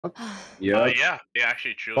Yeah. Yeah, it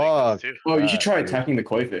actually truly Fuck. does too. Oh, you should that, try dude. attacking the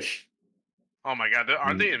koi fish. Oh my god,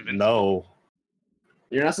 aren't they invincible? No.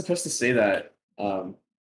 You're not supposed to say that,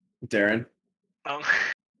 Darren. Oh.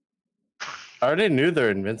 I already knew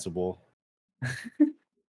they're invincible.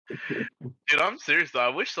 Dude, I'm serious though. I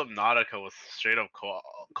wish Subnautica was straight up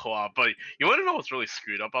co-op, but you want to know what's really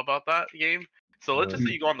screwed up about that game? So let's just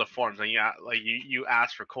say you go on the forums and you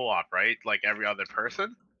ask for co-op, right? Like every other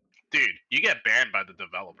person. Dude, you get banned by the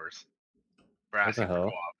developers for What the asking for hell?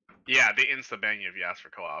 co-op. Yeah, they insta ban you if you ask for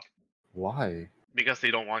co-op Why? because they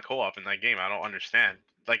don't want co-op in that game. I don't understand.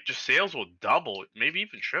 Like, just sales will double, maybe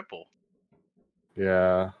even triple.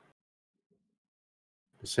 Yeah.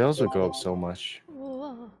 The sales would go up so much.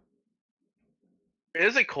 There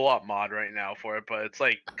is a co-op mod right now for it, but it's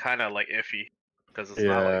like kind of like iffy because it's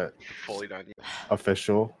not like fully done yet.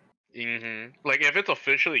 Official. Like if it's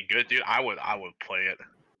officially good, dude, I would play it.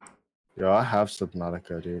 Yo, I have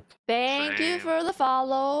Subnautica, dude. Thank you Same. for the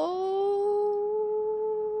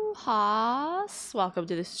follow, Haas. Welcome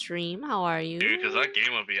to the stream. How are you? Dude, because that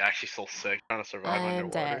game would be actually so sick trying to survive I'm underwater.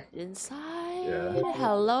 dead inside. Yeah.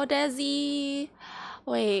 Hello, Desi.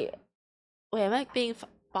 Wait, am I being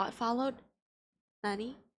bot followed?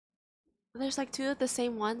 Nani? There's like two of the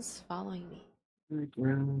same ones following me.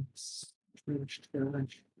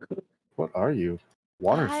 What are you?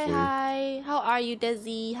 Water Hi, flea. hi. How are you,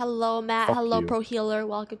 Desi? Hello, Matt. Fuck Hello, you. Pro Healer.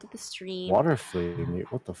 Welcome to the stream. Water flea,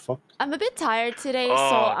 mate. What the fuck? I'm a bit tired today, so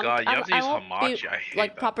Oh god, you have to I use won't be Hamachi. I hate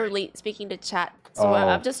like that properly speaking to chat. So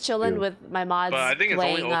I'm just chilling ew. with my mods, But I think it's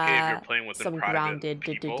playing only okay if you're playing with some private grounded.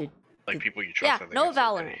 people, like people you Yeah, trust. I think no it's okay.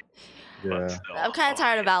 Valorant. But Yeah. still, I'm kind of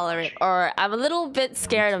tired of yeah, Valorant, or I'm a little bit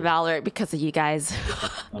scared of Valorant because of you guys.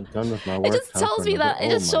 I'm done with my work. It just Time tells for me another- that it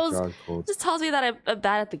just oh my shows. God, Cold. It just tells me that I'm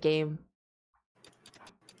bad at the game.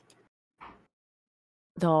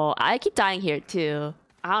 Though I keep dying here too.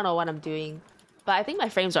 I don't know what I'm doing, but I think my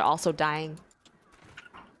frames are also dying.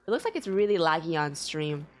 It looks like it's really laggy on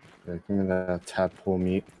stream. Yeah, give me that tadpole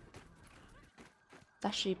meat. It's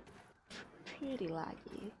actually pretty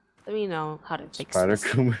laggy. Let me know how to fix Spider this.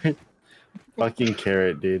 Kumar. Fucking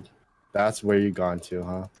carrot, dude. That's where you gone to,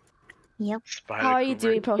 huh? Yep. Spider How are you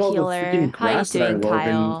Kumar. doing, Pro Well, the Healer? freaking How are you grass that I doing,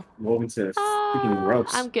 Kyle? wove into freaking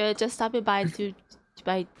ropes. I'm good. Just stopping by to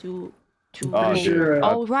Oh, read. dude.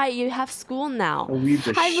 Oh right, you have school now. I weaved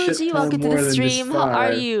a Hi shit Muji, ton welcome to more the than stream. just How are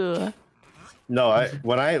 5. you? No,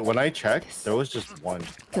 when I checked, there was just one.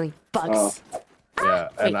 Killing bugs. Yeah,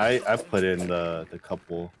 and Wait. I put in the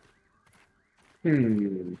couple.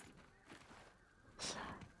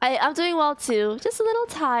 I'm doing well too. Just a little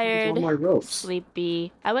Where's tired. all my ropes?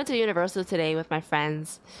 Sleepy. I went to Universal today with my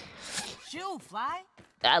friends. Shoo, fly.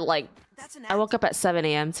 That's an I woke up at 7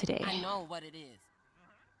 a.m. today. I know what it is.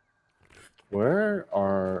 Where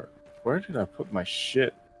did I put my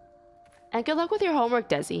shit? And good luck with your homework,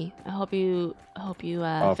 Desi. I hope you Oh,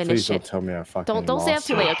 please finish don't it. tell me I fucking Don't stay up lost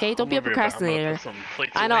too it. late, okay? Don't be a I'm gonna put procrastinator. some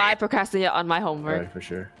plates I know away. I procrastinate on my homework. Right, for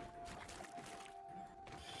sure.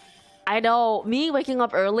 I know, me waking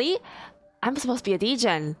up early, I'm supposed to be a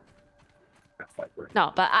degen.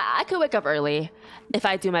 No, but I could wake up early if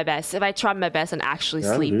I do my best. If I try my best and actually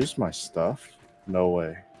Did I sleep. lose my stuff? No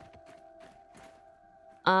way.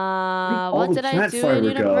 all What the did I plant do in fiber go?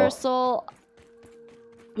 Universal?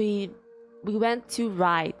 We went to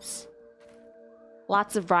rides.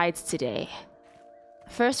 Lots of rides today.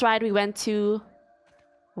 First ride we went to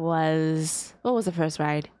was... What was the first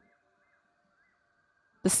ride?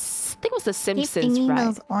 I think it was the Keep Simpsons thinking ride.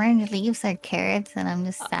 those orange leaves are carrots, and I'm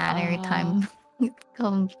just sad every time you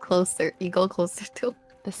come closer. You go closer to.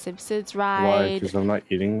 The Simpsons Why? ride. Because I'm not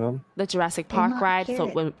eating them? The Jurassic They're Park not ride. So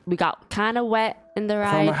carrots. when we got kind of wet in the I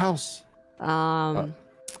found my ride. house.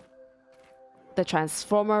 The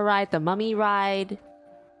Transformer ride, the Mummy ride.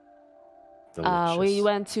 We Delicious.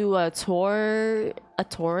 went to a tour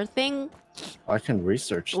thing I can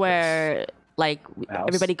research where like House?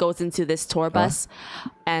 everybody goes into this tour bus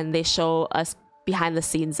and they show us behind the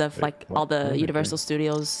scenes of Wait, like what? all the What am I Universal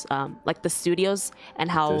Studios, like the studios and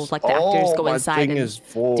how this. like the actors go my inside thing and is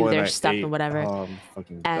full do and their I stuff ate. and whatever. Oh, I'm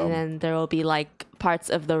fucking And dumb. then there will be like parts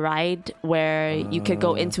of the ride where you could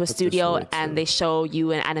go into a put this studio away and too. they show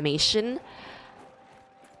you an animation.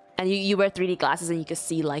 And you wear 3D glasses and you can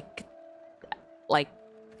see like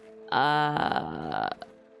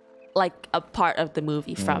a part of the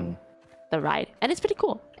movie from the ride. And it's pretty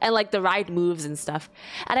cool. And like the ride moves and stuff.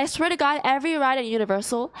 And I swear to God, every ride at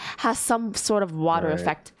Universal has some sort of water Right.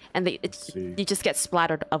 effect. And See. you just get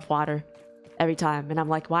splattered of water every time. And I'm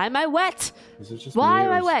like, why am I wet? Is it just Why me am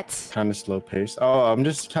or I is it wet? kind of slow pace? Oh, I'm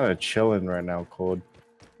just kind of chilling right now, Cold.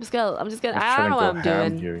 I'm just gonna. I'm I trying don't know to what go I'm ham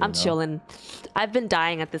doing. here, you I'm know? chilling. I've been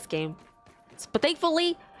dying at this game, but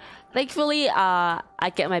thankfully,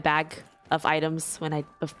 I get my bag of items when I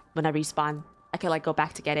respawn. I can like go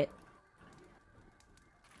back to get it.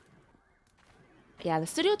 Yeah, the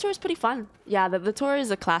studio tour is pretty fun. Yeah, the tour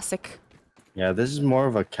is a classic. Yeah, this is more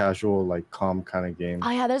of a casual, like, calm kind of game. Oh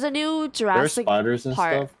yeah, there's a new There's Jurassic spiders and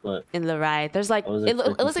part stuff, but in the ride. There's like I was it looks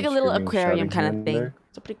like expecting a little some screaming, aquarium kind shouting of thing. there.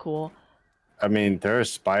 It's pretty cool. I mean, there are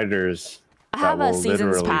spiders I that have a will seasons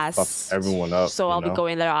literally pass, fuck everyone up. so you I'll be know?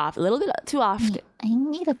 going there a little bit too often. I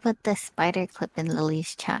need to put the spider clip in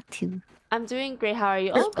Lily's chat too. I'm doing great. How are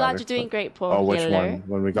you? Oh, glad you're doing great, poor Oh, which healer. one?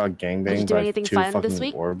 When we got Did you gangbanged do by anything 2 fun fucking this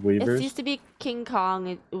week? orb It weavers? used to be King Kong.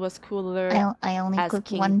 It was cooler. I only as clipped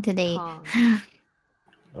King one today. Kong.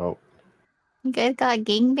 Oh. You guys got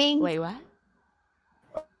gangbang? Wait, what?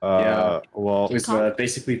 Yeah. Well, It was Kong?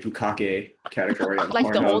 basically Bukake category. On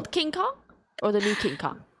Like the Pornhub. old King Kong or the new King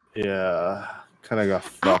Kong? yeah, kind of got I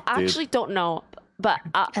fucked, dude. actually don't know, but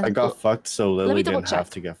I got fucked, so me Lily double didn't check. have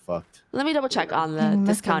to get fucked. let me double check on You the must have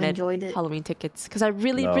discounted enjoyed it. Halloween tickets because I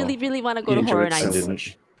really, No. really want to go You to Horror enjoyed it so Nights. didn't.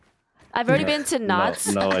 much. I've already been to Knott's,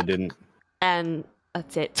 No, I didn't. and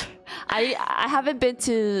that's it. I haven't been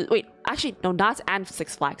to actually no, Knott's and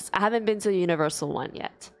Six Flags. I haven't been to the Universal one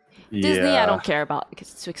yet. Disney, I Yeah. don't care about because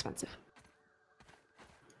it's too expensive.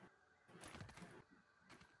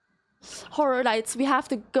 Horror Nights, we have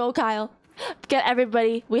to go, Kyle. Get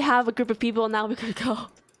everybody. We have a group of people now. We could go.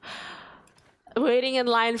 Waiting in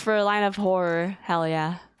line for a line of horror. Hell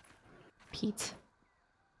yeah. Pete.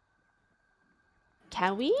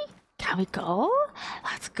 Can we? Can we go?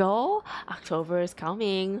 Let's go. October is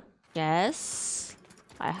coming. Yes.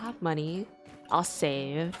 I have money. I'll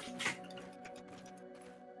save.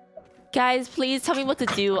 Guys, please tell me what to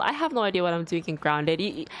do. I have no idea what I'm doing in Grounded.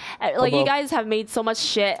 You Well, guys have made so much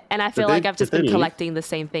shit, and I feel they- like I've just did they been leave? collecting the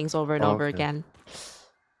same things over and Oh, over okay. again.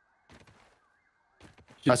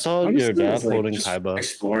 I saw your Honestly, dad it's, like, holding just Kaiba.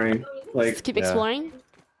 exploring. Like, Let's keep yeah. exploring.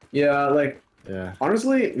 yeah, like Yeah.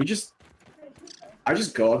 honestly, I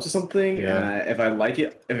just go up to something, Yeah. and if I like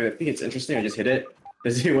it, if I think it's interesting, I just hit it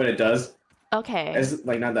to see what it does. Okay. It's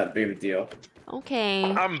like not that big of a deal. Okay.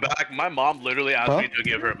 I'm back. My mom literally asked Huh? me to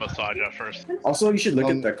give her a massage at first. Also, you should look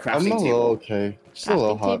at the I'm crafting a little table okay. Just a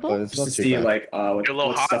little Crafting hot, table? but it's just not to too see bad. like what You're a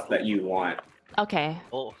little hot. stuff that you want. Okay.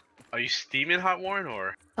 Oh, are you steaming hot, Warren,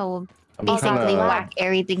 or? So I'm basically trying to, whack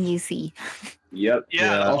everything you see. Yep. Yeah,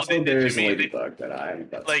 Yeah. well, Also, they did to there's me. Ladybug that I'm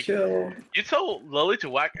about like, to kill. You tell Lily to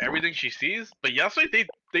whack everything she sees, but yesterday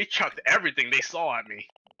they chucked everything they saw at me.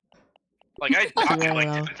 Like I died Yeah, like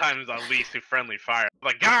yeah. 10 times at least to friendly fire.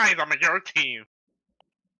 Like guys, I'm on your team.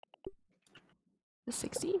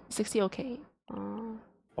 60? 60 okay.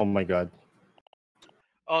 oh my god.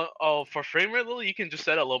 Oh, for frame rate, Lily, you can just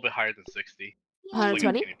set it a little bit higher than 60. Just like a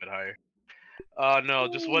 120? teeny bit higher. No,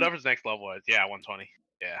 just whatever's next level is. Yeah, 120.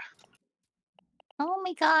 Yeah. Oh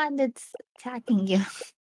my god, it's attacking you.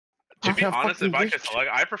 To be can't honest, if fucking I reach. could select,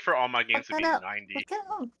 I prefer all my games to be Look it up. 90, Look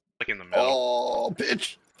out. like in the middle. Oh,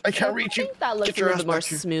 bitch! I can't reach I you. think that looks Get a your little ass bit more back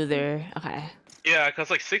here. smoother. Okay. Yeah, because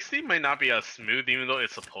like 60 might not be as smooth, even though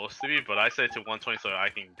it's supposed to be. But I set it to 120 so I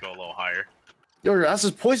can go a little higher. Yo, your ass is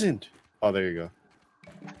poisoned. Oh, there you go.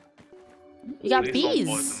 You got Please don't bees.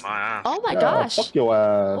 poison my ass. Oh my Yeah, gosh. Fuck your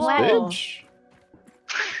ass, Wow. bitch.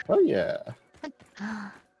 Oh yeah,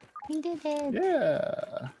 We did it.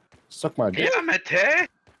 yeah. Suck my dick. Yeah, mate.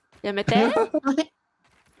 Ya mete?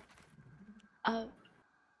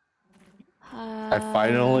 I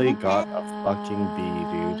finally got a fucking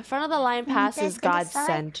bee, dude. Front of the line you pass guys is gonna decide?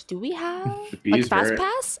 godsend. Do we have The like bees fast hurt.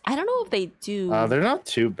 pass? I don't know if they do. They're not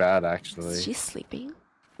too bad actually. She's sleeping.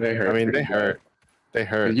 They hurt. I mean, they pretty bad. hurt. They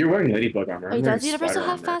hurt. You're wearing Ladybug armor. I'm Wait, wearing does Universal spider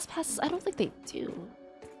have armor. fast passes? I don't think they do.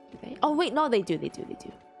 Do they? Oh wait, no, they do. They do. They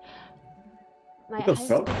do. My What the eyes-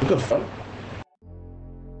 fuck? What the fuck?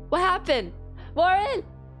 What happened? Warren!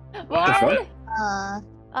 the Warren! fuck?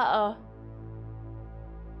 Uh-oh.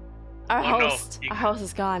 Our Oh, no, host. he- Our host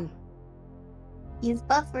is gone. He's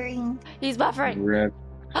buffering. He's buffering. Rip.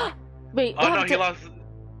 Wait, Oh what no, happened he to- lost.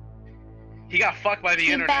 He got fucked by the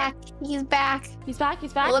He's internet. back. He's back. He's back.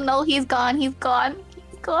 He's back. Oh no, he's gone. He's gone.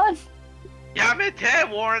 He's gone. Yeah, mate,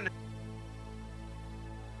 Warren.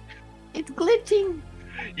 It's glitching.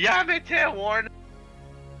 Yeah, mate, Warren.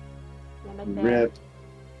 Yeah, my bad. Rip.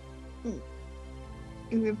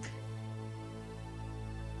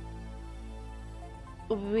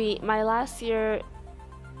 Rip. My last year,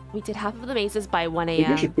 we did half of the mazes by 1 Maybe I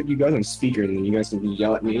a.m. should put you guys on speaker and then you guys can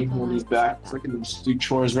yell at me when he's back so I can just do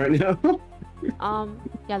chores right now.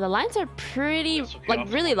 Yeah, the lines are pretty, That's okay, like, I'll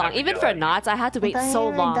really long. have to Even get for out of here. knots, I had to wait I thought so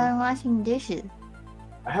you were long. done washing dishes.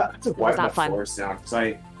 I have to was wipe my not fun. floors down because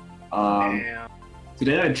I Damn.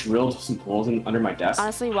 Today I drilled some holes under my desk.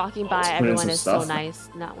 Honestly, walking by put in everyone some is so stuff. nice.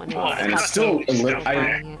 Not when it's Oh, and it's cups still and a little. shit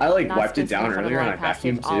flying I like Not wiped it spacing down in front of earlier and I line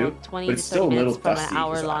passive vacuumed all too. 20 But to it's still a 30 little minutes from an dusty.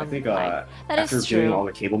 hour 'Cause I long think line. That after is doing true. all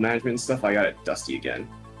the cable management and stuff, I got it dusty again.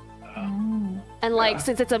 And like Yeah.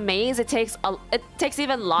 since it's a maze, it takes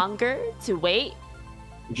even longer to wait.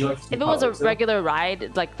 Would you like to see If it how was a looks like? regular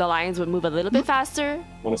ride, like the lines would move a little bit faster.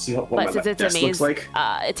 Want to see what But my since it's a desk maze, looks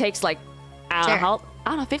like? it takes like I don't know, I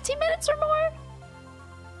don't know, 15 minutes or more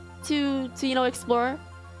to explore.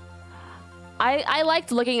 I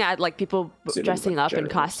liked looking at like people Consider dressing what up in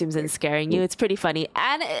generous, costumes and like, scaring you. It's pretty funny,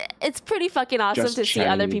 and it's pretty fucking awesome Just to see other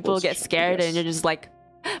chatting people equals get chat, scared, yes. and you're just like,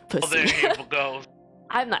 Oh, pussy. there he goes.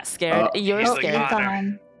 I'm not scared. You're he's like, scared.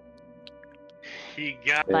 "Connor." He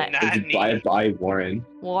got But- Bye, Warren.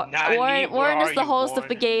 Nani, where Warren is are the you, host of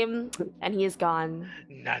the Warren? game, and he is gone,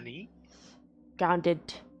 Nani? grounded.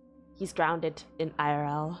 He's grounded in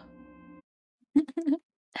IRL.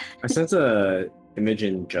 I sent a image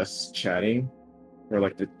in just chatting, or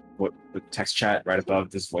like the text chat right above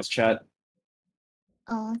this voice chat.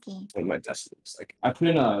 Oh, okay. What my desk looks like. I put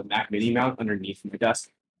in a Mac Mini mount underneath my desk.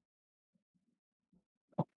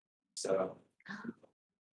 So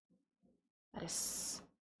That is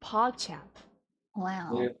PogChamp.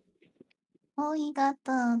 Wow. yeah. Oh, you got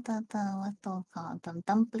the what's those called? The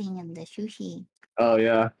dumpling and the sushi. Oh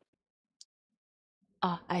yeah.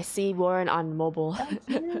 Oh, I see Warren on mobile. So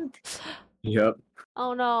cute. Yep.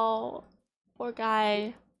 Oh no, poor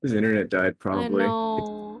guy. His internet died I probably.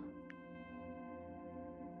 know.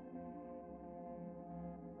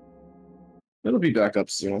 It'll be back up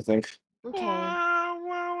soon, I think. Okay.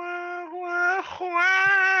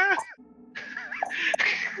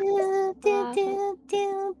 Do, do, do,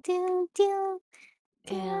 do, do, do,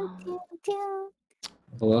 Damn. do, do,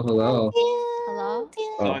 Hello, hello. Hello?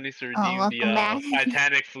 Someone needs to redeem the welcome back.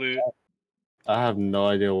 Titanic flute. I have no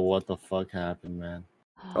idea what the fuck happened, man.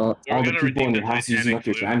 All We're the gonna people in redeem your the house using up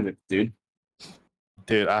your Titanic bandwidth, dude.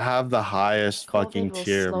 Dude, I have the highest fucking COVID will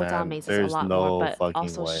tier, slow down man. mazes There's a lot no more, but fucking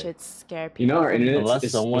also way. should scare people. You know, our from- internet Unless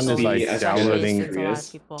is someone supposed is, to like, be as downloading- good as Since a lot of Korea's,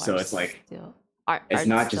 people so are it's like still- it's are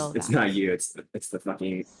not still just it's vaccinated. not you, it's the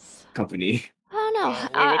fucking company. I don't know.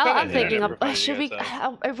 What kind I'm of thinking internet of. provider Should you we? guys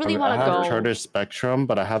have? I really I want to have go. Charter Spectrum,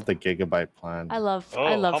 but I have the gigabyte plan. I love Oh,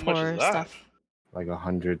 how much horror is that? stuff. Like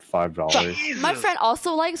 $105. My friend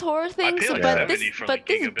also likes horror things, pay like but 70 this for, but like,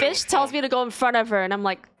 this gigabit bitch with tells phone. me to go in front of her, and I'm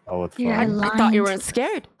like, Oh, it's You're fine. I thought you Lines. weren't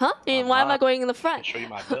scared, huh? And I'm why am I not. going in the I'll front? show you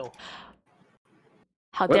my bill.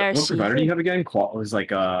 How dare What she? provider do you have again? It was like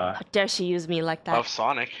How dare she use me like that? Of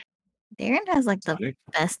Sonic. Darren has like the Sonic?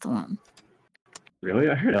 best one. Really?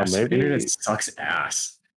 I heard Yeah, maybe maybe- internet sucks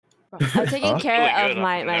ass. I'm taking Huh? care Really of good.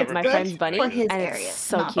 my I've never my Good friend's bunny, for his and area, it's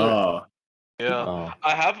so not cute. Oh, Yeah. Oh.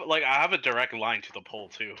 I have a direct line to the pole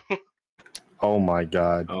too. Oh my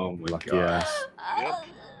god. oh my Lucky god. ass. Yep.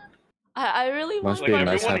 I really want Must Like, be to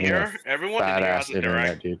nice everyone having here- a everyone in fat here ass has a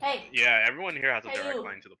direct- internet, dude. Hey, Yeah, everyone here has a Hey, direct you.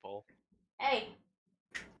 line to the pole. hey.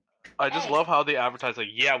 I just Hey. love how they advertise like,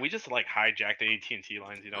 yeah, we just like hijacked the AT&T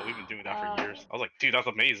lines. You know, we've been doing that for years. I was like, dude, that's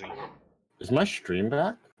amazing. Is my stream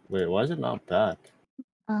back? Wait, why is it not back?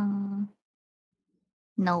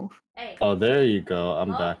 No. Hey. Oh, there you go. I'm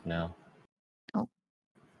Huh? back now.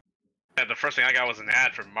 Yeah, the first thing I got was an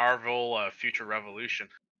ad for Marvel Future Revolution.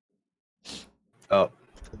 Oh.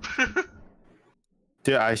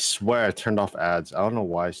 Dude, I swear I turned off ads. I don't know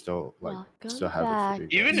why I still still have it for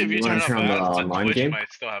you Even guys. if you You turn wanna off turn on the ads, the online Twitch game?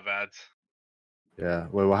 might still have ads. Yeah.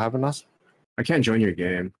 Wait, what happened, Us? I can't join your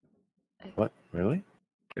game. What? Really?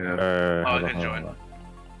 Yeah. Oh, hold on, I can join. on.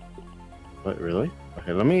 What? Really?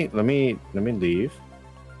 Okay, let me leave,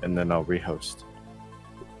 and then I'll rehost.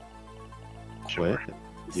 Sure. Quit.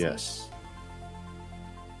 Yes.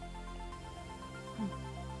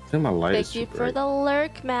 I think my light is Thank you super for bright. the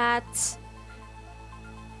lurk, Matt.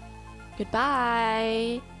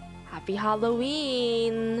 Goodbye. Happy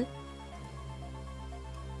Halloween.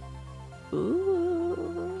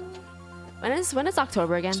 Ooh. When is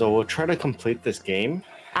October again? So we'll try to complete this game,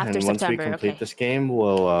 After and once September. we complete Okay. this game,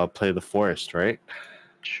 we'll play the forest, right?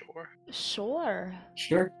 Sure. Sure.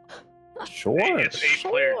 Sure. Sure. Hey, it's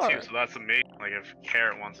 8-player Sure. too, so that's amazing. Like if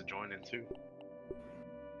Carrot wants to join in too.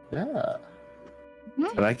 Yeah.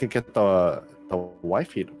 Mhm. And I could get the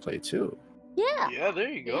wifey to play too. Yeah. Yeah, there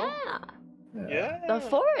you go. Yeah. Yeah. The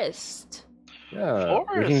forest. Yeah.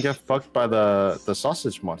 We can get Forest. fucked by the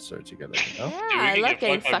sausage monster together, you know? Yeah, we I can love get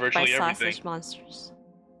getting fucked by fucked by virtually sausage everything. monsters.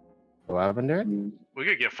 What happened there? We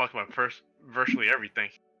could get fucked by virtually everything.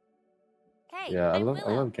 Hey, Yeah, I I'm love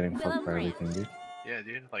Willow. getting Willow fucked by Branch. everything, dude. Yeah,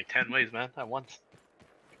 dude. Like 10 ways, man, at once.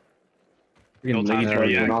 We can No time lady to charge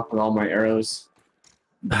react. went off with all my arrows.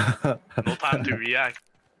 No time to react.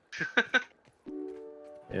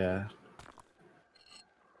 Yeah.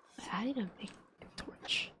 I need a big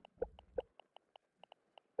torch.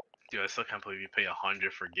 Dude, I still can't believe you pay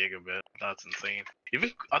 100 for gigabit. That's insane.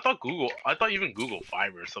 I thought even Google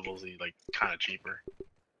Fiber is supposedly like kind of cheaper.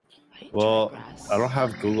 Right, Well, dry grass. I don't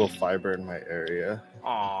have Google Fiber in my area,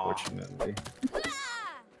 Aww. unfortunately.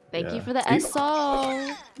 Thank you Yeah. for the See?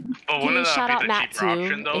 SO. But Can wouldn't you that shout be out the Matt cheaper too?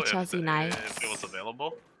 option though HLZ nice. if it was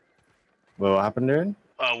available? What happened, Darren?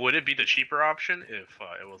 Would it be the cheaper option if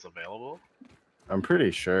it was available? I'm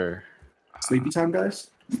pretty sure. Sleepy time,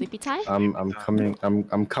 guys. Sleepy time? I'm coming.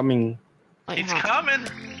 I'm coming. Wait, He's hold on.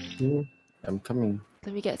 coming. I'm coming.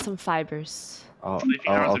 Let me get some fibers.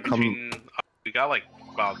 Sleeping hours I'll in come. between. We got like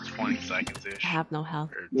about 20 seconds ish. I have no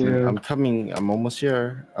health. I'm coming. I'm almost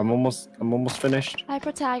here. I'm almost finished. Hi,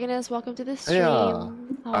 protagonist. Welcome to the stream. Yeah,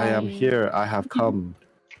 How I are am you? here. I have come.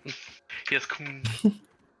 Yes, come.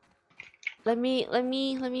 Let me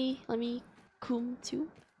coom too.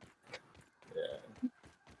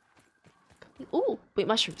 Ooh, wait,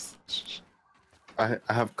 mushrooms. Shh. I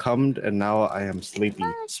have come and now I am sleepy.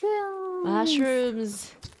 Mushroom.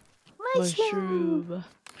 Mushrooms. Mushroom. Mushroom.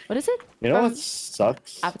 What is it? You know From what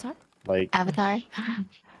sucks? Avatar? Like Avatar.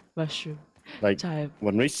 Mushroom. like Time.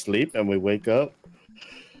 when we sleep and we wake up,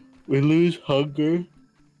 we lose hunger. You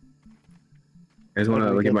guys want to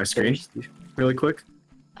and we look at get my screen thirsty. really quick?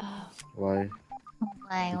 Oh, Why?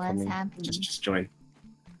 Why? What's Coming. happening? Just join.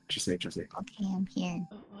 Just say. Okay, I'm here.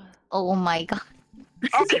 what? Oh my god.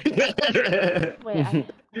 Wait, I...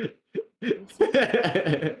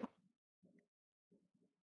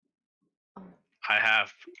 I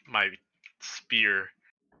have my spear.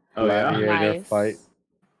 Oh yeah. Gladiator Nice. fight.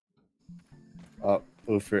 Up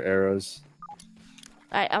with your arrows.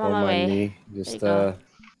 Alright, I'm On on my way. knee. There Just you go.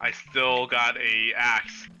 I still got a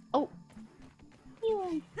axe.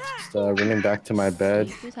 Running back to my bed.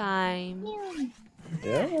 Sleepy time.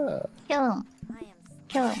 Yeah. Kill him. I am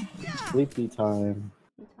Kill him. Sleepy time.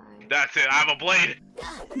 Sleepy time. That's it. I have a blade.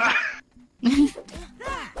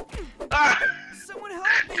 Ah! Someone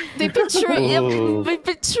help me! They betrayed. Ooh. They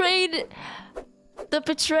betrayed. The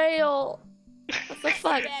betrayal. What the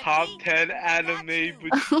fuck? Top 10 anime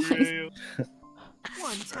betrayal.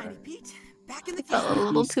 One tiny Pete, back in the Felt a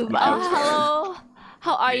little too Oh, much. hello.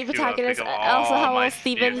 How are Me you, too, I protagonist? pick up Also, all hello, my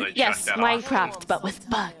Steven. spears, I Yes, chucked that off. Minecraft, but with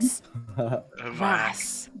bugs. My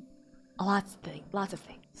Grass. Lots of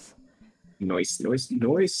things.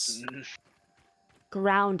 Noise.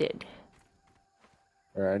 Grounded.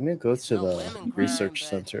 Alright, I need to go to No the lemon research crime,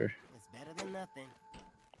 center. It's better than nothing.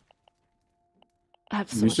 I have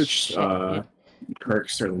so much Research shit.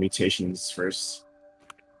 perks or mutations first.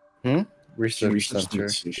 Research Research center.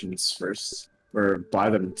 mutations first, or buy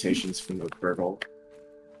the mutations from the Burgle.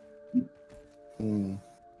 Hmm.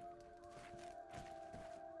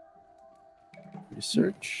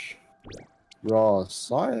 Research. Raw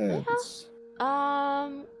science.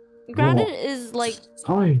 Grounded is like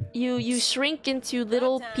Fine. you shrink into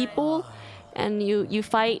little people, and you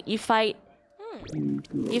fight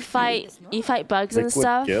bugs and Liquid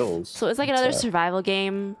stuff. gills. So it's like What's another that? survival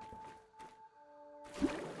game.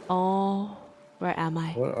 Oh, where am I?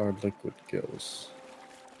 What are liquid gills?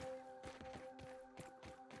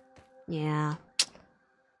 Yeah.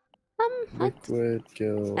 I- Liquid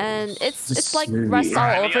gills. and it's like Smoothie. Rust all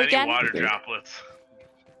I over need again. water Okay. droplets.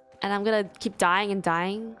 And I'm gonna keep dying and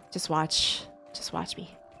dying. Just watch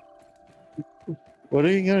me. What are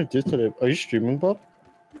you gonna do today? Are you streaming, Bob?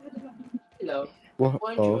 Hello. What? Oh,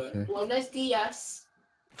 Bonjour. okay. Buenos dias.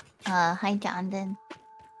 Hi, Jonathan.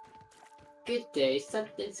 Good day.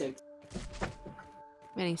 Something so.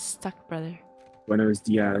 I'm getting stuck, brother. Buenos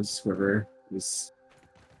Diaz, whoever is.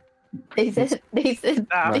 They said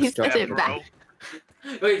Ah, they Let's go. said it bro. back.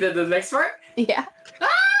 Wait, the next part? Yeah. Ah!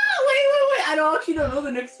 Wait! I don't actually don't know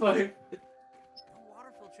the next part.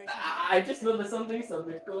 Water filtration. I just know the something.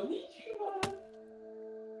 Konnichiwa.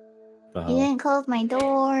 The You hell? didn't close my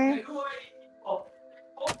door. Oh,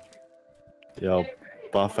 Yo,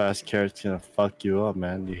 buff ass carrot's gonna fuck you up,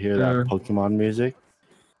 man. You hear that Yeah. Pokemon music?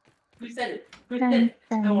 who said it? Who said Dun, it?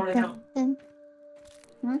 dun, I wanna know. dun,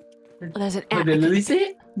 dun. Oh, there's an Wait, ant. did Lily say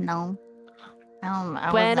it? No. I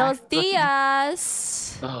was Buenos not looking.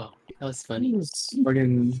 dias. Oh, that was funny.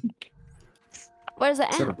 Fucking. Where's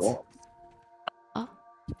the Set ant? of wall.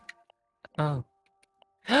 Oh.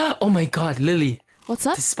 Oh my God, Lily! What's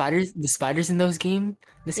up? The spiders in this game,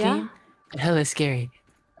 Yeah? hella scary.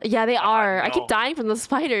 Yeah, they are. I no. keep dying from those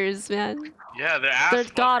spiders, man. Yeah, they're ass. They're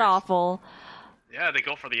god fuckers. awful. Yeah, they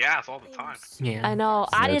go for the ass all the time. Yeah. I know.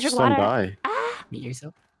 I need to just drink don't water. die. Ah! Meet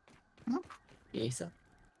yourself. Hmm? Meet yourself.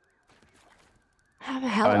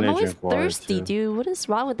 I'm need always drink water, thirsty, too. dude. What is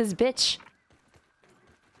wrong with this bitch?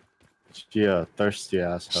 She a thirsty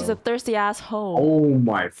asshole. She's a thirsty asshole. Oh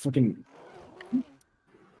my fucking.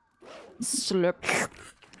 Slurp.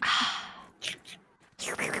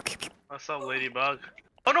 What's up, Ladybug?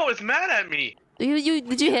 Oh no, it's mad at me. Did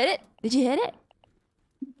you hit it? Did you hit it?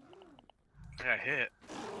 I got hit.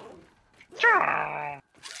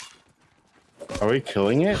 Are we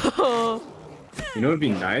killing it? You know what'd be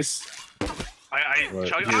nice? I What?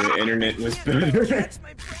 chugged. If your internet was better. Catch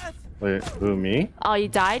my breath. Wait, who, me? Oh, you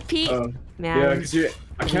died, Pete? Yeah, Man. because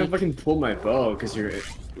I can't fucking pull my bow because you're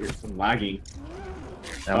lagging.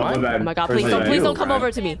 Am my I? bad. Oh my god, First please I don't knew, come right?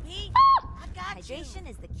 over to me. Pete, hydration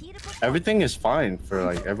is the key to Everything is fine for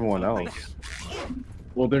like everyone else.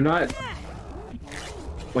 Well, they're not.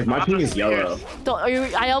 Like my ping is yellow.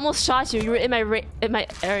 I almost shot you. You were in my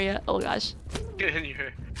area. Oh gosh. in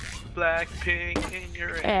your black pink in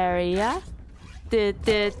your Area.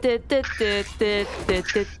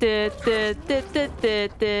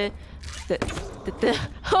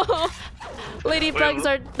 Ladybugs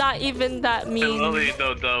are not even that And mean. Lily,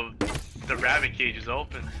 the rabbit cage is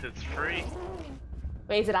open. It's free.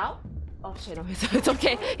 Wait, is it out? Oh shit, no, it's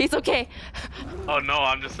okay. He's okay. Oh no,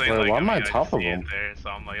 I'm just saying. Wait, like, why am I just top of see it him? There, so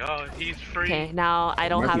I'm like, oh, he's free. Okay, now I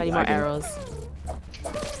don't Might have be any more lagging. arrows.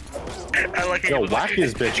 I like Yo, it was whack like,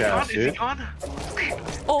 his is bitch he gone? ass, Is he dude. gone?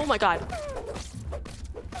 Oh my god.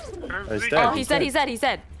 He's Is dead. Oh, he's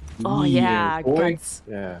dead. Oh yeah, boy. guts.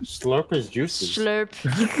 Yeah, slurp is juicy. Slurp.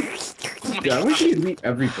 Yeah, I wish you could eat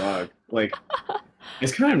every bug. Like,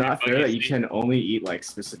 it's kind of not fair that you can only eat like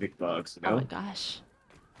specific bugs. You Oh know, my gosh.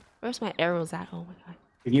 Where's my arrows at? Oh my god.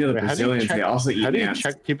 you know the Wait, how do you Brazilians check- they also eat How do you ants.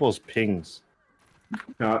 check people's pings?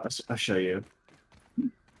 No, I'll show you.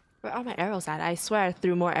 Where are my arrows at? I swear I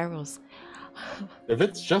threw more arrows. If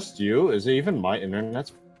it's just you, is it even my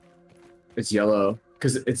internet? It's yellow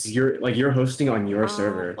because it's you're hosting on your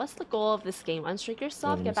server. What's the goal of this game? Unshrink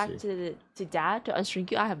yourself, Let get me back to dad to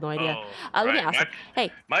unshrink you? I have no idea. Oh, Let me right. ask him.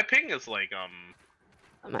 Hey, My ping is like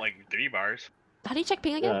My- like 3 bars. how do you check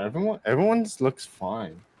ping again? Yeah, everyone's looks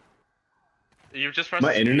fine. You just press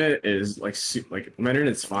My escape, internet is like my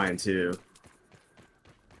internet's fine too.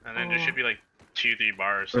 and then there Oh. should be like 2-3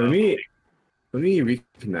 bars. Let me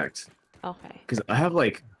reconnect Okay. because I have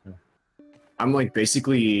like I'm like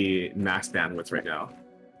basically max bandwidth right now.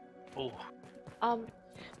 Oh,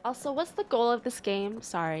 Also, what's the goal of this game?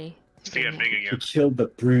 Sorry. to get big You again. killed the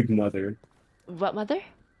brood mother. What mother?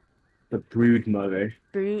 The brood mother.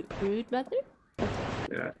 Brood mother?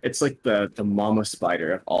 Yeah, it's like the mama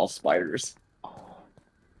spider of all spiders. Oh.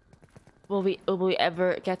 Will we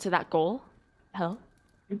ever get to that goal? Hell.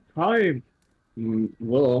 Probably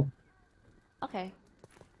will. Okay.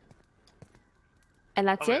 And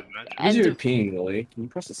that's Oh, it? wait, imagine. And Who's your do- ping, Lily? Can you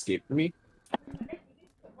press escape for me?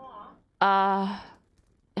 it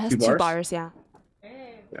has 2 2 bars? bars, yeah.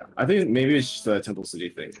 Yeah, I think maybe it's just the Temple City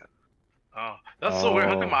thing. Oh, that's so weird.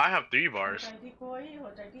 How come Oh. I have 3 bars?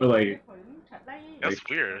 But like, That's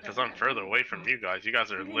weird because I'm further away from you guys. You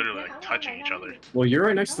guys are literally like touching each other. well, you're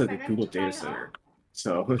right next to the Google data center,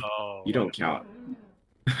 so Oh, you don't count.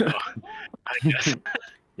 I guess.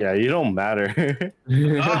 Yeah, you don't matter.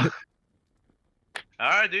 Oh. All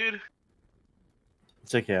right, dude.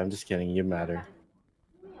 It's okay. I'm just kidding. You matter.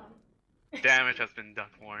 Damage has been done,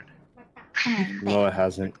 Warren. No, it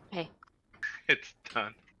hasn't. It's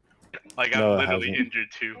done. Like No, I'm it literally hasn't. injured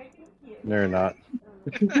too. No, you're not.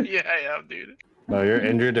 Yeah, I am, dude. No, you're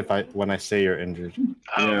injured when I say you're injured.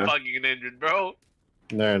 I'm Yeah. fucking injured, bro.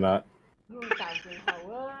 No, you're not.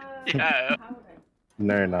 Yeah.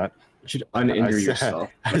 No, you're not. You should uninjure I said- yourself.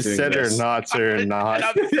 by I doing said you're this. not, so you're not.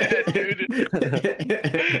 I'm dead,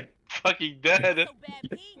 dude. Fucking dead.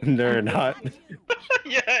 No, you're not.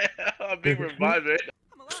 Yeah, I'm being revived. Right?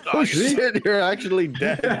 Oh I shit, you're actually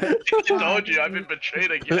dead. told you, I've been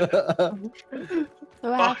betrayed again.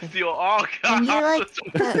 What Fuck happened? you all, Can you God. like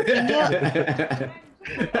can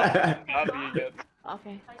Not me again.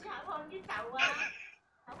 Okay.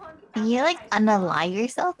 you like unalive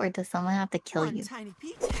yourself, or does someone have to kill One you? tiny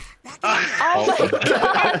Pete. Back Oh my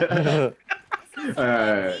god!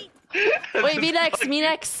 Alright. Wait, me next, me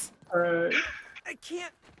next. Alright. I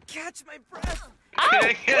can't catch my breath. Ow!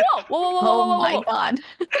 Whoa! Whoa, whoa, whoa, whoa, Oh whoa, my whoa. god.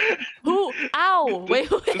 Who? Ow! Wait,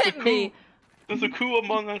 who hit me? There's a coup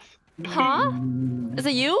among us. Huh? Is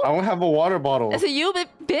it you? I don't have a water bottle. Is it you,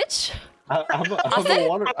 bitch? I have a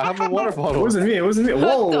water It bottle. wasn't me. It wasn't me.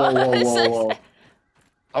 Whoa, whoa, whoa, whoa, whoa.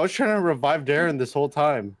 I was trying to revive Darren this whole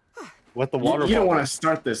time with the water You don't bottle. want to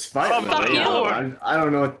start this fight, Oh, Lily. fuck you. I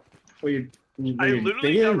don't know what you're I literally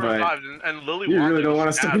thinking, got but revived, and Lily you wanted really don't want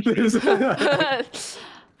to stab start me. this.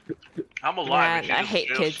 I'm alive. Man, and she I just hate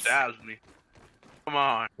straight up kids. stabs me. Come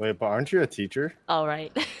on. Wait, but aren't you a teacher? All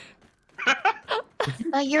right. I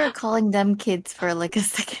thought you were calling them kids for like a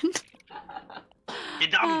second. You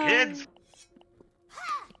dumb kids.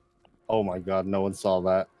 Oh my god, no one saw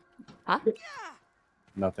that. Huh?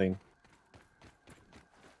 Nothing.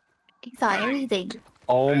 He saw everything.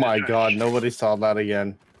 Oh my god, nobody saw that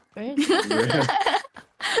again. Where is it?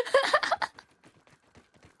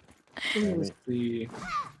 Let's see.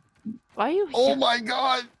 Why are you Oh here? my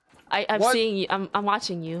god! I'm what? seeing you. I'm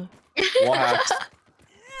watching you. What?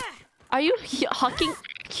 Are you hawking?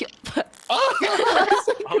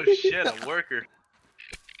 Oh shit, a worker.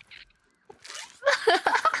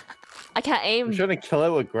 I can't I'm aim. trying to kill it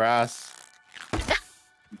with grass.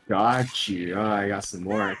 Got you. Oh, I got some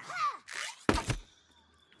more.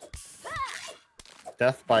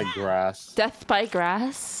 Death by grass. Death by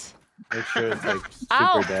grass. Make sure it's like super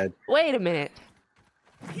Ow. dead. Wait a minute.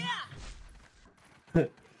 Oh,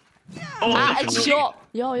 Ah, it's it's me.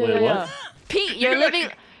 yo. Wait, what? Pete, you're living.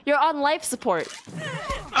 You're on life support.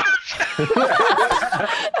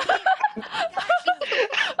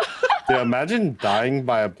 Dude, imagine dying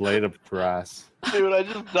by a blade of grass. Dude, I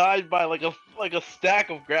just died by like a stack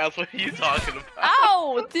of grass. What are you talking about?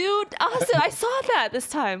 Ow, dude. Austin, I saw that this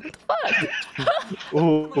time. What the fuck?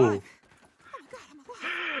 Ooh.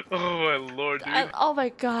 Oh my lord, dude. Oh my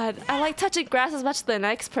god. I like touching grass as much as the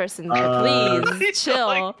next person. Uh, Please,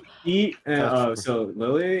 chill. Eat and so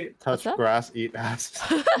Lily, Touch up? grass, eat ass.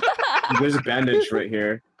 there's a bandage right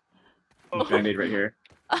here. Oh. Band-aid right here.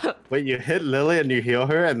 Wait, you hit Lily and you heal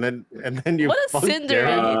her, and then you What a fuck cinder,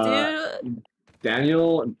 Darren. dude.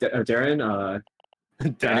 Daniel, Darren,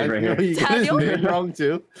 Band-aid right here. You get his Daniel? name wrong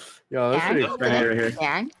too. Yo, that's pretty. Dad? Band-aid right here.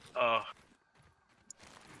 Dad? Oh,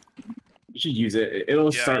 You should use it.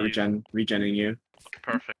 It'll Yeah, start use regenning you.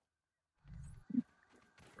 perfect.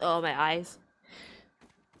 Oh, my eyes.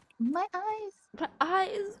 My eyes. My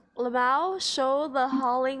eyes. Lamau, show the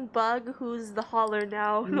hauling bug who's the hauler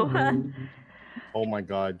now. Oh my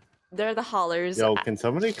god. They're the haulers. Yo, can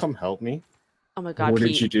somebody come help me? Oh my god, What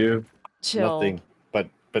Pete. did you do? Chill. Nothing.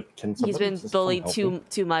 But can somebody He's been just come bullied help too me?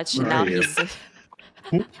 too much. Where Now are you? he's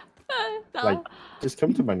now, Like, just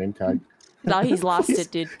come to my name tag. now he's lost Please.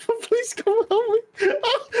 it, dude. Please come help me.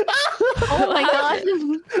 Oh my god.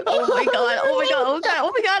 Oh my god. Oh my god. Oh my god.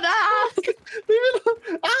 Oh my god. Ah! Leave it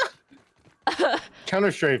alone. Ah!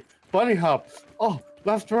 Counter strafe. Bunny hop. Oh,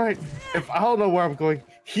 left, right. If I don't know where I'm going,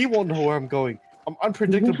 he won't know where I'm going. I'm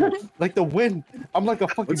unpredictable. Like the wind. I'm like a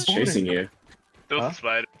fucking What's hornet. chasing you? There was Huh? a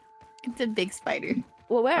spider. It's a big spider.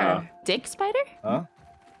 Well, where? Uh. Dick spider? Huh?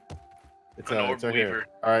 It's An orb it's right weaver. here.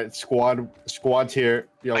 All right, squad's here.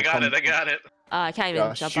 Yo, I got come, it. I got it. I can't even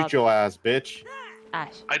Yeah, jump shoot up. your ass, bitch.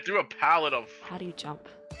 Ash, I threw a pallet of. how do you jump?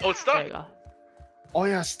 Oh, it's There stuck. you go. Oh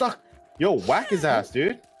yeah, stuck. Yo, whack his ass,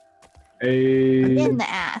 dude. Hey, In the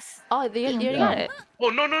ass. Oh, you Yeah. got it. Oh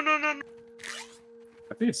no no no no. no.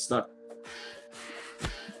 I think it's stuck.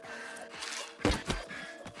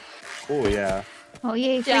 Oh yeah. Oh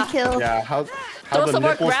yay, free Yeah. kill. Yeah, how Throw the some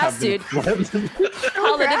more nipples grass, have been flipped.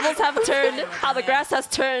 How the nipples have turned. How the grass has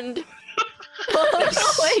turned. Oh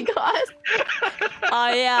my god.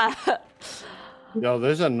 Oh yeah. Yo,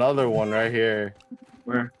 there's another one right here.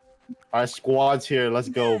 Where? Our squad's here. Let's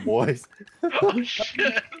go, boys. Oh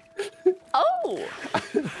shit. Oh.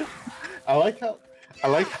 I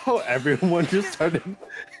like how everyone just started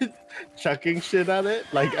chucking shit at it.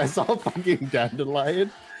 Like I saw a fucking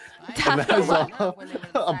dandelion, and then I saw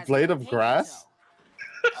a blade of grass.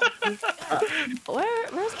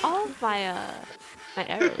 Where's all of my my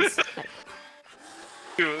arrows?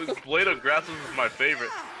 Dude, this blade of grass is my favorite.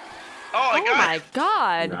 Oh, I Oh got my it.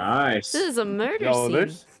 god. Nice. This is a murder Yo,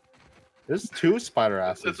 scene. there's two spider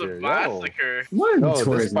asses It's a here. Yo. massacre. What No,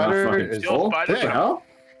 inventory this is not spider fucking is- full? Yo, What the hell?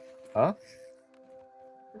 Huh?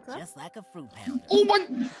 What's up? Just like a fruit pounder. Oh my!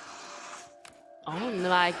 Oh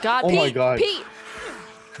my god, Oh Pete! my God. Pete!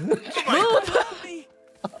 Move! Help me.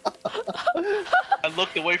 I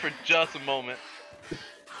looked away for just a moment.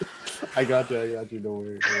 I got you. Don't worry. Don't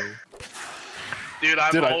worry. Dude,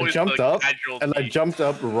 I'm Dude, I always jumped the up, casual and I thief. jumped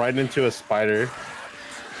up right into a spider.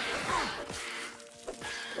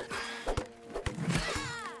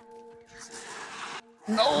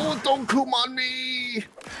 No, don't come on me!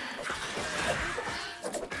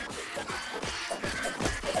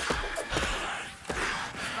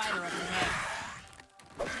 Spider up ahead.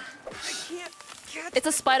 I can't catch It's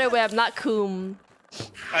a spider web, not coom.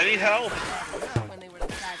 I need help. when they were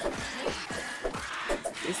the size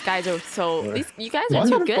of These guys are so. Where? You guys Why are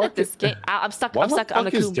too the good fuck at this is- game. I'm stuck. Why I'm the stuck on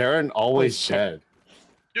the fuck is coom. Darren always shit. dead?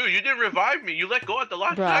 Dude, you didn't revive me. You let go at the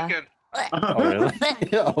last Bruh. second. Oh really?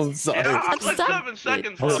 I'm sorry. Yeah, I'm I'm like stuck. 7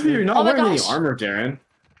 seconds. Oh, left. you're not Oh my wearing any gosh. armor, Darren.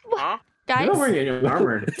 Huh? Guys, You're not wearing any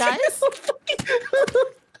armor. guys,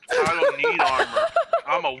 I don't need armor.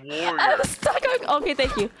 I'm a warrior. I'm stuck. Okay,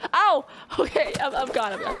 thank you. Ow. Okay, I'm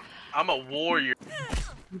gone. I'm gone. I'm a warrior.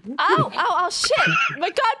 Ow, ow, ow, shit. My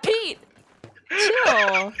God, Pete.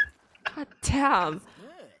 Chill. God damn.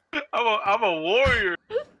 I'm a warrior.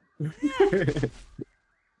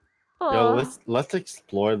 Yo, let's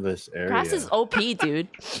explore this area. Grass is OP, dude.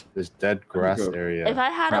 This dead grass Go. area. If I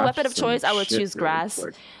had a Craft weapon of some choice, I would shit choose really grass.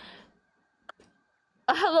 quick.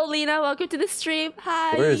 Hello, Lena. Welcome to the stream.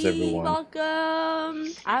 Hi. Where is everyone?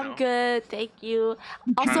 Welcome. I'm know. good. Thank you.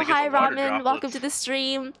 trying Also, to get hi, the water Ramen. Welcome droplets. to the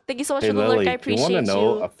stream. Thank you so much Hey for the Lily, lurk. I you appreciate want to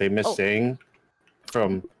know you. a famous Oh. saying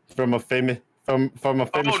from a famous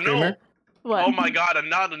no. streamer? What? Oh my god,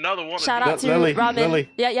 another one. Shout of out these. to Lily, Ramen. Lily,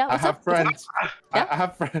 Yeah, yeah. I What's have up? friends. Yeah? I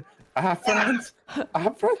have friends. I have friends. I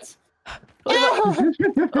have friends.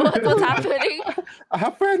 What's happening? I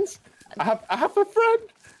have friends. I have a friend.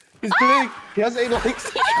 He's big. He has 8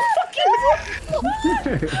 likes.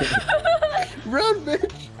 Run,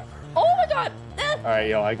 bitch. Oh my God. Eh. All right,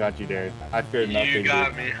 yo, I got you, Darren. I fear nothing. You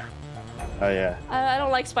got dude. me. Oh yeah. I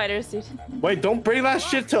don't like spiders, dude. Wait, don't bring that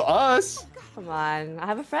shit to us. Come on. I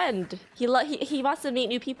have a friend. He wants to meet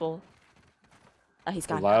new people. Oh, he's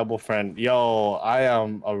gone. Reliable friend. Yo, I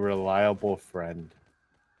am a reliable friend.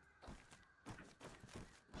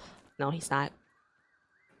 No, he's not.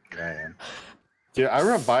 I am. Dude, I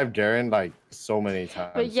revived Darren like so many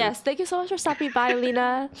times. But yes, thank you so much for stopping by,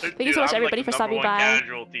 Lena. Thank you so much, I'm everybody, like for the stopping number one by.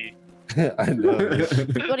 Casualty. dude. I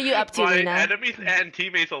know. What are you up to, By Lena? enemies and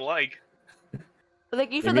teammates alike.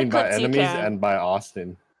 Thank you You for the mean by clips you enemies can. and by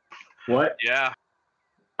Austin? What? Yeah.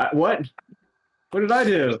 What? What did I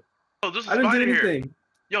do? Oh, there's a I didn't do spider here. anything.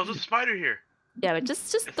 Yo, there's a spider here. Yeah, but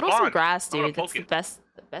just It's throw some fun. grass, I'm gonna dude. That's poke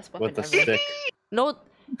the it. best weapon With a ever. stick. No,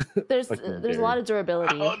 there's Fucking a lot of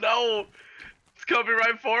durability. Oh no! It's coming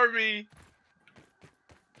right for me.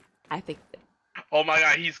 I think Oh my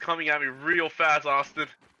god, he's coming at me real fast, Austin.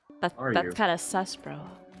 that's Are you? kind of sus, bro.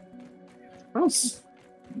 Oh, s-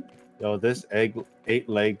 Yo, this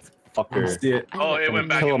 8-legged fucker see it. I Oh, like it the went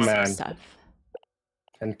back Kill in a my man. stuff.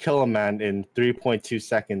 can kill a man in 3.2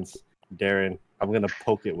 seconds. Darren, I'm gonna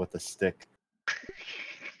poke it with a stick.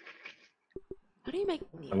 How do you make?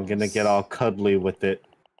 I'm gonna needles? get all cuddly with it.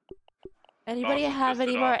 Anybody Oh, have twist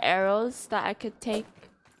any it more off. arrows that I could take?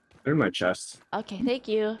 They're in my chest. Okay, thank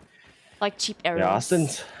you. Like cheap arrows.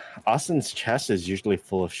 Yeah, Austin's chest is usually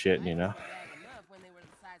full of shit, you know.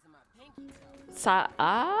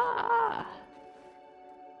 Ah.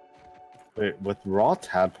 Wait, with raw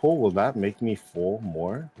tadpole, will that make me full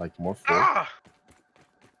more? Like more full? Ah!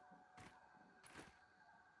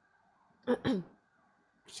 Just kinda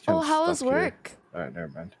Oh, how was stuck here. work? Alright, never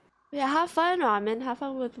mind. Yeah, have fun, Ramen. Have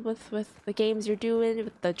fun with the games you're doing,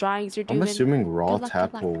 with the drawings you're I'm doing. assuming raw Good luck, good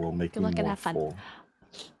luck. tadpole will make Good me luck and more have fun. full.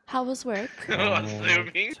 How was work?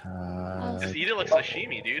 Assuming. Just eat it like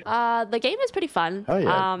sashimi, dude. The game is pretty fun. Oh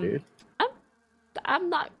yeah, dude. I'm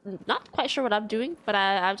not quite sure what I'm doing, but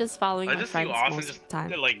I'm just following I my just see friends Austin most just of the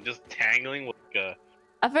time. like just tangling with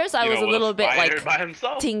At first, I you was know, a with little bit spider like by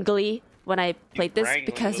himself. tingly when I played this wrangling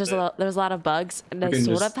because with there's a lot of bugs, and I You can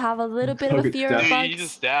sort just of have a little bit of poke a it fear down. of Dude, bugs. you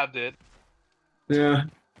just stabbed it. Yeah.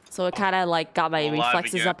 So it kind of like got my Alive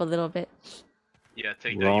reflexes again. up a little bit. Yeah,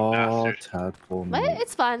 take that, you Raw bastard. tadpole But meat.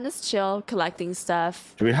 it's fun. It's chill, collecting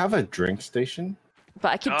stuff. Do we have a drink station? But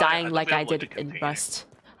I keep Oh, yeah, dying I like think we I have, like, did a in container. Rust.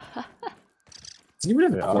 Does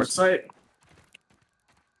anyone have Yeah, a quartzite?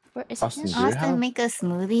 Where is Austin, it? do you Austin have- make a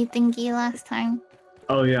smoothie thingy last time.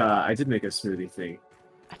 Oh yeah, I did make a smoothie thing.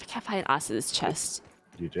 I can't find Austin's chest.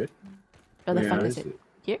 You did? Where the Yeah, fuck Where is it?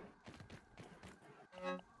 Here?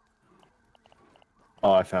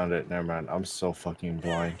 Oh, I found it. Never mind. I'm so fucking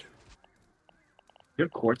blind. You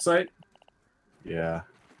have quartzite? Yeah,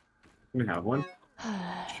 You have one?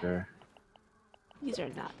 sure. These are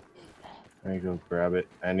not. Let me go grab it.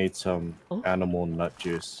 I need some Oh. animal nut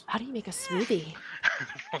juice. How do you make a smoothie?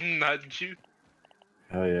 Not you.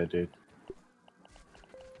 Hell yeah, dude.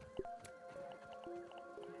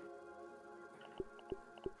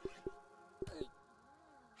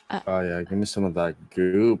 Oh yeah, give me some of that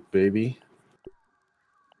goop, baby.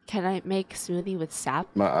 Can I make smoothie with sap?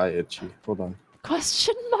 My eye itchy. Hold on.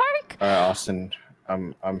 Question mark? Alright, Austin.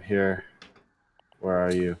 I'm here. Where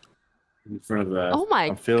are you? In front of the. Oh my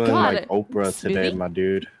I'm feeling god! like Oprah today, Smoothie? my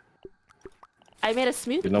dude. I made a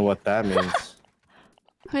smoothie. You know what that means?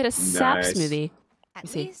 I made a sap Nice. smoothie. At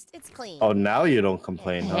see. least it's clean. Oh, now you don't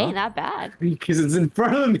complain, Hey, huh? not bad. Because it's in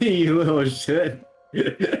front of me, you little shit.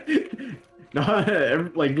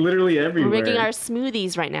 No, like literally We're everywhere. making our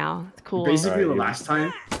smoothies right now. It's cool. Basically, the Alright, last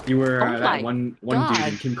time you were Oh my that one dude God.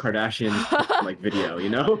 in Kim Kardashian's like video, you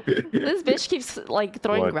know? This bitch keeps like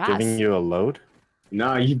throwing what, grass. giving you a load?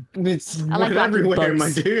 Nah, it's I like went rocking everywhere, my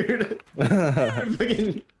bugs. dude.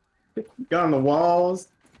 Fucking got on the walls.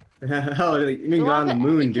 Hell, like, you even You got on wanna the put-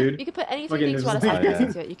 moon, you dude. You could put any Fucking things you want just- to Oh, yeah.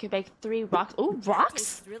 into it. You could make 3 rocks. Oh,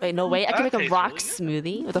 rocks? Wait, no way. I can That make a tastes rock really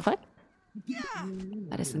smoothie. What the fuck?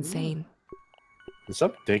 That is insane. Did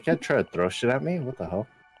some dickhead try to throw shit at me? What the hell?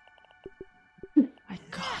 My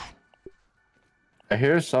God. I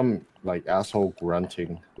hear some like asshole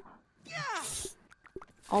grunting.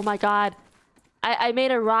 Oh my God. I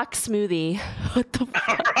made a rock smoothie. What the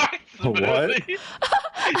fuck? Rock What? smoothie?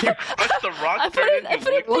 You pressed the rock I put turned I into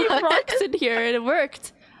put liquid? 3 rocks in here and it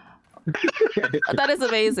worked. That is Dude,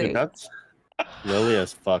 amazing. that's lily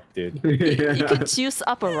as fuck, dude. You could juice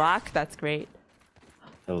up a rock. That's great.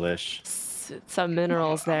 Delish. Some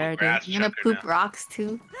minerals there, dude. Grass You're gonna chucker poop now. rocks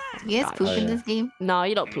too? You guys God. poop Oh, in yeah. this game? No,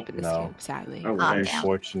 you don't poop in this No. game, sadly. Oh, Ah, right. damn.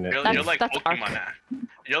 Unfortunate. You're, That's- like that's Pokemon. Ark.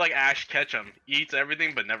 You're like Ash Ketchum. Eats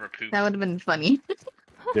everything but never poops. That would have been funny.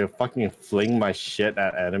 Dude, fucking fling my shit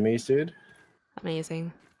at enemies, dude.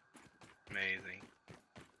 Amazing. Amazing.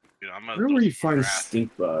 Dude, I'm gonna Where throw will you some find grass.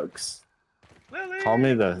 stink bugs? Lily. Call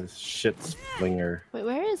me the shit slinger. Wait,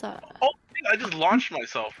 where is that? Oh, I just launched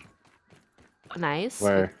myself. Nice.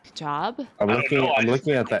 Where? Good job. I'm I don't looking. know, I I'm just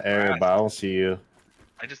looking at the threw area, grass. but I don't see you.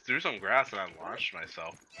 I just threw some grass and I launched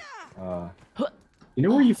myself. You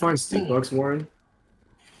know where you find stink bugs, Warren?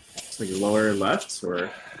 It's like lower left, or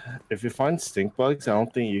If you find stink bugs, I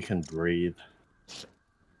don't think you can breathe.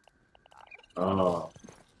 oh,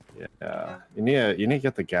 Yeah, you need to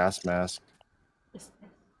get the gas mask.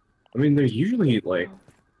 I mean, they're usually like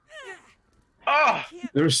Oh!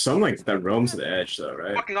 there's some like that roams the edge, though,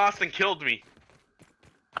 right? Fucking Austin killed me.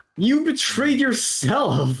 You betrayed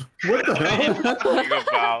yourself. What the What are you hell? talking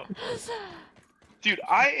about? Dude,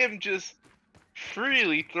 I am just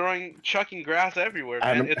freely chucking grass everywhere,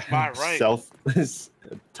 man. Anim- It's my right. Self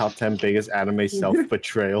top 10 biggest anime self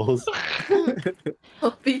betrayals.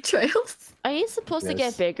 Oh, betrayals. Are you supposed to get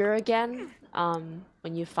Yes. bigger again?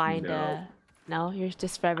 When you find No. no, you're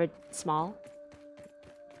just forever small.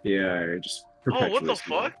 Yeah, you're just Oh, what perpetually the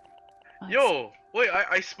small. fuck? Oh, Yo, wait,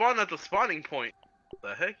 I spawned at the spawning point. What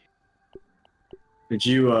the heck? Did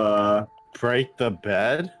you Break the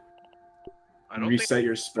bed? I don't reset think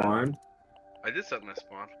your spawn? I did set my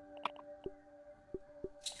spawn.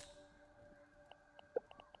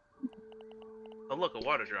 Oh look, a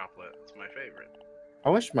water droplet. It's my favorite. I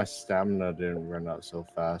wish my stamina didn't run out so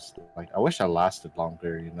fast. Like, I wish I lasted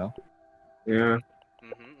longer, you know? Yeah.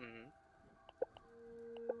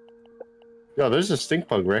 Yo, there's a stink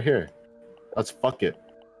bug right here. Let's fuck it.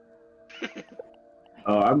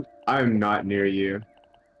 Oh, I'm not near you.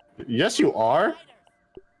 Yes, you are?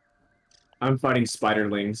 I'm fighting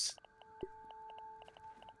spiderlings.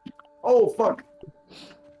 Oh fuck!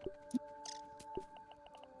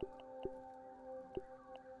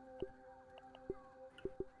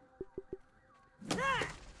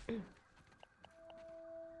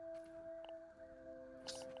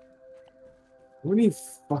 How many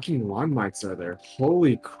fucking lawn mites are there?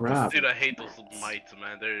 Holy crap! Dude, I hate those mites,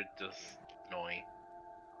 man. They're just annoying.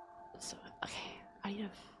 So okay,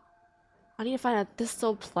 I need to find a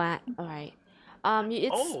thistle plant. All right. It's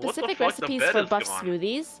Oh, what the specific fuck? The recipes bed for is buff gone.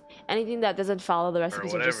 smoothies. Anything that doesn't follow the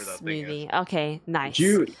recipes are whatever just that thing is. smoothie. Okay, nice. Did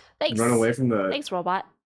you Thanks. run away from the? Thanks, robot.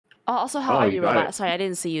 Oh, also, how Oh, are you you, got robot? it. Sorry, I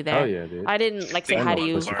didn't see you there. Hell yeah, dude. I didn't like say Thank hi you, to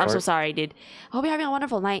you. Pussy I'm so fart. sorry, dude. I hope you're having a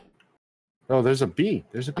wonderful night. Oh, there's a bee.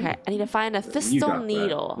 There's a bee. Okay, I need to find a You thistle got that.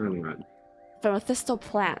 needle Never mind. from a thistle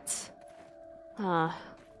plant. I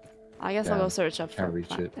guess I'll go Damn, search up for can't a reach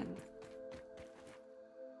plant it. then.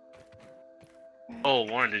 Oh,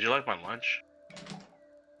 Warren, did you like my lunch?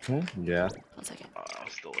 Yeah. 1 second. Oh, that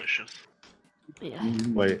was delicious. Yeah.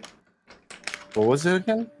 Wait. What was it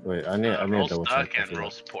again? Wait, I need to Roast double duck check. I and forgot.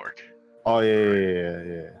 roast pork. Oh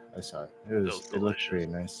yeah. I saw it. It was it looked delicious. pretty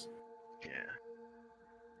nice. Yeah.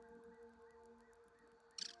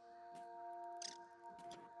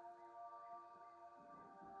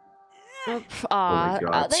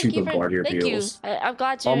 God, Thank two you for Bombardier thank you. Beetles. I'm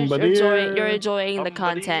glad you're Bombardier. enjoying the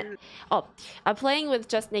content. Oh, I'm playing with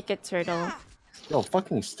Just Naked Turtle. Yo,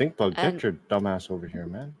 fucking stink bug, And- get your dumbass over here,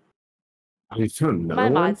 man. You found another My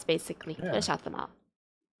one? mods, basically. Yeah. Gonna shout them out.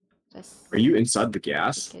 Just Are you inside the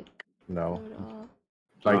gas? Naked No. Turtle.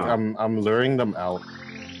 Like Ah. I'm luring them out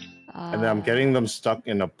and then I'm getting them stuck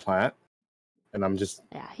in a plant and I'm just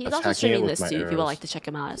Yeah, he's also attacking it streaming with this my too. If you would arrows. like to check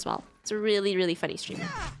him out as well. It's a really, really funny streamer.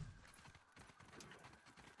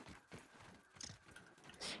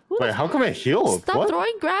 Who the Wait, how come it healed? Stop What?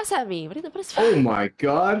 throwing grass at me. What is Oh my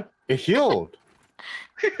god. It healed.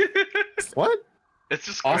 What? It's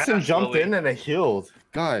just Austin grass, jumped Lily. in and it healed.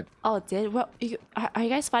 God. Oh, did what? Are you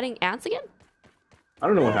guys fighting ants again? I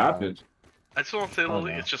don't know what Yeah. happened. I just want to say, Oh,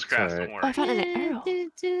 Lily, no. it's just It's grass. alright. Don't Oh, I worry. found an arrow.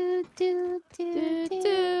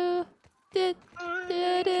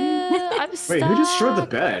 I'm stuck. Wait, who destroyed the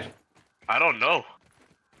bed? I don't know.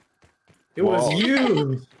 It was Whoa.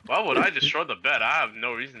 you. Why would I destroy the bed? I have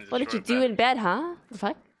no reason to. What did you destroy do the in bed, huh? The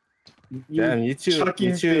fuck? Damn, you two,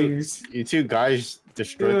 chucking things. You two guys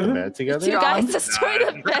destroyed the bed together. Two guys Wrong. destroyed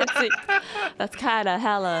a Nah. bed. That's kind of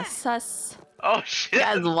hella sus. Oh shit!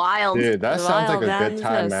 That's wild. Dude, that sounds like a Wild good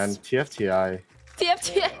time, man. Angus. TFTI.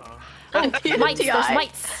 TFT. Uh, Oh, mites. There's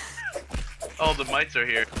mites. oh, the mites are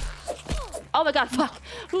here. Oh my god, fuck.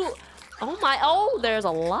 Who? Oh my. Oh, there's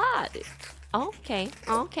a lot. Okay.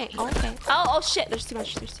 Oh shit. There's too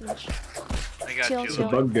much. I got Chill, you. The chill.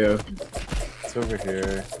 bug go. It's over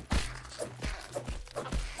here.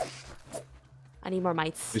 I need more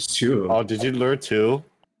mites. There's two of them. Oh, did you lure too?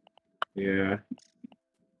 Yeah.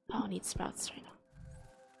 Oh, I need sprouts right now.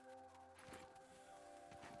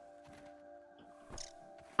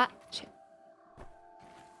 Ah, shit.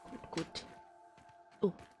 Good.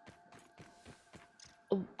 Ooh.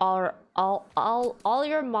 Ooh, all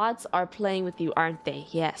your mods are playing with you, aren't they?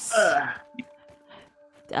 Yes.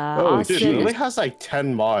 Oh, Austin Dude, shit. Lily has like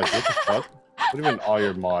 10 mods. What the fuck? What do you mean all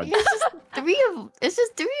your mods? It's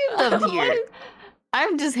just three of them here.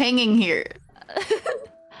 I'm just hanging here.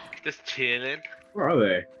 Just chilling. Where are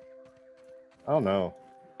they? I don't know.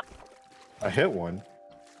 I hit one.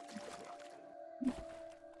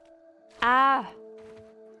 Ah,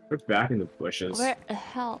 They're back in the bushes. where the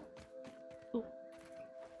hell? Oh,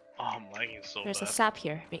 I'm lagging so There's a bad. sap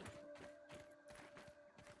here. Wait.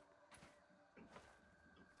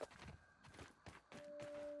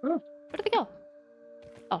 Oh. Where did they go?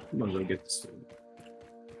 I'm gonna get this.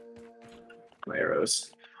 My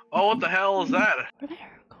arrows. Oh, what the hell is that? Where did my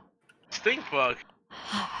arrow go? Stink bug.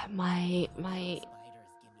 my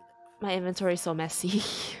inventory is so messy.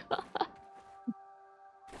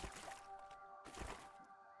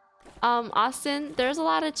 Austin, there's a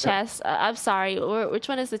lot of chests. I'm sorry. Which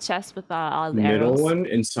one is the chest with all the Middle arrows? one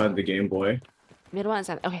inside the Game Boy. Middle one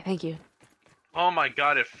inside. Okay, thank you. Oh my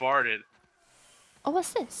god, it farted. Oh,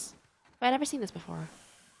 what's this? I've never seen this before.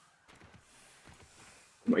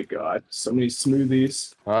 Oh my god, so many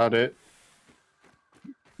smoothies. Got it.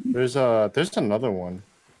 There's another one.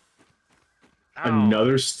 Ow.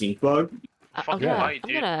 Another stink bug? I'm Fucking gonna, right, I'm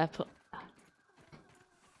dude. gonna put.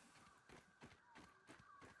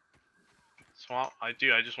 Swamp. I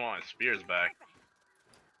just want my spears back.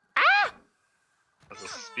 Ah! That's a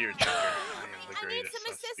spear checker. I am the greatest.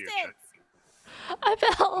 some at spear assistance. I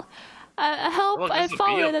fell. Help! Look, I've there's a bee up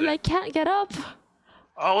fallen and there. I can't get up. checker.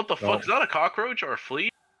 Oh, what the Oh. fuck? Is that a cockroach or a flea?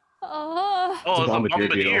 Oh, Oh, it's a bombardier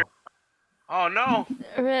bombardier. beetle. Oh no.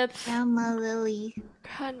 rip. Grandma Lily.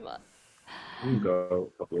 Grandma. You can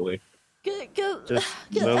go up, Lily. Just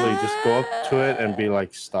Lily, just go up to it and be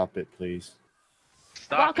like, "Stop it, please."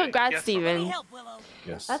 Stop Well, it. congrats, Yes, Steven. Help, Willow.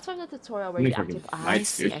 Yes. That's from the tutorial where Let me you fucking active. I fight,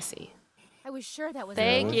 see, dude. I see. I was sure that was.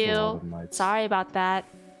 Thank there's a lot you. of mites. Sorry about that.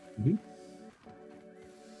 Mhm.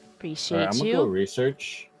 Appreciate Alright, I'm gonna you. go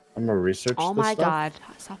research. I'm gonna research. Oh this my stuff. god.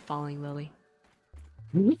 Stop falling, Lily.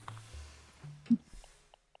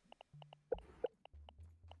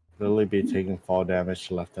 Lily be taking fall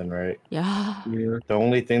damage left and right. Yeah. Yeah. The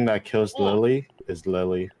only thing that kills Oh. Lily is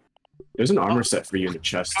Lily. There's an armor set for you in the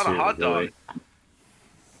chest Got a too. hot dog. Lily.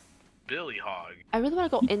 Billy Hog. I really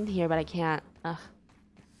want to go in here, but I can't. Ugh.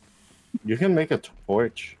 You can make a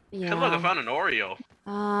torch. Hey, look, I Yeah. found an Oreo. Okay.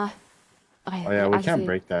 Oh yeah, we can't actually,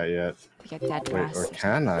 break that yet. I get dead Wait, grass. or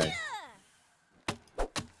can I?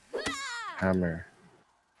 Hammer.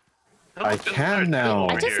 Hey, I look, there's can another now. tool I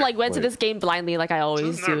over just here. like went to Wait. this game blindly, like I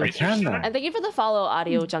always Isn't there a do. I research can center? now. And thank you for the follow,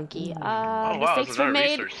 Audio Junkie. Oh wow, Mistakes there's were another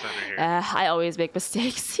made. research center here. I always make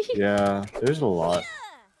mistakes. Yeah, there's a lot.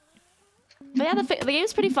 But yeah, the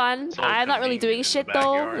game's pretty fun. So I'm not really doing convenient shit in the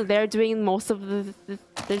though. backyard. They're doing most of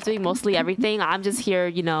they're doing mostly everything. I'm just here,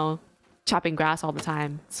 you know, chopping grass all the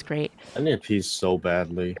time. It's great. I need a piece so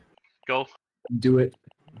badly. Go. Do it.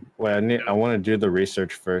 Wait, I want to do the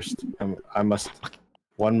research first.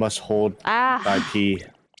 One must hold Ah, IP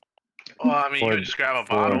Oh, I mean, you For- could just grab a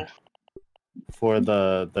for- bottle. for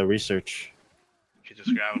the research. You could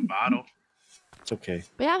just grab a bottle. It's okay.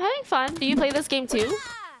 but yeah, I'm having fun. Do you play this game too?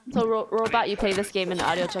 So Robot, you play this game, and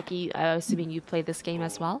Audio Junkie, I'm assuming you play this game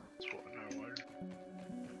as well.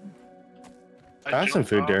 I have some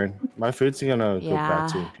food, Darren. My food's gonna go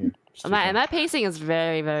back to Yeah. here. just My take it. pacing is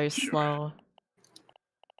very, very slow.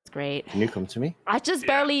 It's great. Can you come to me? I just Yeah.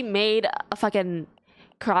 barely made a fucking I was just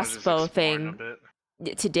crossbow exploring a thing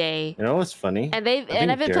bit. today. You know what's funny? And I've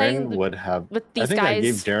been Darren playing would have. with I these think I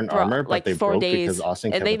gave guys Darren for armor, but like they 4 broke days, because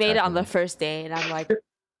Austin and kept they made it on attacking the me. first day, and I'm like,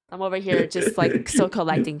 I'm over here just like still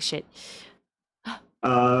collecting shit.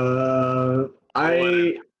 I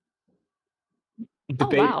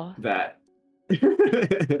debate wow. that.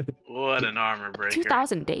 What an armor breaker.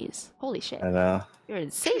 2,000 days. Holy shit. I know. You're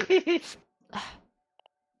insane.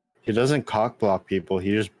 He doesn't cock block people.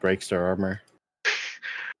 He just breaks their armor.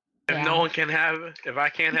 If Yeah. no one can have it, if I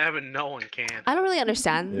can't have it, no one can. I don't really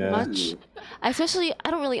understand Yeah. much. Especially,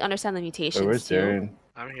 I don't really understand the Wait, mutations where's too. Darren?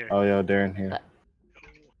 I'm here. Oh, yo, Darren here.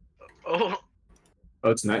 Oh,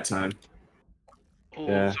 Oh, it's nighttime. ooh,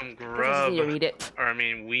 Yeah. some I just grub. need to read it. Or I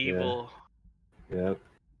mean, weevil. Yep.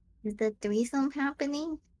 Is the threesome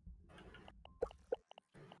happening?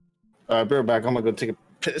 Alright, be right back. I'm gonna go take a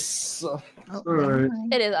piss. Oh, Alright. never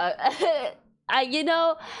mind. It is. You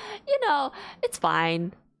know, it's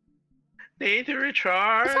fine. Need to It's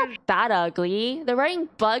recharge. not that ugly. They're wearing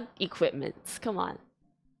bug equipments. Come on.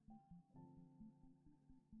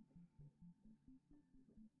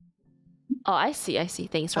 Oh, I see.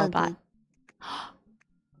 Thanks, robot. Ugly.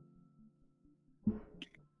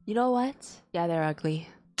 You know what? Yeah, they're ugly.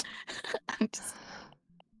 I'm just.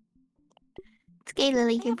 It's okay,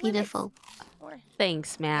 Lily. You're have limits. beautiful. Or,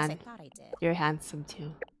 Thanks, yes, I man. thought I did. You're handsome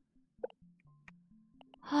too.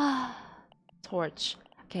 Torch.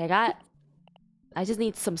 Okay, I just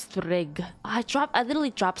need some sprig. I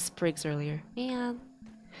literally dropped sprigs earlier. Man.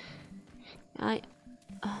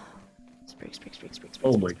 Sprig.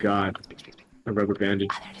 Oh my god. Sprig. A rubber bandage.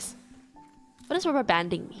 Ah, there it is. What does rubber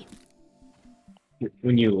banding mean?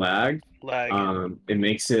 When you lag, Lag. it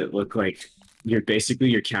makes it look like your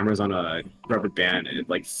camera's on a rubber band and it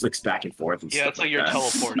like flicks back and forth and Yeah, stuff it's like you're that.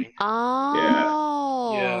 teleporting.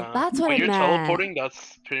 Oh, Yeah. that's what when it you're meant. teleporting,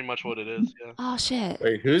 that's pretty much what it is. Yeah. Oh shit.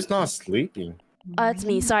 Wait, who's not sleeping? Oh, it's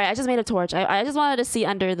me. Sorry, I just made a torch. I just wanted to see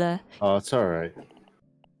under the. Oh, it's alright. 1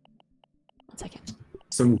 second.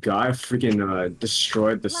 Some guy freaking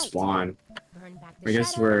destroyed the spawn. Burn back the I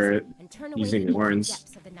guess shadows we're and turn away using the evil warrens.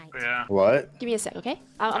 depths of the night. Yeah. What? Give me a sec, okay?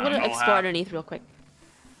 I'm I gonna don't know explore how. underneath real quick.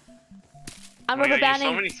 I'm Oh, yeah, rubber you have so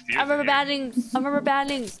banding. many spears I'm in rubber here. banding. I'm rubber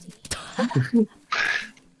banding.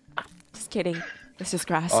 Just kidding. It's just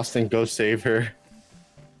grass. Austin, go save her.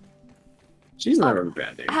 She's not rubber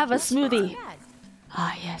banding. I have a It's fine. smoothie. Bad.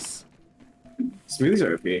 Ah, yes. Smoothies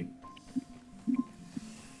are okay.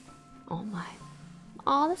 Oh my.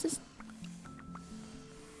 Oh, this is.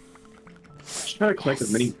 Just try to collect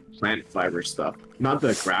as many plant fiber stuff. Not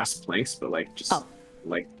the grass planks, but like just Oh.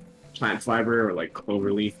 like plant fiber or like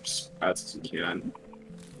clover leaf sprouts as you can.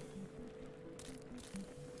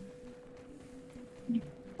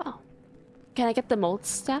 Oh. Can I get the mold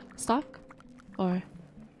stock? Or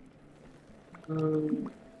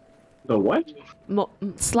The what?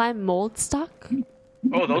 slime mold stock?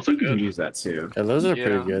 Oh, those are You can good. use that too. Yeah, those are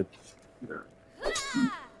Yeah. pretty good.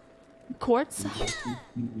 Quartz? I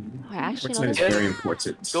actually What's know is this. very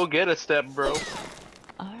important. Go get a step, bro.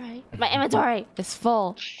 Alright. My inventory is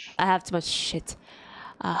full. I have too much shit.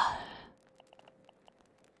 Okay,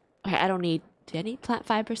 I don't need. Do I need plant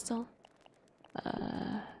fiber still?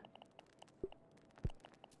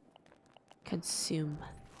 Consume.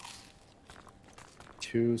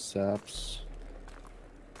 2 saps.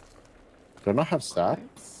 Do I not have sap? I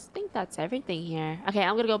think that's everything here. Okay,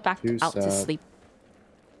 I'm gonna go back Two out to sap. sleep.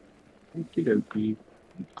 Okey-dokey.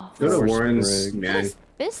 Oh, Go to Four Warren's sprigs. what is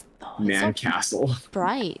this though? It's man so castle.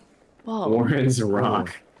 bright. Whoa. Warren's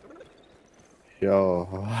rock.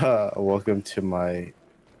 Yo, welcome to my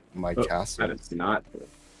Oh, castle. that is not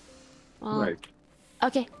Well, right.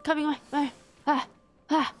 okay, coming away.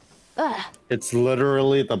 It's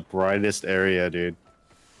literally the brightest area, dude.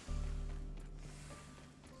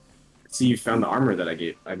 See, you found the armor that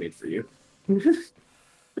I made for you.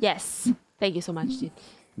 Yes. Thank you so much, dude.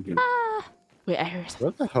 Mhm. Wait, I heard something.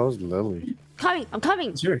 Where the hell's Lily? Coming! I'm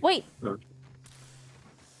coming! Sure. Wait!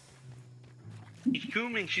 She's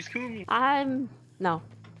coming. She's coming. No.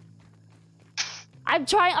 I'm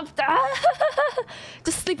trying.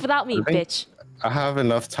 Just sleep without me, I think- bitch. I have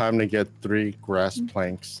enough time to get 3 grass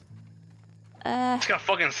planks. Just got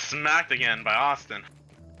fucking smacked again by Austin.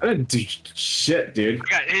 I didn't do shit, dude. I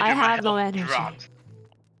got injured. I my have no health energy. dropped.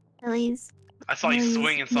 Lily's. I saw you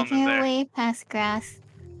swinging something making her there. way past grass.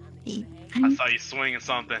 I saw you swinging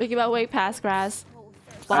something. Making my way past grass.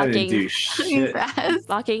 I didn't do Walking. shit. grass.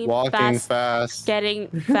 Walking Walking fast. fast. Getting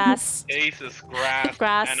fast. Taste is grass.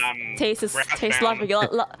 Grass. And I'm Tastes grass lovely.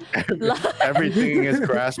 bound. Everything is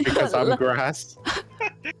grass because I'm grass.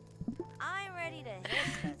 I'm ready to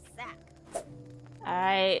hit the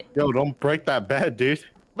Alright. Yo, don't break that bed, dude.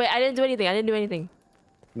 Wait, I didn't do anything.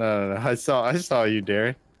 No. I saw you,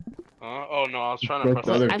 Darren. Oh no, I was trying to Broke press.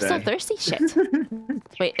 the other I'm still bed. thirsty. Shit.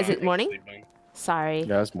 Wait, is it morning? Sorry.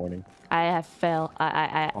 Yeah, it's morning. I have failed.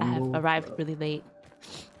 I have arrived really late.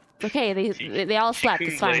 It's okay. They all slept.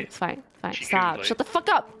 It's fine. It's fine. Fine. She Stop. came Shut the fuck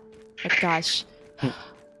up. Oh my gosh.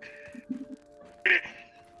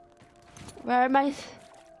 Where am I?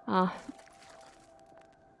 Oh.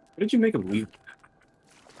 What did you make him leave?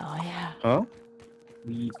 Oh yeah. Huh?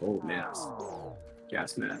 Leave old mask.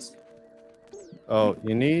 Gas mask. Oh,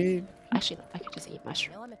 you need Actually, no, I could just eat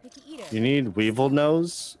mushroom. I'm a picky eater. You need Weevil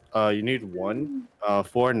Nose. You need 1,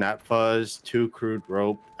 4 Gnat Fuzz, 2 Crude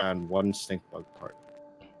Rope, and 1 Stink Bug part.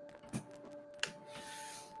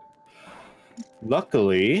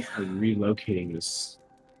 Luckily, I'm relocating this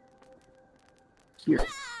here.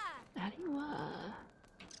 How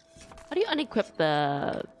do you unequip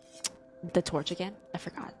the torch again? I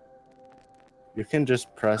forgot. you can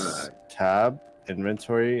just press Tab,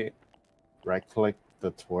 Inventory, right-click the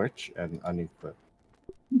torch, and unequip.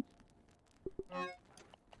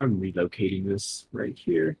 I'm relocating this right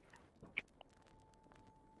here.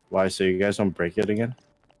 Why? So you guys don't break it again?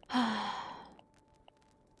 Why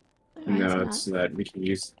is No, it it's so that we can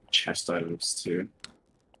use chest items too.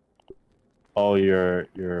 Oh, your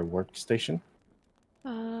workstation?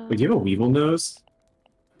 not? Wait, do you have a Weevil nose?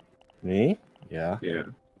 Me? Yeah. Yeah.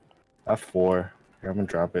 I have 4. Here, I'm gonna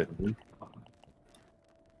drop it.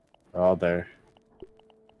 All there.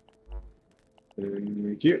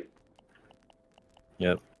 Here.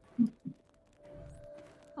 Yep.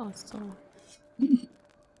 Oh, so.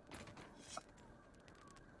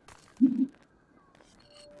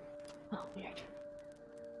 Oh, weird.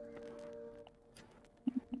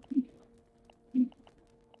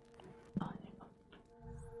 Oh, there you go.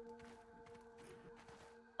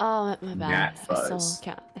 Oh, my bad. Gnat I fuzz.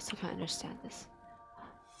 still can't understand this.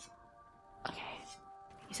 Okay.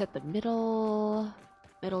 You said the middle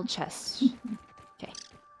chest. Okay.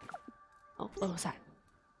 Oh, what was that?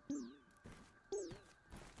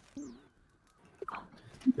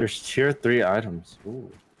 There's tier 3 items.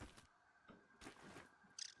 Ooh.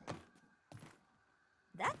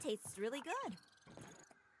 That tastes really good.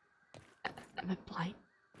 Am I blind?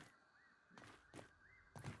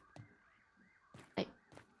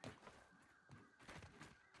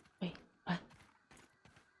 Wait, what?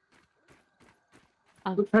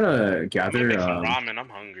 I'm trying to I'm gather. making some ramen. I'm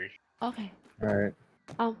hungry. Okay. All right.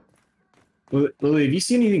 Lily, have you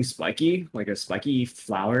seen anything spiky? Like a spiky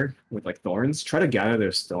flower with like thorns? Try to gather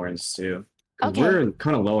those thorns too. 'Cause Okay. we're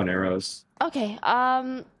kind of low on arrows. Okay.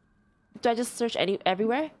 Do I just search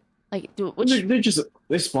everywhere? Like, do They're, which?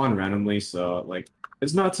 they spawn randomly, so like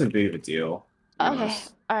it's not so big of a deal. to be Okay.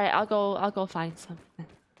 honest. All right. I'll go find some.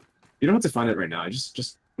 You don't have to find it right now.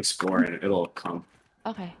 Just explore and it'll come.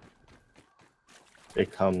 Okay.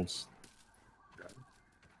 It comes.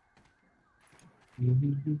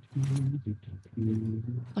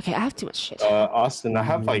 Okay. I have too much shit. Austin, I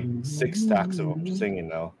have like 6 stacks of them singing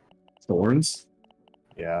now. Thorns?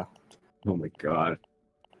 Yeah. Oh my god.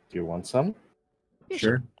 Do you want some? You should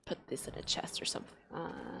Sure. put this in a chest or something.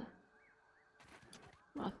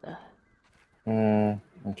 What the?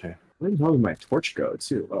 Okay. Where the hell did my torch go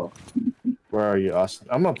too? Oh. Where are you, Austin?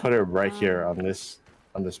 I'm gonna put it right here on this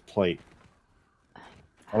plate.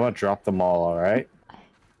 I'm gonna drop them all right?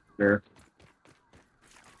 There.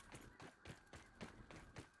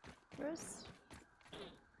 Where's?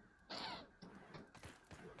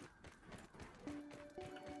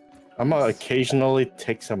 I'm gonna occasionally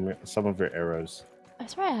take some of your arrows. I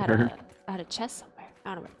swear I had a chest somewhere.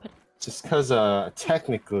 I don't know where to put it. Just because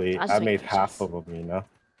technically I'll just I take made the half chest. of them, you know?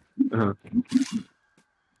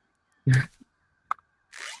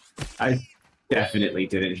 I definitely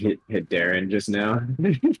didn't hit Darren just now.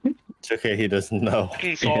 It's okay, he doesn't know.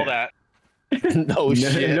 Fucking saw that. No no,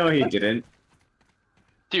 shit. no, he didn't.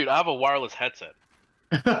 Dude, I have a wireless headset.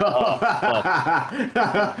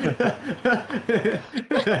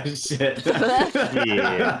 Shit.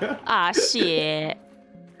 Yeah. Ah shit.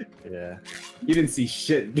 Yeah. You didn't see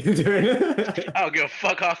shit, Darren. I don't give a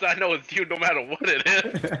fuck, Austin. I know it's you no matter what it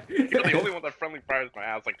is. You're the only one that friendly fires my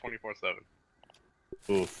ass like 24/7.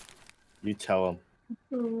 Oof. You tell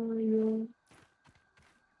him.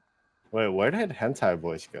 Wait, where did Hentai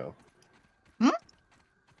Voice go? Hmm?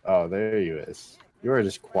 Oh, there he is. You were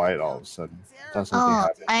just quiet all of a sudden. Thought something Oh,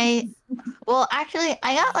 happened. well, actually,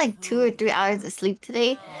 I got like 2 or 3 hours of sleep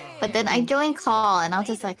today, but then I joined call and I was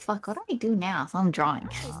just like, fuck, what do I do now? So I'm drawing.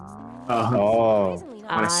 Oh, Surprisingly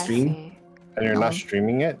On a not. stream? see. and you're No. not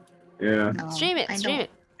streaming it? Yeah. No, Stream it. I Stream don't-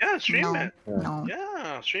 it. Yeah, stream No, it. no.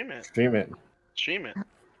 Yeah, stream it. Stream it. Stream it.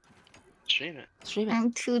 Stream it. Stream it.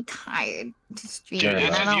 I'm too tired to stream, Dude, and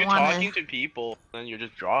it's I just don't you want talking to. to people, and you're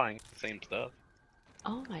just drawing the same stuff.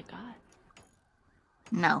 Oh my god.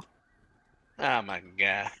 No, Oh my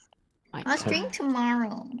god. My I'll god. stream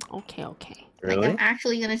tomorrow. Okay, okay. Like Really? I'm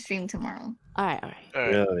actually gonna stream tomorrow. Alright, alright.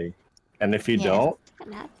 Alright, Really? And if you Yes. don't,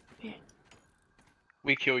 Weird.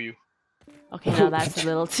 we kill you. Okay, now that's a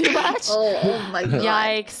little too much. Oh my god.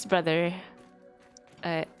 Yikes, brother.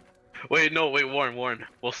 Wait, no, wait, Warren.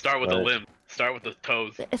 We'll start with the What? limb. Start with the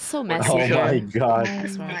toes. It's so messy. oh Yeah. my god!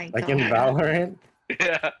 Oh my Like in god. Valorant,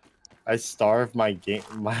 Yeah. I starve my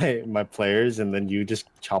my players, and then you just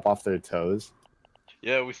chop off their toes.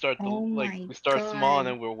 Yeah, we start Oh like my we start small and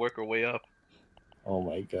God. then we'll work our way up. Oh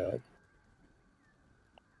my god!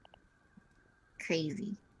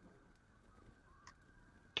 Crazy.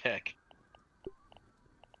 Heck.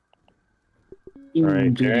 All right,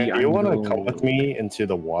 Indeed, Darren, do I you want to know. come with me into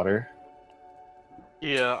the water?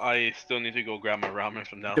 Yeah, I still need to go grab my ramen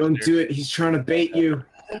from downstairs. Don't do it. He's trying to bait you.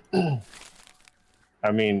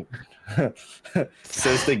 I mean,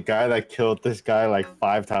 says the guy that killed this guy like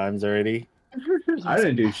 5 times already. I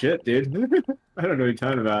didn't do shit, dude. I don't know what you're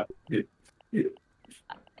talking about.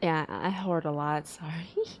 Yeah, I hoard a lot, sorry.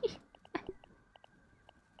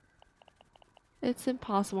 It's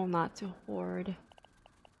impossible not to hoard.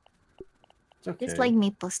 It's okay. Just like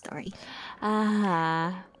Maple Story.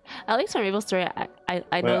 Ah. At least for Maple Story, I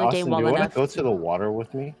Wait, know the Austin, game do well you want enough to go to the water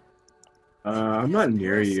with me? I'm not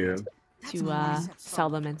near you. to sell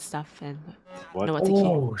them and stuff and What? know what to keep.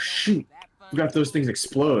 Oh shoot! Forgot if those things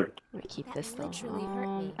explode. I'm gonna keep this though. Literally hurt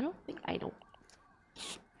me. I don't think I don't.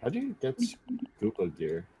 How do you get scuba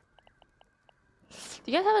gear?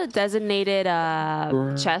 Do you guys have a designated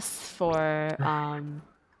Bruh. chest for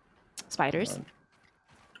spiders?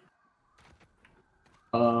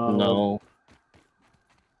 No.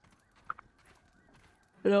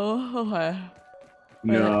 No. Okay.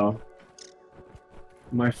 No.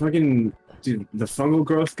 My fucking dude, the fungal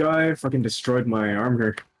growth guy fucking destroyed my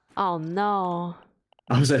armor. Oh no.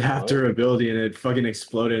 I was at half What? durability and it fucking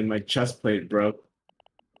exploded and my chest plate broke.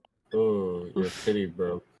 Oh, your Oof. titty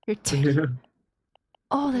broke. Your t- I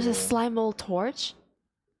Oh, there's a Yeah. slime mold torch.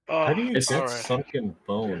 Oh, How do you it's get alright. sunken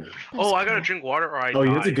bone? Oh, I gotta cool. drink water or I Oh, you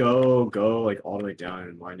die. have to go like all the way down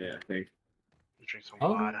and mine it, I think. Drink some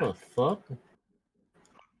How water. the fuck?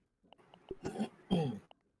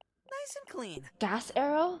 Nice and clean. Gas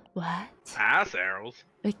arrow? What? Ass arrows?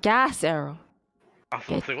 A gas arrow. I was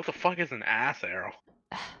gonna say, what the fuck is an ass arrow?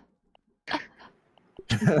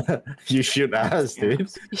 You shoot ass, dude.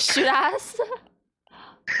 You shoot ass?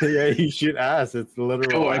 Yeah, you shoot ass. It's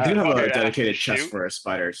literal. Oh, I do ass. have Okay, a yeah, dedicated shoot. chest for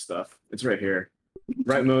spider stuff. It's right here.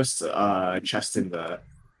 Rightmost chest in the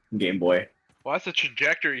Game Boy. Why is the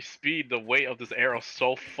trajectory speed, the weight of this arrow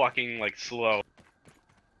so fucking like slow?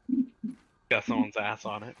 Got someone's ass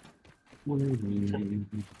on it.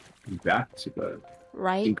 Back to the.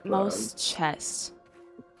 Rightmost chest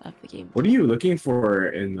of the game. What are you looking for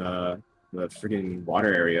in the freaking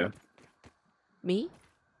water area? Me?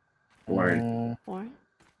 Or Or?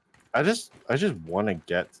 I just want to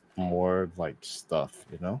get more like stuff,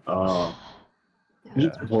 you know. oh, you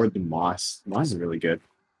need to hoard the moss. Moss is really good.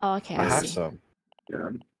 Oh, okay. I I have see. some.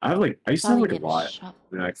 Yeah, I used to Thought have we like a did lot. shop.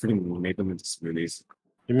 And I freaking made them into smoothies.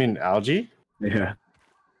 You mean algae? Yeah.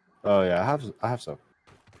 Oh yeah, I have some.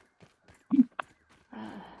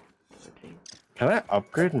 Okay. Can I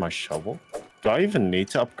upgrade my shovel? Do I even need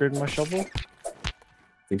to upgrade my shovel? I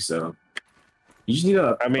think so. You just need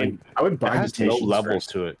a. I mean, like, I would It buy has no mutations level first.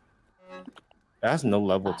 to it. It has no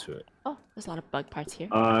level to it. Oh, there's a lot of bug parts here.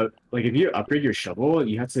 Like if you upgrade your shovel,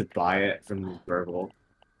 you have to buy it from Burgle.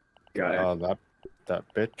 Got it. Oh, that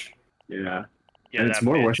bitch. Yeah. Yeah, And it's that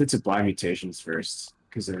more bitch. worth it to buy mutations first,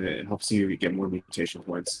 because it helps you get more mutation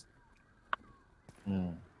points. Hmm.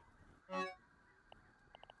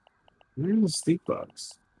 Where are the sleep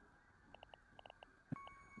bugs?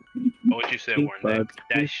 What would you say, Sleep Warren? bugs,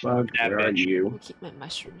 That, sleep sh- bugs, that where are bitch. you? I'll keep my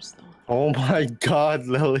mushrooms though. Oh my god,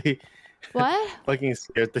 Lily. What? Fucking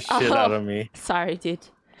scared the shit out of me. Sorry, dude.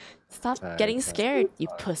 Stop Sorry, getting sorry. scared, you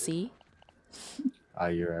Sorry. pussy. Ah,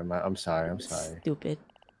 you're right. I'm sorry. I'm sorry. Stupid.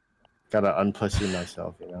 Gotta unpussy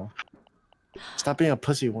myself, you know. Stop being a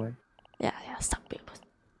pussy, Wayne. Yeah, stop being a pussy.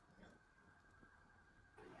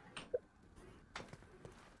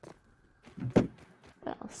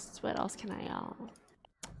 What else can I,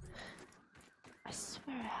 I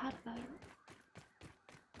swear I had another...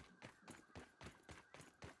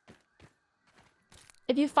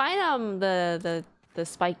 If you find, the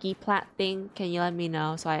spiky plat thing, can you let me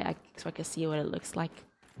know so I can see what it looks like?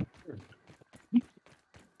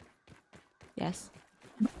 Yes?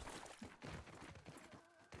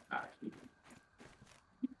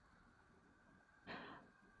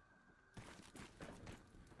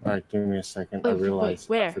 Alright, give me a second. I Wait, wait, realized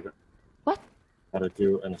I where? forgot What? how to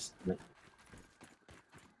do an estimate.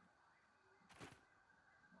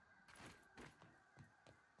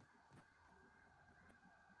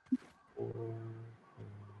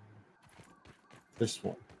 This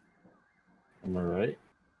one. Am I right?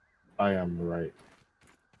 I am right.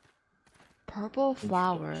 Purple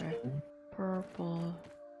flower. Purple.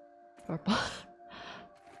 Purple.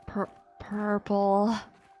 Purple.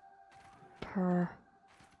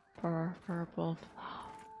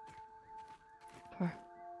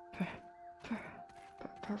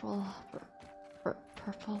 Purple.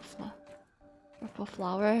 Purple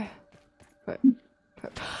flower.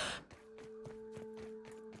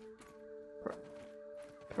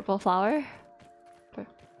 Purple flower.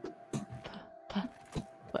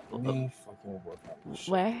 Let me fucking work on this shit.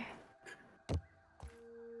 Where?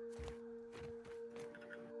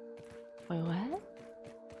 Wait, what?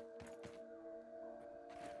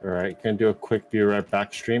 Alright, gonna do a quick be right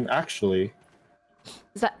back stream. Actually,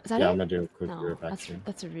 Is that yeah, it? I'm gonna do a quick be No, right back stream.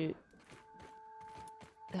 that's a root.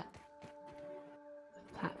 That.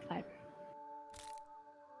 Plant fiber.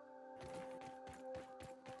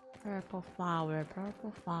 Purple flower.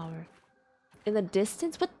 Purple flower. In the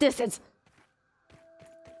distance? What distance?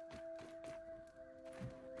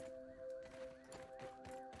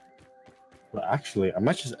 Well, actually, I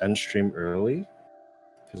might just end stream early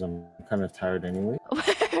because I'm kind of tired anyway.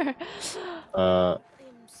 Where? Uh,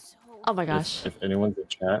 Oh my gosh. if anyone's in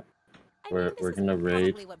chat, we're gonna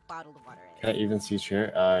raid. Can't even see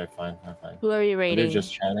chair. Fine, I'm fine. Who are you They're rating?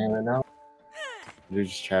 just chatting right now. They're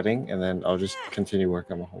just chatting, and then I'll just continue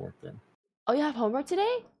working on my homework then. Oh, you have homework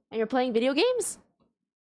today? And you're playing video games?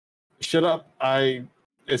 Shut up!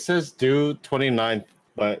 It says due 29th,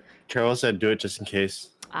 but Carol said do it just in case.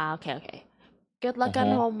 Ah, okay. Good luck on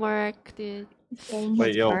Uh-huh. homework, dude. Getting Wait,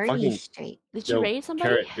 his yo, party fucking- straight. Did you Yo, raid somebody?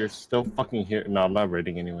 Carrot, you're still fucking here. No, I'm not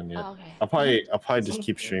raiding anyone yet. Oh, okay. I'll probably just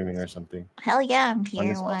keep streaming or something. Hell yeah, I'm here.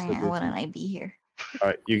 this Why also wouldn't I be here? All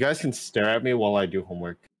right, you guys can stare at me while I do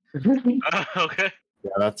homework. Okay.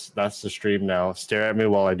 Yeah, that's the stream now. Stare at me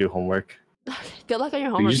while I do homework. Good luck on your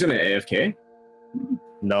Are you homework. just gonna AFK?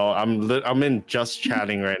 No, I'm in just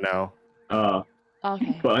chatting right now.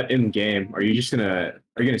 Okay. But in game, are you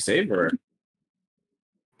gonna save or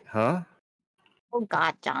Huh? Oh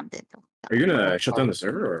God, Jonathan. are you gonna shut down the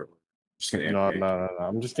server or just gonna No, AFK? no.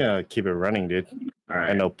 I'm just gonna keep it running, dude. All I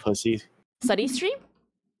right. know, pussy. Study stream?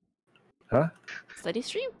 Huh? Study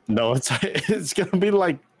stream? No, it's gonna be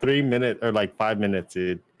like 3 minutes or like 5 minutes,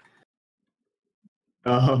 dude.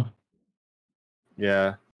 Oh,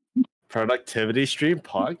 Yeah. Productivity stream?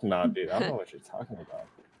 Pog? Nah, dude. I don't know what you're talking about.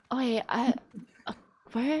 Oh, wait,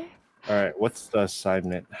 where? All right, what's the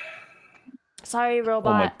assignment? Sorry, Oh my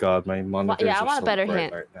robot. god, my monitors yeah, I are want a so better bright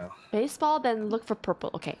hint. right now. Baseball, then look for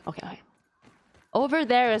purple. Okay. Over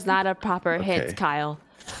there is not a proper Okay. hint, Kyle.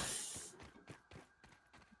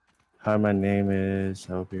 Hi, my name is.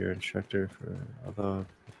 I'll be your instructor for other.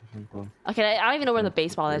 Okay, I don't even know where the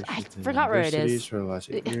baseball is. I forgot where it is. For the last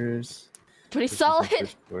 8 years. Pretty This is my solid.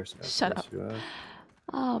 first course at Shut up. UF.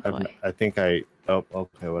 Oh boy. I think I. Oh,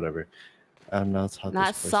 okay, whatever. I'm now taught Not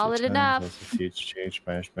this course solid 3 times, enough. has a huge change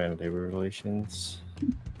management and labor relations.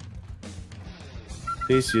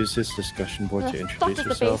 Please use this discussion board The to fuck introduce is the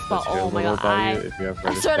yourself. baseball? Let's hear a Oh my little god, about you if you have I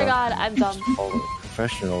read swear to about God, I'm dumb. follow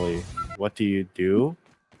professionally. What do you do?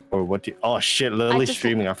 Or what do you... Oh shit, Lily's just-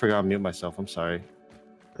 streaming. I forgot to mute myself. I'm sorry.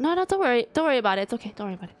 No, don't worry. Don't worry about it. It's okay. Don't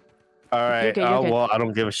worry about it. Alright, good, you're good. well, I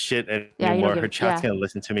don't give a shit you anymore. don't give- Her chat's yeah. gonna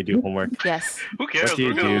listen to me do homework. Yes. Who cares? What do you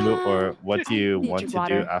Look at do, him. or what do you Need want your to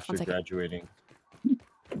water. do after 1 second. graduating?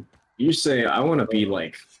 you say I want to be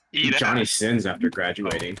like Eat Johnny ass. Sins after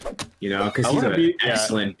graduating, you know, because I he's wanna an be- yeah.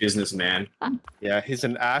 excellent businessman. Yeah, he's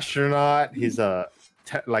an astronaut. He's a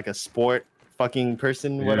like a sport fucking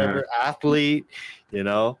person, Yeah. whatever, athlete. You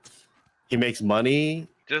know, he makes money.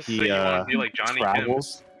 Just He say you want to be like Johnny Kim.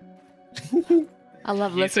 travels. I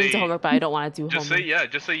love You listening to say- homework, but I don't want to do Just homework. say yeah.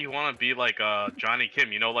 Just say you want to be like Johnny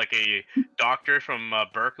Kim. You know, like a doctor from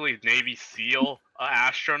Berkeley, Navy SEAL,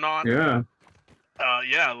 astronaut. Yeah.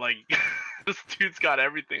 Yeah, like this dude's got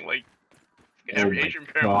everything. Like Oh every my Asian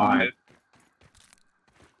parent God. wanted.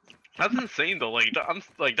 That's insane though. Like I'm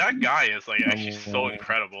like that guy is like actually so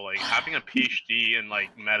incredible. Like having a PhD in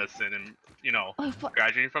like medicine and you know Oh, what?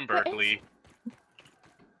 graduating from What is- Berkeley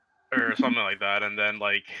or something like that, and then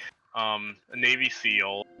like a Navy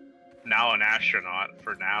SEAL, now an astronaut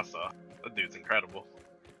for NASA. That dude's incredible.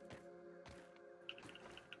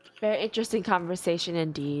 Very interesting conversation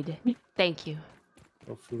indeed. Thank you.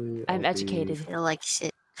 Hopefully, I'm I'll be- educated. Feel like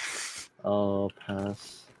shit. I'll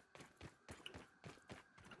pass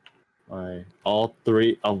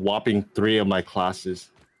a whopping 3 of my classes.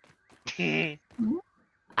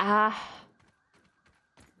 Ah.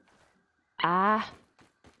 Ah.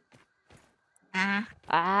 Ah,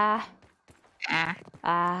 Ah. ah, Ah.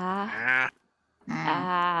 Ah,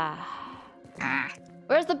 Ah. ah.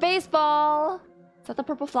 Where's the baseball? Is that the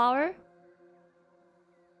purple flower?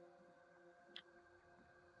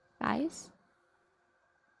 Guys?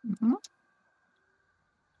 Mhm.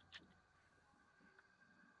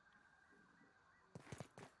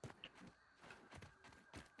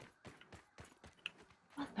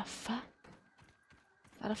 What the fuck?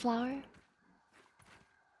 Is that a flower?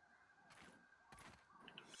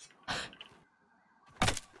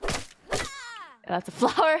 That's a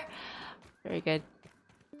flower. Very good.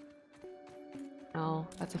 No,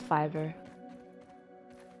 that's a fiver.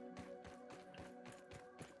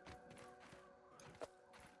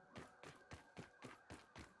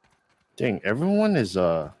 Dang, everyone is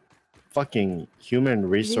fucking human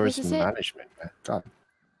resource this is it? management, man. God.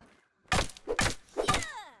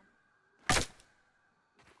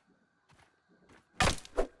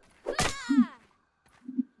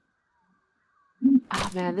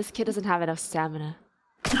 Oh man, this kid doesn't have enough stamina.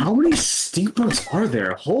 How many stink bugs are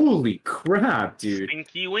there? Holy crap, dude.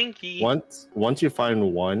 Stinky Winky. Once you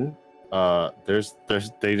find one,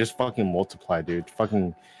 they just fucking multiply, dude.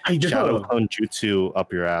 Fucking I Shadow know. Clone Jutsu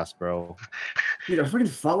up your ass, bro. Dude, I fucking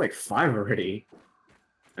fought like 5 already.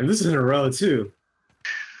 And this is in a row, too.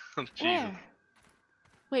 Oh, Jesus. Where?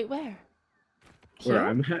 Wait, where? Where Here?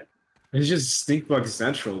 I'm at. It's just stink bug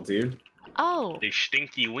central, dude. Oh. They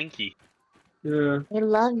Stinky Winky. Yeah. I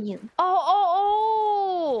love you.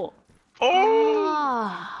 Oh. Oh!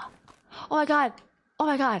 Ah. Oh my god. Oh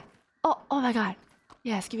my god. Oh my god.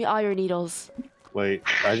 Yes, give me all your needles. Wait,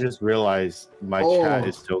 I just realized my chat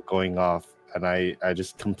is still going off, and I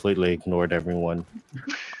just completely ignored everyone.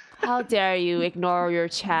 How dare you ignore your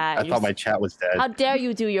chat? I thought my chat was dead. How dare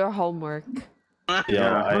you do your homework? Yo,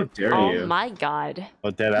 Yeah, how dare Oh you? my god.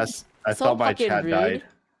 but that's I So thought my fucking chat rude. died.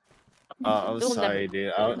 I'm It'll sorry, never- dude.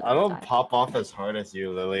 it'll I never don't die. pop off as hard as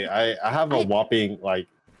you, Lily. I have a I- whopping like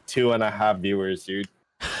 2.5 viewers, dude.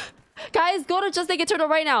 Guys, go to Just Make Eternal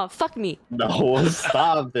right now. Fuck me. No,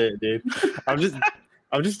 stop it, dude. I'm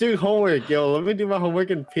just doing homework, yo. Let me do my homework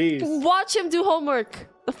in peace. Watch him do homework.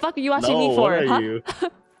 The fuck are you watching No, me for, what are huh? you?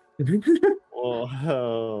 Whoa,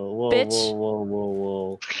 whoa, Bitch.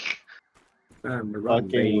 whoa. I'm a wrong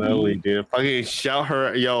Fucking baby. Lily, dude. Fucking shout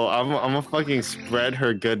her, yo. I'm gonna fucking spread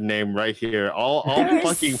her good name right here. All There's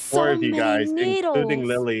fucking so 4 of you many guys, including needles.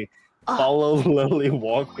 Lily. Ugh. Follow Lily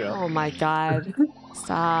Walker. Oh my god.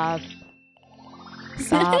 Stop.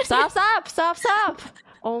 Stop.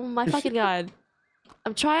 Oh my fucking god.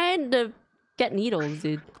 I'm trying to get needles,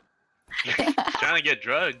 dude. Trying to get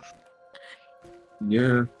drugs.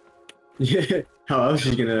 Yeah. Yeah. How else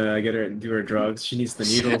is she gonna get her do her drugs? She needs the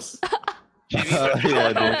needles. She needs Yeah,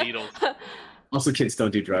 Tylenol dude. needles. Also, kids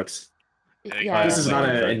don't do drugs. Yeah. This is not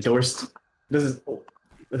Yeah. endorsed. This is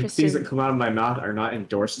the things Christian. that come out of my mouth are not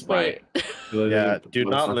endorsed Wait. by. Lily Yeah, do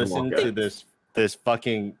not motherfucking listen Walker. to this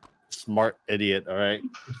fucking smart idiot. All right.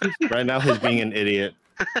 Right now he's being an idiot,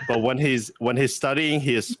 but when he's studying,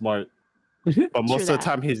 he is smart. But most of the that.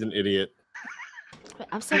 time, he's an idiot. Wait,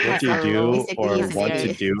 I'm so What glad you I'm do Basically, or he's want to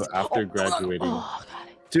serious. do after graduating, Oh god.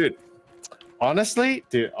 dude. Honestly,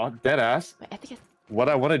 dude, dead ass. Wait, I think it's What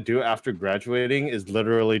I want to do after graduating is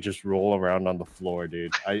literally just roll around on the floor,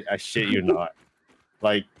 dude. I shit you not.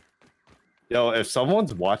 Like, yo, if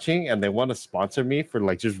someone's watching and they want to sponsor me for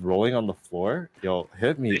like just rolling on the floor, yo,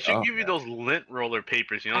 hit me They should up. give you man. those lint roller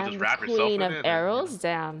papers, you know, I'm just the wrap yourself queen in of it. and, arrows.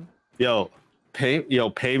 Damn. Yo,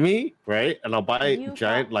 pay me, right? And I'll buy You got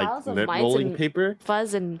giant like piles of lint mice rolling and paper,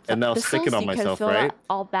 Fuzz and And I'll stick it thistles, on you can myself, fill right? out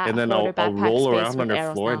all and then fill your I'll backpack roll space around with on your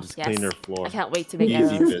arrows floor now. and just Yes. clean your floor. I can't wait to make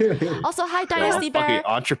Easy arrows. bit. Also, hi Yo, Dynasty I'm fucking Bear.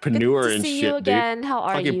 entrepreneur Good to and see shit, you dude. again. How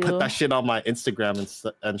are Fucking you? put that shit on my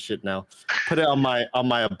Instagram and shit now. Put it on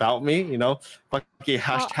my about me, you know. Fucking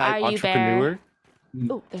How hashtag are you, entrepreneur.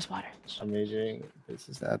 Oh, there's water. Amazing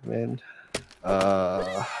business admin.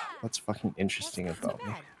 What's fucking interesting about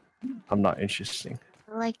me? I'm not interesting.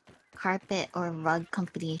 Like carpet or rug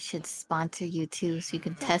company should sponsor you too, so you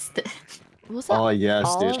can test it. Was that Oh yes,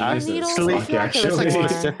 all dude. of the Actually, needles? Actually, I feel like there was actually- more.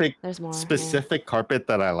 specific There's more. yeah. specific carpet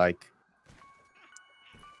that I like.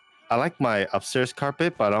 I like my upstairs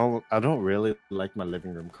carpet, but I don't really like my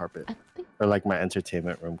living room carpet I think or like my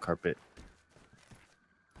entertainment room carpet.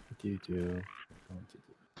 What do you do?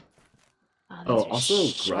 those Oh, are also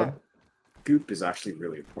sharp. grub goop is actually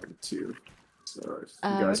really important too. So if you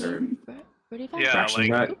guys where are do you find Yeah, Fraction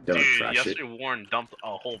like, that, don't dude, trash it. yesterday Warren dumped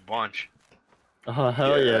a whole bunch. Oh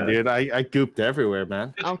hell yeah, Yeah. dude! I gooped everywhere,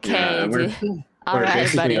 man. Okay, Yeah, we're- dude. All We're right,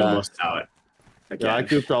 basically buddy. almost out. Yeah, I Again.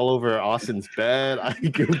 gooped all over Austin's bed. I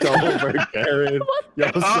gooped all over Karen.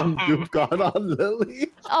 Yo, some goop got on Lily.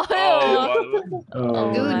 Oh, Oh, ew. Oh,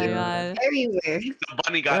 Oh Dude, my you're god. everywhere. the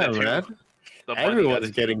bunny got Yeah, it too. man. The bunny got Everyone's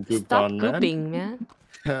it getting gooped Stop on, man. gooping, man.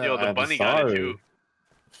 Yo, the I'm bunny got it too.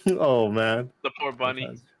 sorry. Oh man. The poor bunny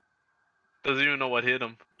doesn't even know what hit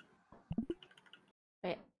him.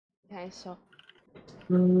 Wait. Okay, so.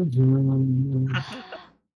 Mhm.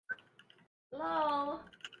 Hello.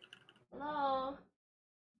 Hello.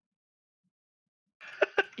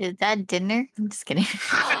 Is that dinner? I'm just kidding.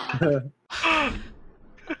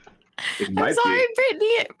 It I'm might sorry, be.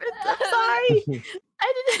 Brittany. I'm sorry.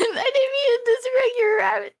 I didn't mean to disrespect your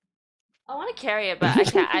rabbit. I want to carry it, but I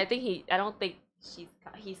can't. I don't think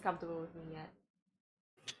he's comfortable with me yet.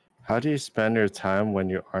 How do you spend your time when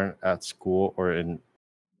you aren't at school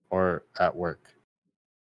or at work?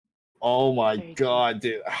 Oh my Very god,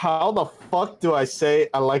 dude. How the fuck do I say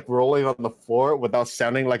I like rolling on the floor without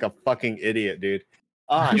sounding like a fucking idiot, dude?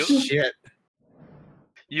 Ah, You- shit.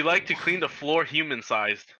 You like to clean the floor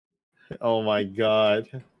human-sized. Oh my god.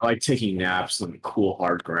 I like taking naps on cool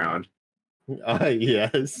hard ground.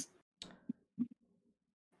 Yes.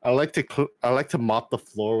 I like to mop the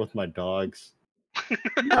floor with my dogs.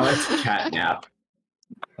 I like to cat nap.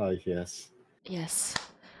 Oh yes. Yes.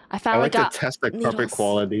 I I finally like got. to test the needles. carpet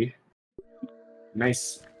quality.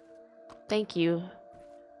 Nice. Thank you.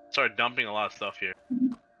 Started dumping a lot of stuff here.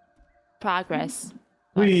 Progress.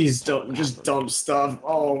 Please don't just dump stuff.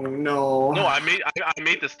 Oh no. No, I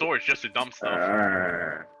made the storage just to dump stuff,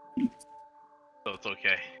 Arrgh. so it's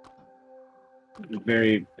okay.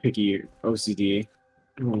 Very picky OCD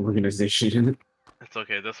organization. It's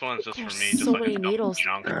okay. This one's just There's for me. Just so so I many can dump needles.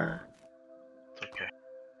 junk. Uh, It's okay.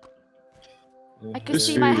 I can This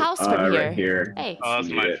see my food, house from right here. Hey. Oh, that's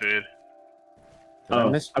Eat my it. food.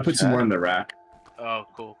 Oh, I put some more in the rack. Oh,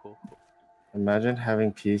 cool. Imagine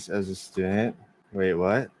having peace as a student. Wait,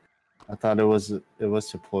 what? I thought it was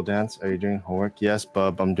to pole dance. Are you doing homework? Yes,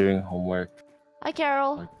 bub, I'm doing homework. Hi,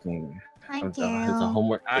 Carol. Fucking- Hi, It's a Carol.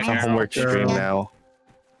 homework. Hi, It's a Carol. homework stream Carol. now.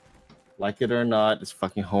 Like it or not, it's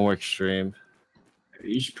fucking homework stream.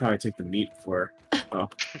 You should probably take the meat before I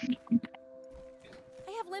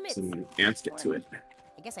have limits. some ants get to it.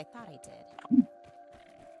 I guess I thought I did.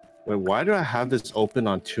 Wait, why do I have this open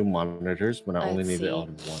on 2 monitors when I only Let's need it see. on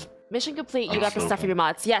 1? Mission complete. You Oh, got the so stuff for good. your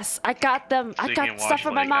mods. Yes, I got them. So I you got can stuff watch,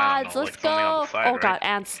 for my like, I don't mods. know, Let's like, something on go. the side, Oh right? god,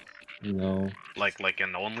 ants. No. Like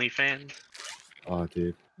an OnlyFans. Oh,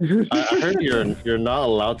 dude. I heard you're not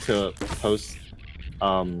allowed to post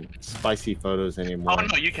spicy photos anymore. Oh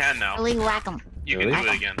no, you can now. Really whack 'em. You Really? can do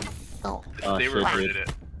it again. Oh. Oh, They shit, reverted dude. it.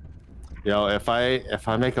 Yo, if I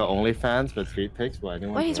make a OnlyFans with feed pics, will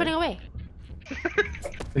anyone? Wait, he's running away.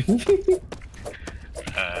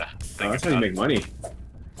 Oh, that's how you make money.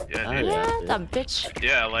 Yeah, Ah, dude. yeah, Yeah, dude. dumb bitch.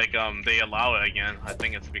 Yeah, like they allow it again. I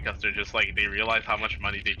think it's because they're just like they realize how much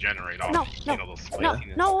money they generate off No, you know those No,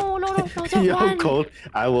 spiciness. no, don't Yo, run. Cold,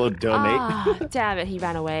 I will donate. Ah, damn it, he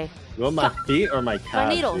ran away. You want my feet or my My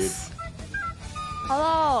calves, needles.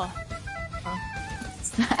 Hello.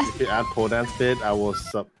 dude? If you add pole dance vid, I will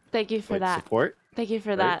Thank you for that. support. Thank you for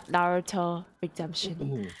Right? that Naruto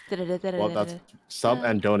redemption. Well, that's sub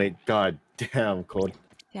and donate. God damn, Cold.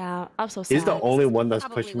 Yeah, I'm so sad. He's the only one that's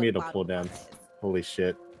Probably pushing me what to pole Bob dance. Holy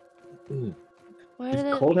shit. Where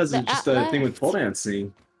did Cold has the just app a thing with left? pole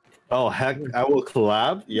dancing. Oh heck, I will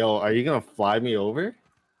collab. Yo, are you gonna fly me over?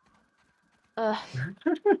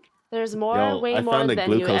 There's more, Yo, way I more found the than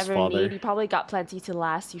you glucose ever father. need. You probably got plenty to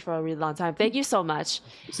last you for a really long time. Thank you so much.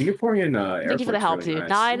 Singaporean Thank you for the airport's help, really dude. nice.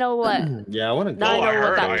 Now I know what. Yeah, I want to go. Now Oh, I I know what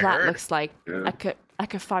heard, that I plant heard. looks like. Yeah. I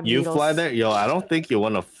could farm You needles. fly there? Yo, I don't think you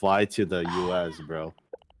want to fly to the US, bro.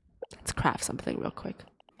 Let's craft something real quick.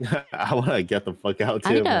 I want to get the fuck out I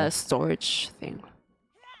too. need man. a storage thing.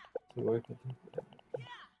 Is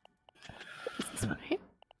this one here?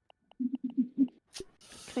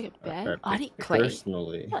 Can I get a bed? Okay, Oh, I need clay.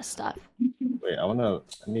 Personally, What stuff? wait, I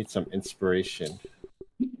need some inspiration.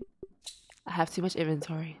 I have too much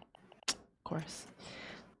inventory. Of course.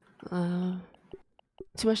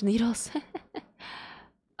 Too much needles.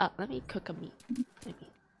 Let me cook a meat. Maybe.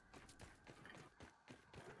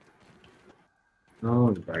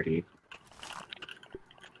 Alrighty.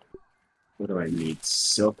 What do I need?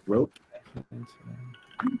 Silk rope?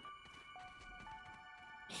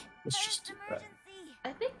 Let's just do that.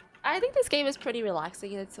 I think this game is pretty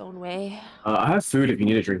relaxing in its own way. I have food if you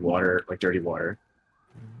need to drink water, like dirty water.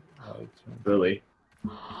 Really?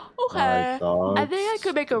 Okay. I Dogs. think I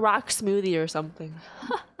could make a rock smoothie or something.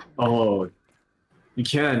 Oh, you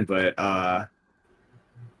can, but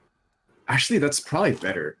Actually, that's probably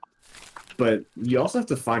better. But you also have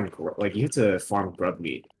to find like you have to farm grub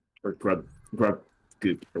meat or grub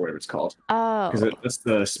goop or whatever it's called. Oh. Because that's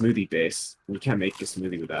the smoothie base. You can't make a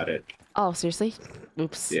smoothie without it. Oh, seriously?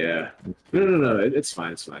 Oops. Yeah. No. It's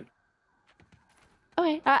fine. It's fine.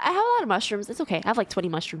 Okay, I have a lot of mushrooms. It's okay. I have like 20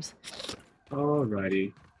 mushrooms.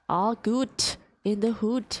 Alrighty. All good in the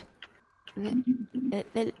hood.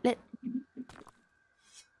 Let.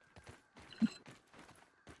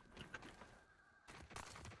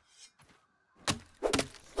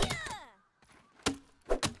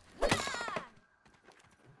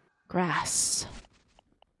 Grass.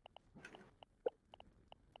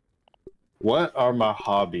 What are my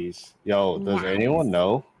hobbies? Yo, does anyone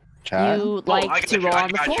know? Chat? You I like got to you, roll I on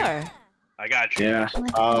the got you. floor. I got you. Yeah.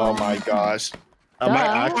 Oh my gosh. Am I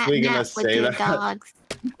Duh. actually gonna Nap with say your that? dogs.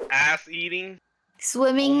 Ass eating.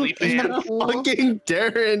 Swimming in the OnlyFans. pool. Fucking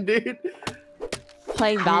Darren, dude.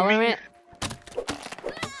 Playing Valorant.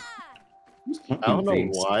 I don't know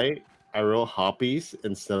Things. why I wrote hobbies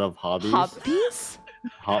instead of hobbies. Hobbies?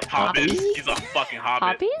 Hobbit. Hobbies? He's a fucking hobbit.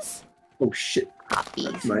 Hobbies? Oh shit.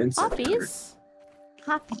 Hoppies. My insect counter. Hobbies?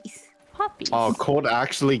 Hoppies. Hobbies. Oh, Cold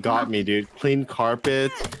actually got me, dude. Clean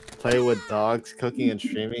carpets, play with dogs, cooking and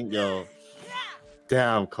streaming. Yo,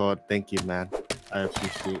 damn, Cold. Thank you, man. I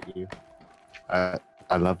appreciate you. I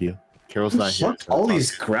love you. Carol's not here. Fuck so all it's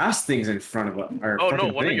these grass things in front of us. Oh no,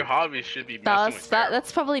 one of your hobbies should be messing with Carol.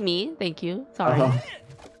 That's probably me. Thank you. Sorry. Uh-huh.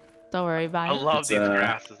 Don't worry about I it. love It's, these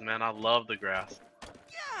grasses, man. I love the grass.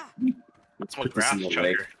 Let's I'm a put this grass in the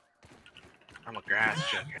lake. chugger. I'm a grass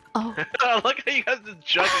chugger. Oh. Look how you guys just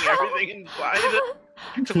chugging everything inside.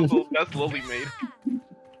 That's Lily made.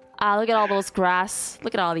 Look at all those grass.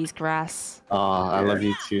 Look at all these grass. Oh, I love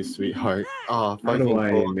you too, sweetheart. Oh, How fucking do I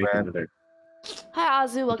cool, make man. another? Hi,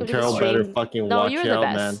 Azu. Welcome to the Carol better stream. fucking No, watch you're the out,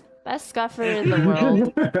 best. man. Best scuffer in the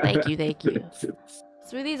world. Thank you, thank you.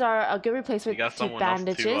 Smoothies are a good replacement You got to someone else to,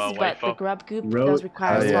 bandages, but the waifu? grub goop Wrote- does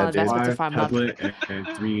require a Oh, small yeah, investment to Five farm up. tablet and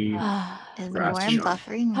 3 Is Grass worm chunk.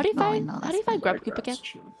 buffering? How do you No, I find know how that's do you find not. grub goop again?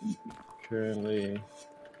 Currently.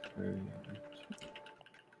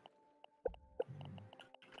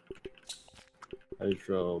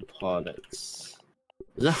 Hydroponics.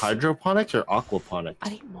 Is it hydroponics or aquaponics? I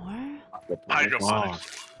need more.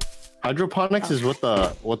 Hydroponics. Hydroponics is with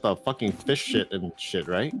the fucking fish shit and shit,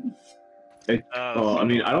 right? Well, I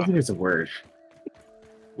mean, I don't think it's a word,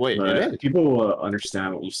 Wait, but it is, people will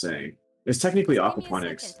understand what you're saying. It's technically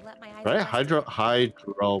aquaponics. right?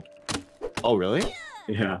 Hydro. Oh, really?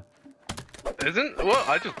 Yeah. Isn't well?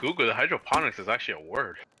 I just googled it. Hydroponics is actually a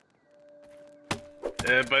word.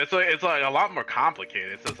 But it's like a lot more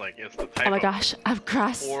complicated. It's just like it's the type Oh my of gosh, I'm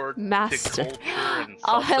grass master. horticulture and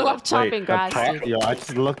Oh, I love chopping Wait, grass. dude. yo, I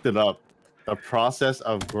just looked it up. The process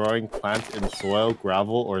of growing plants in soil,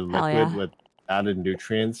 gravel, or liquid yeah. with added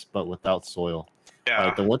nutrients, but without soil. Yeah.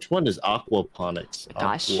 Alright, then which one is aquaponics?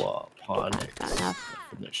 Gosh. Aquaponics. Not enough.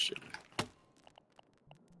 Definition.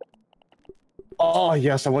 Oh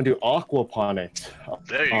yes, I want to do aquaponics.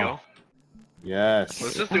 There you Oh, go. Yes.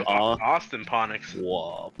 Let's just do Austin Ponics.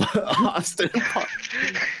 Whoa. Austin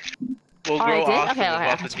Ponics. We'll Oh, I grow did? Austin Okay,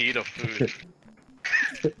 okay. without the need of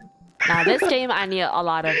food. Now this game, I need a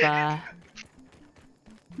lot of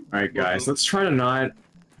Alright, guys, let's try to not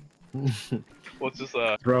Let's just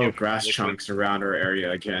throw give grass liquid- chunks around our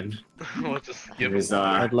area again. Let's just give Because, it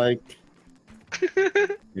I'd like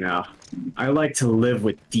You know, I like to live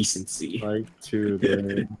with decency.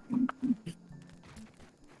 to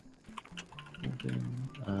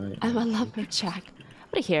I'm a lumberjack.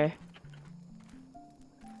 What do you hear?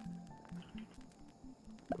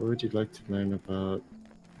 What would you like to learn about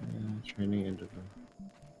training and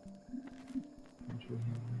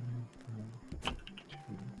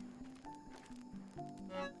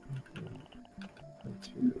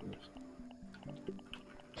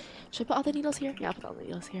Should I put all the needles here? Yeah, I'll put all the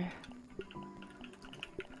needles here.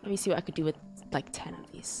 Let me see what I could do with like 10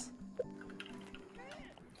 of these.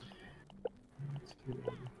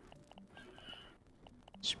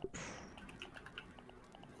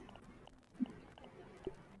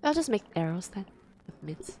 I'll just make arrows then with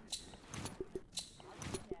mids.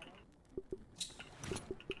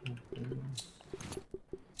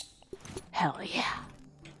 Hell yeah.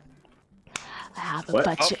 I have a What?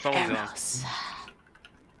 bunch Oh, of someone's gone. arrows.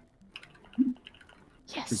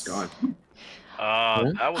 Yes. He's gone.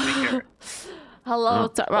 that would be Carrot.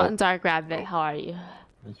 Hello, Oh, Rotten Dark Rabbit. How are you?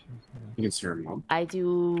 You can see her mom. I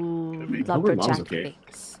do Could be. lumberjack mom's okay.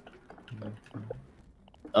 things.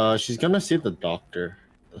 she's gonna see the doctor.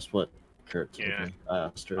 That's what Kurt told Yeah. me. I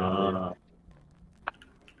asked her earlier.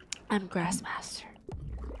 I'm Grassmaster.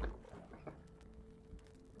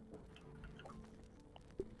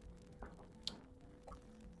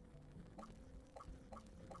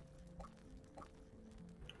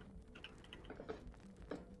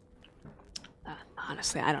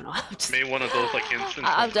 honestly. I don't know. Made one of those like instant.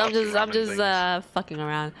 I'm ramen just fucking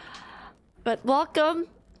around. But welcome.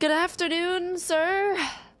 Good afternoon, sir.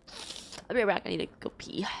 I'll be right back. I need to go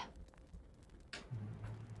pee.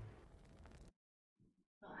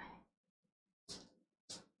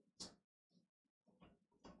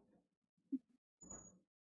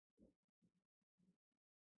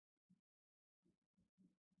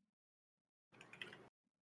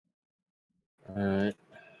 Alright.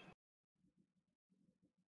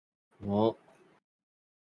 Well,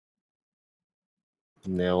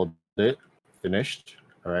 nailed it. Finished.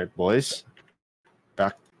 Alright, boys.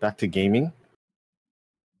 Back to gaming.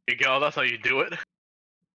 You go. That's how you do it.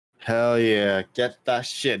 Hell yeah. Get that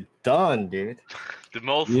shit done, dude. The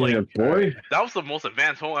most Yeah, like boy. that was the most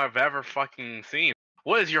advanced home I've ever fucking seen.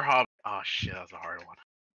 What is your hobby? Oh shit, that's a hard one.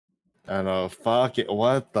 I know. Fuck it.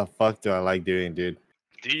 What the fuck do I like doing, dude?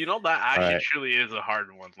 Do you know that actually Alright. truly is a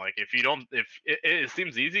hard one? Like if you don't, if it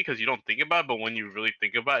seems easy because you don't think about it, but when you really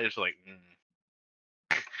think about it, it's like.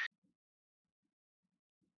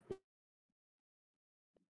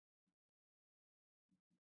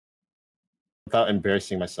 Without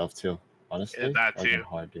embarrassing myself too. Honestly. That fucking too.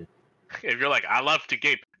 hard, dude. If you're like, I love to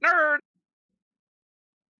game, nerd.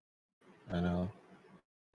 I know.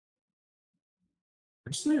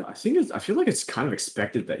 Personally, I feel like it's kind of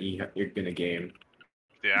expected that you're gonna game.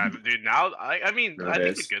 Yeah, dude. Now, I mean, I think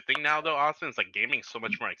Nowadays. the good thing now though, Austin, is like gaming's so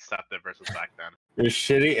much more accepted versus back then. Your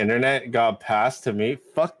shitty internet got passed to me.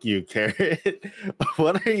 Fuck you, Carrot.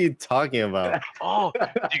 What are you talking about? Oh, do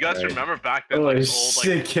you guys Right. remember back then? Oh Like old,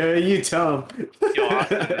 shit, like, Carrie, you tell him. yo,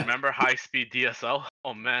 Austin, remember high speed DSL?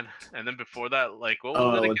 Oh man, and then before that, like what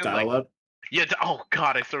was it Oh, again? dial Like, up. yeah. Oh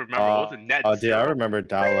god, I still remember. What was it? Net. Oh, dude, I Zero? remember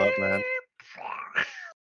dial up, man.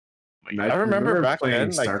 My I remember back playing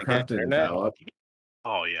then, like, to get StarCraft and internet. dial up.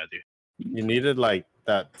 Oh yeah, dude. You needed like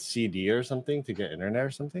that CD or something to get internet or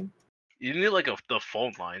something. You need like the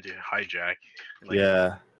phone line to hijack. Like,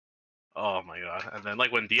 Yeah. Oh my god. And then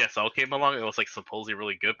like when DSL came along, it was like supposedly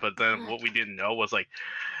really good, but then what we didn't know was like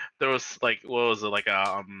there was like what was it like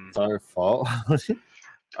It's our fault.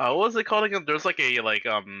 what was it called again? There's like a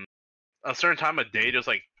certain time of day there's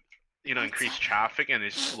like increased traffic and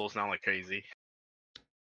it just slows down like crazy.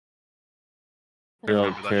 Yo,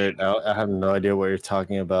 remember that Carrot, shit. I have no idea what you're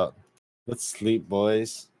talking about. Let's sleep,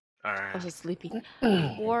 boys. I was Alright. just sleepy.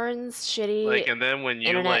 Warren's shitty. Like and then when you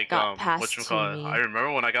internet like got passed whatchamacallit, to me. I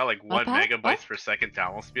remember when I got like 1 What? megabytes What? per second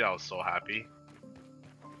download speed, I was so happy.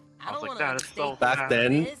 I was like, don't that wanna is so understand Back fast.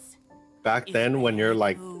 then, this. Back then when you're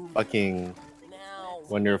like fucking Now,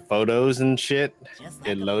 when your photos and shit, just like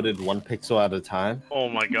it a loaded movie. 1 pixel at a time. Oh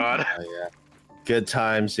my god. Oh yeah. Good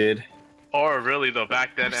times, dude. Or really though,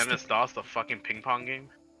 back then MS-DOS, the fucking ping pong game.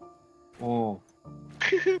 Oh.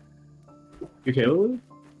 You okay, Lulu?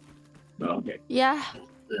 Oh, okay. Yeah.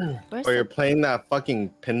 Where's Or you're the... playing that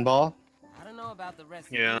fucking pinball I don't know about the rest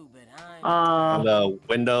Yeah. of you, but I'm on the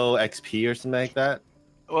Windows XP or something like that.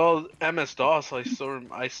 Well, MS-DOS, I still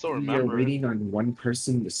You're remember. waiting on one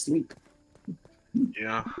person to sleep.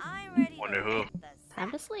 Yeah. I'm ready Wonder to who. hit the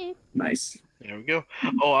Time to sleep. Nice. There we go.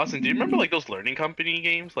 Oh, Austin, do you remember like those learning company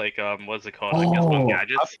games? Like what's it called? Like Gizmo Oh, I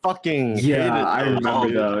Gadgets. fucking Yeah, hated I those, remember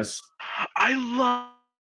dude. those. I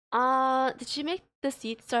love. Did she make the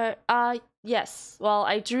Yeet Star? Yes. Well,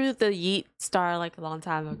 I drew the Yeet Star like a long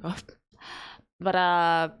time ago.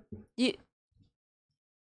 But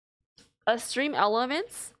Stream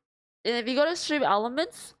Elements. And if you go to Stream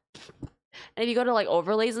Elements, and if you go to like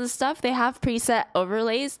overlays and stuff, they have preset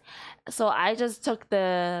overlays. So I just took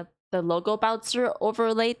the logo bouncer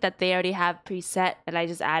overlay that they already have preset, and I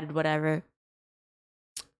just added whatever.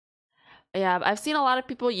 Yeah, I've seen a lot of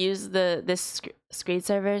people use this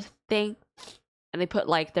screensaver thing, and they put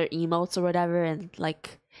like their emotes or whatever, and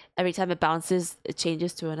like every time it bounces, it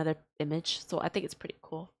changes to another image. So I think it's pretty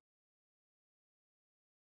cool.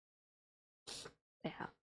 Yeah.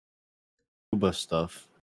 Scuba stuff.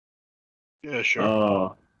 Yeah, sure.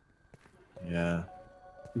 Oh, Yeah.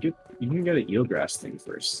 you can get an eelgrass thing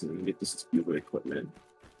first, and then get this scuba equipment.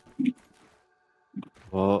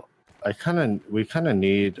 Well, we kind of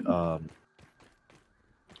need the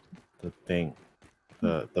thing,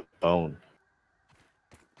 the bone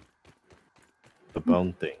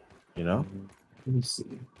thing, you know. Let me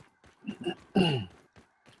see.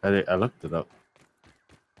 I looked it up.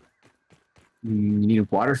 You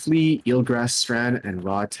need water flea, eelgrass strand, and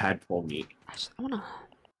raw tadpole meat. Actually, I wanna.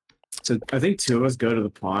 So I think 2 of us go to the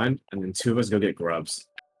pond, and then 2 of us go get grubs.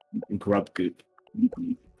 Grub goop.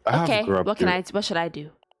 I have Okay, grub what can goop. what should I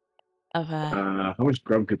do? Of How much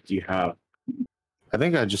grub goop do you have? I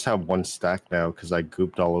think I just have 1 stack now because I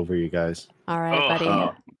gooped all over you guys. all right, Oh, buddy.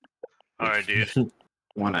 Oh, All right, dude.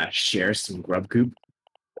 Wanna share some grub goop?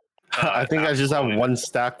 I think I just have absolutely. one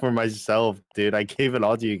stack for myself, dude. I gave it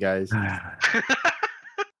all to you guys.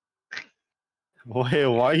 Wait,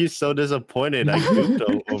 why are you so disappointed? I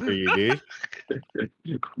gooped over you, dude.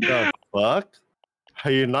 The fuck?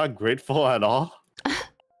 Are you not grateful at all?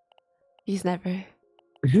 He's never.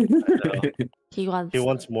 know. He wants. He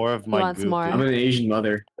wants more of my wants goop. more. dude. I'm an Asian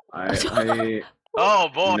mother. I Oh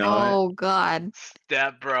boy, No. Oh god.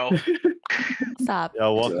 step bro. Stop.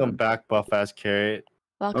 Yo, welcome back, buff ass carrot.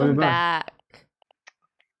 Welcome bye. back.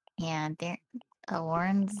 Yeah,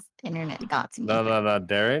 Warren's internet got to me. No,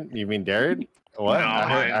 Darren. You mean Darren? What? No,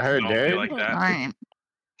 I heard don't be Darren. like that. Warren,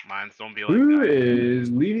 Mines don't be like Who that.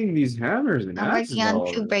 is leaving these hammers and I'm axes working all on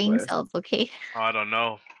over 2 the brain place? cells, okay? I don't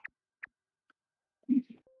know.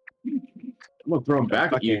 I'm gonna throw them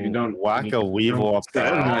back at you. You Fucking don't whack you a weevil don't up stay the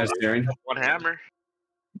organized, ass. Darren. One hammer.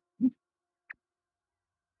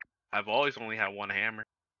 I've always only had one hammer.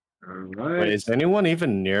 All Wait, right. is anyone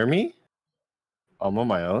even near me? I'm on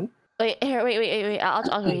my own. Wait, here, wait. I'll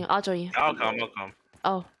join you. I'll join you. I'll come.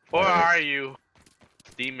 Oh, Or Alright. are you?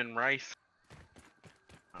 Steaming rice.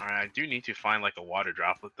 Alright, I do need to find like a water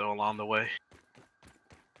droplet though along the way.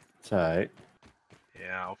 It's alright.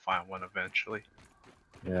 Yeah, I'll find one eventually.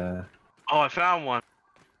 Yeah. Oh, I found one.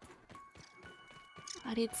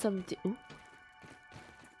 I need some. Ooh.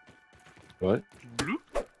 What? Bloop.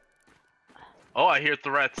 Oh, I hear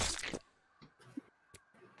threats.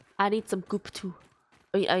 I need some goop too.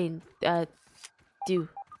 Do.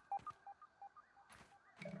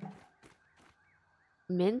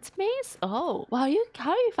 Mint maze? Oh, wow!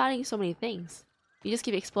 How are you finding so many things? You just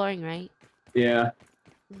keep exploring, right? Yeah.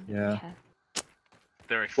 Yeah. Okay.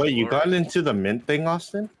 They're Wait, you got explorers. into the mint thing,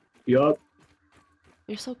 Austin? Yup.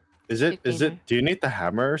 You're so. Is it? Good Is gamer. it? Do you need the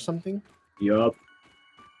hammer or something? Yup.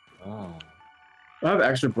 Oh. I have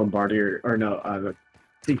extra bombardier or no, the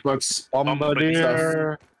think books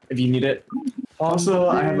Bombardier. if you need it. Also,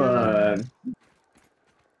 I have a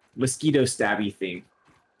mosquito stabby thing.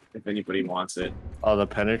 If anybody wants it. Oh, the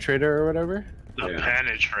penetrator or whatever. The Yeah.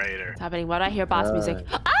 penetrator. What's happening? Why do I hear boss music?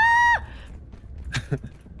 Right. Ah!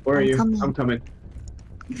 Where are I'm you? coming. I'm coming.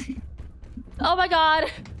 Oh my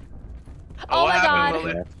god! Oh what my happened,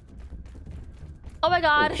 god! Lily? Oh my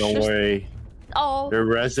god! Don't There's- worry. Oh. Your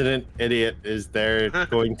resident idiot is there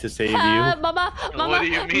going to save Ah, you. mama, What do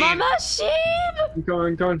you mean? Mama sheep! I'm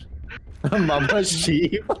going. Mama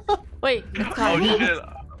sheep. Wait, it's Oh gone. shit.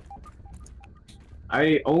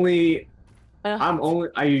 I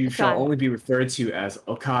shall gone. only be referred to as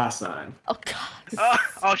Okasan. Oh god.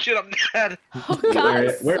 Oh shit, I'm dead. Oh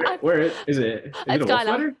god. Where is it? Is it a It's wolf gone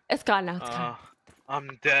now. spider? It's gone now. It's gone.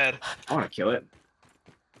 I'm dead. I want to kill it.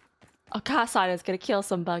 Okasan is gonna kill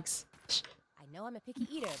some bugs. Shh. I know I'm a picky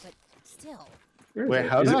eater, but still. Where is Wait,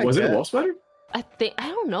 it? how did I was it a get- wolf spider? I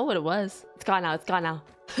don't know what it was. It's gone now. It's gone now.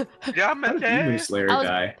 Yeah, I'm How did Demon dead. Slayer I was-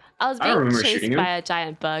 die? I was I don't being remember chased shooting him. by a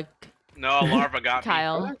giant bug, No, larva got me.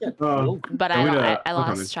 Kyle, Oh, but I'm I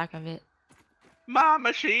coming. lost track of it. Mama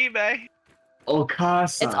Shibe.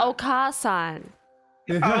 Okasan. It's Okasan.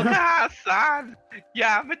 Oh god, son.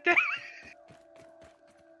 Yeah, I'm dead.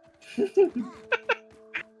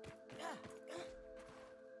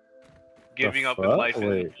 Giving up his fuck? life in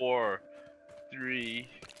Wait. 4, 3,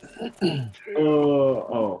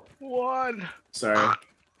 Oh, 1. sorry.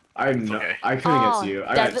 I'm not, okay. I couldn't Oh, get to you.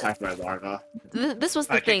 I got David- attacked by a larva. This was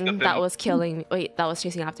I the kicked the thing that thing. was killing me. Wait, that was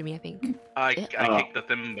chasing after me, I think. I Oh. kicked the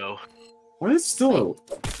thimbo. Why is it still?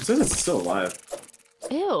 It says it's still alive.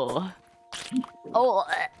 Ew. Oh.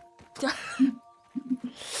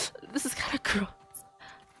 This is kind of gross.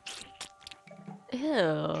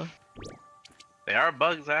 Ew. They are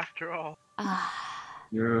bugs after all. Ah.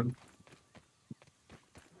 Yeah.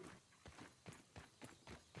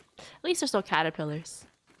 At least there's no caterpillars.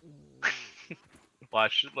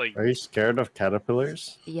 Watch, like, Are you scared of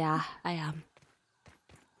caterpillars? Yeah, I am.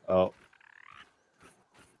 Oh,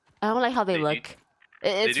 I don't like how they They do- look.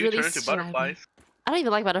 they It's do really turn into striving. butterflies. I don't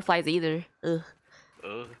even like butterflies either. Ugh.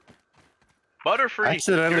 Ugh. Butterfree. I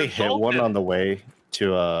accidentally you're hit one insulted. on the way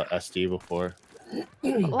to SD before.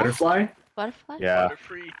 What? Butterfly? Butterfly? Yeah,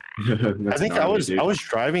 Butterfree. I think I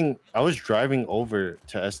was driving over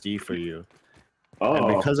to SD for you, and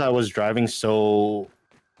Oh. because I was driving so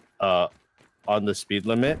on the speed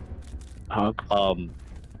limit, Huh?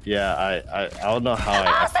 yeah, I don't know how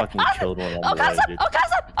I fucking killed one on the way, Okasan! dude.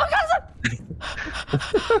 Okasan! Okasan!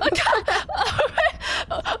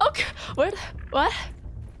 Okay. What?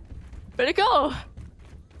 Where'd it go?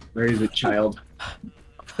 Where is the child?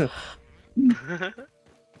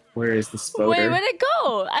 Where is the spoder? Wait, where'd it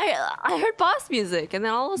go? I heard boss music, and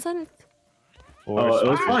then all of a sudden, Oh, it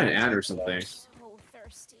was probably an ant or something. So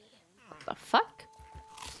The fuck?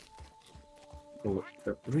 Oh,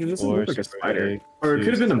 I mean, this looks like a spider. Or it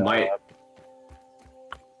could have been a mite.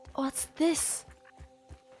 What's this?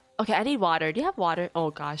 Okay, I need water. Do you have water?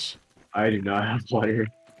 Oh gosh. I do not have water.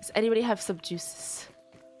 Does anybody have some juices?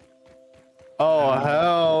 Oh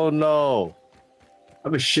hell no! I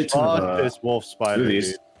have a shit ton Fuck of this wolf spider. smoothies.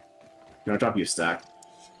 Dude. Can I drop you a stack?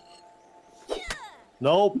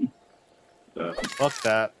 Nope. Uh, Fuck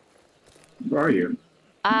that. where are you?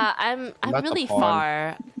 I'm at the really pond.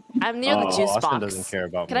 far. I'm near the Oh, juice Austin box. doesn't care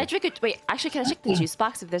about Can me. I drink it? Wait, actually, can I check the juice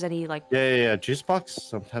box if there's any like? Yeah. Juice box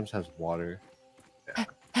sometimes has water.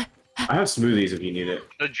 I have smoothies if you need it.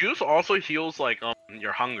 The juice also heals like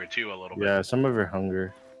your hunger too a little bit. Yeah, some of your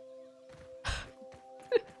hunger.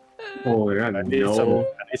 Holy God, I need no.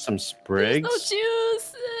 some There's sprigs. no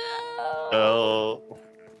juice. Oh.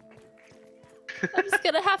 I'm just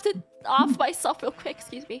gonna have to off myself real quick.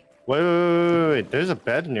 Excuse me. Wait. There's a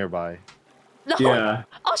bed nearby. No. Yeah.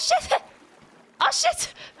 Oh shit! Oh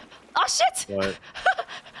shit! Oh shit! What?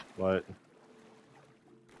 What?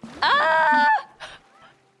 Ah!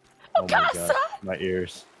 Oh my god. Okasa! My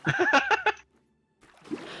ears.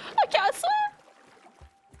 Okasa!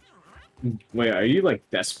 Wait, are you like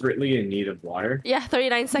desperately in need of water? Yeah,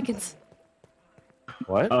 39 seconds.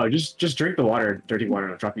 What? Oh, just drink the water, dirty water,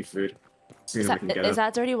 and I'll drop you food. Is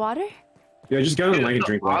that dirty water? Yeah, just go to the lake and Dude,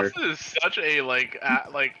 drink water. Austin is such a like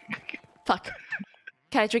Fuck.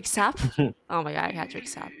 Can I drink sap? Oh my god, I can't drink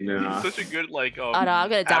sap. Nah. such a good like Oh no, I'm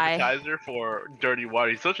gonna die. appetizer for dirty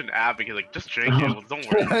water. He's such an advocate. Like just drink it. Well, don't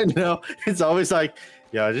worry. I know. It's always like,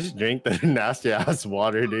 yeah, just drink the nasty ass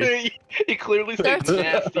water, dude. he clearly said Dirty-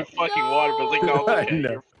 nasty fucking water, but it's like, no, I it's okay.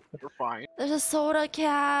 know. You're fine. There's a soda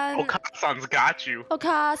can. Okasan's got you.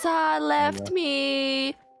 Okasa left me.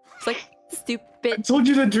 It's like I stupid. told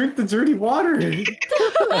you to drink the dirty water. And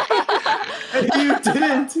you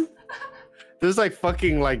didn't. There's like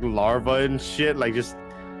fucking like larva and shit, like just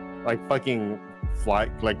like fucking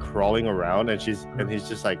like crawling around, and he's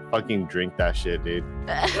just like fucking drink that shit, dude.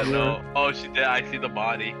 No. Oh, she did. I see the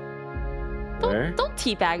body. Where? Don't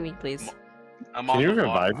teabag me, please. I'm Can on you the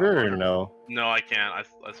revive water. her or no? No, I can't.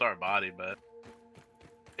 I saw her body, but.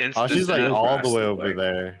 Oh, she's like death. all the way over Like-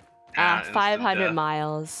 there. Yeah, 500 instant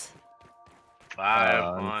miles. death.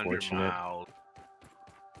 500 unfortunate. miles.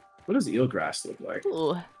 What does eelgrass look like?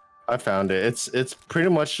 Ooh. I found it. It's pretty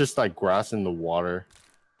much just like grass in the water.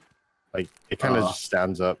 Like it kind of Oh. just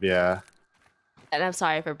stands up. Yeah. And I'm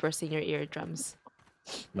sorry for bursting your eardrums.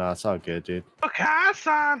 No, it's all good, dude.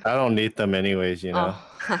 Okasan! I don't need them anyways, you know.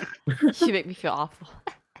 Oh. You make me feel awful.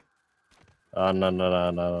 Oh no. Do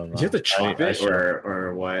you have to chop I it should-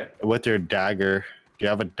 or what? with your dagger. Do you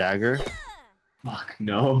have a dagger? Fuck,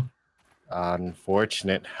 no.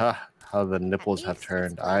 Unfortunate. Huh. How the nipples have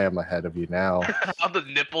turned. I am ahead of you now. How the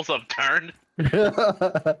nipples have turned?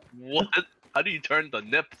 What? How do you turn the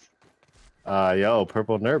nips? Yo,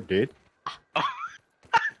 purple nerf, dude.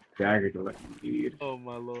 Dagger to let you need. Oh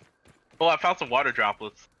my lord. Oh, I found some water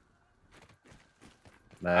droplets.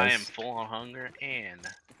 I am Nice. full on hunger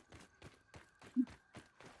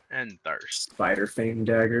and thirst. Spider fang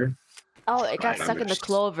dagger. Oh, it got Right, stuck in the I'm-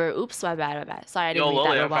 clover. Oops, my bad. Sorry, I didn't Yo, read that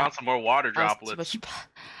Lily, I robot. found some more water That was too droplets. much-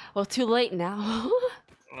 Well, too late now.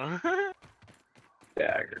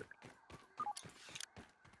 Dagger.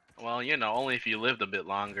 Well, you know, only if you lived a bit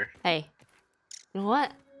longer. Hey, you know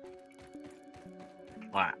what?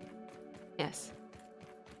 What? Yes,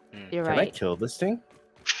 Hmm. you're Can I right. kill this thing?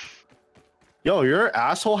 Yo, your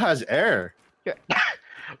asshole has air.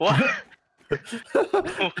 What? Did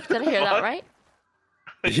I hear that What? right?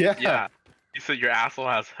 Yeah. Yeah. You said your asshole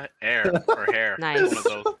has air or hair. Nice. One of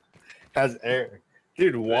those. Has air.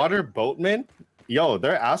 Dude, water boatmen? Yo,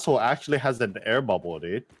 their asshole actually has an air bubble,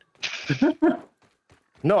 dude.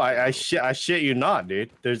 No, I shit you not,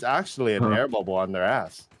 dude. There's actually an Huh. air bubble on their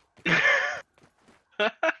ass.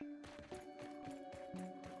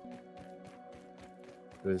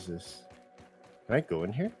 What is this? Can I go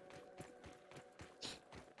in here?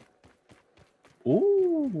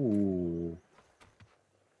 Ooh.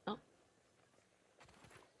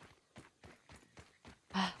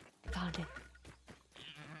 Found it.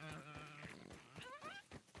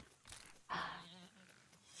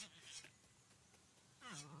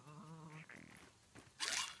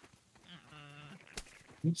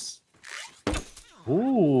 Oops.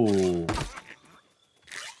 Ooh.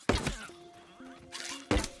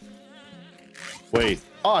 Wait.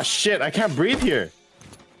 Oh shit, I can't breathe here.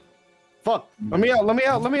 Fuck. Let me out, let me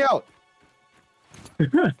out, let me out.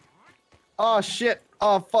 Oh shit.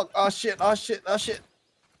 Oh fuck. Oh shit. Oh shit. Oh shit.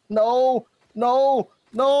 No. No.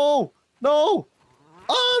 No. No.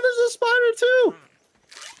 Oh, there's a spider too.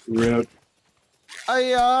 Rip.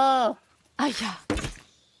 Aya! Ah, yeah.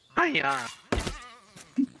 Hiya.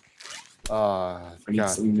 Ah, I need God.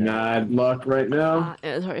 some damn. mad luck right now.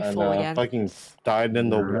 Inventory And full again. fucking died in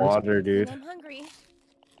the Right. water, dude. I'm hungry.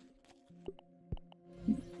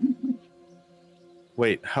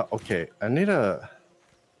 Wait, okay, I need a...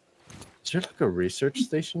 Is there like a research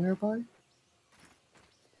station nearby?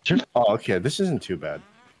 Oh, okay, this isn't too bad.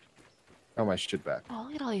 Got my shit back. Oh,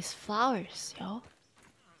 look at all these flowers, yo.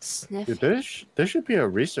 Sniff. Dude, there should be a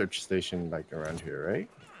research station like around here, right?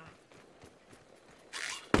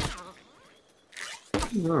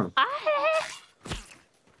 Oh. Ah!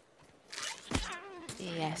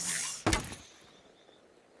 Yes.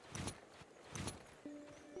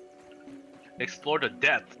 Explore the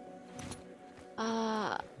depth.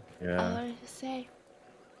 Yeah. What did I say?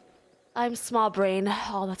 I'm small brain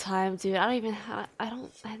all the time, dude. I don't even.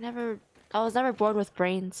 I was never born with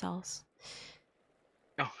brain cells.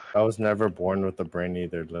 I was never born with a brain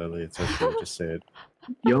either, Lily. It's okay, just say it.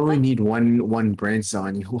 You only need one brain cell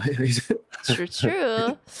in you.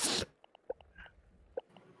 True.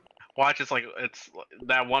 Watch, it's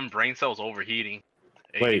that one brain cell is overheating.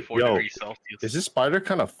 Wait, 84 yo, degrees Celsius. Is this spider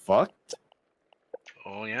kind of fucked?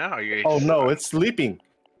 Oh yeah, are you? Oh no, it's sleeping.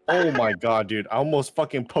 Oh my god, dude. I almost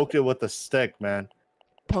fucking poked it with a stick, man.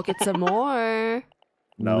 Poke it some more.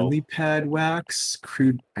 No. Lily pad wax,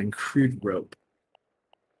 crude rope.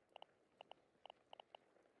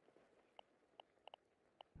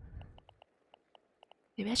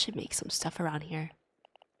 Maybe I should make some stuff around here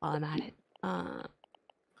while I'm at it.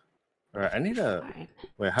 Alright, I need a... Fine.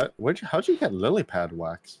 Wait, how'd you get lily pad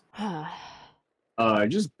wax?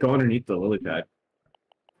 Just go underneath the lily pad.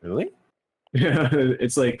 Really? Yeah,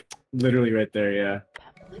 it's like literally right there. Yeah.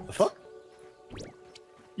 The fuck?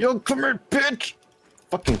 Yo, come here, bitch!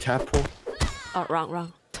 Fucking tadpole. Oh,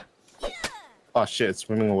 wrong. Oh shit, it's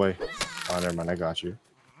swimming away. Oh, never mind, I got you.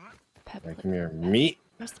 Pebble. Right, come here, meat.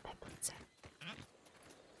 Where's the pebbles at?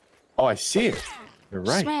 Oh, I see it. You're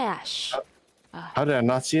right. Smash. How did I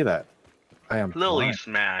not see that? I am Lily blind.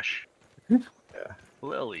 smash. Yeah.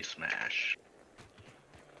 Lily smash.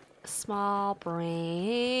 Small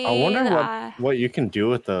brain. I wonder what you can do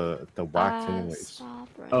with the wax anyways. Small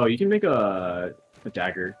brain. Oh, you can make a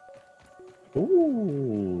dagger.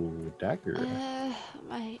 Ooh, dagger.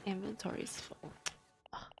 My inventory's full.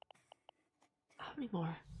 How many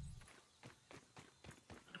more?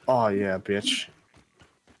 Oh yeah, bitch.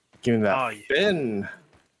 Give me that Oh, yeah. fin.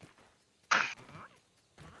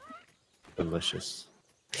 Delicious.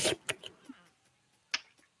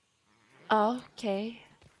 Oh, okay.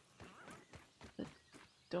 The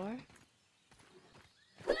door?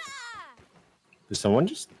 Did someone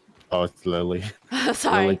just... Oh, it's Lily.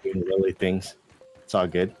 Sorry. Lily doing Lily things. It's all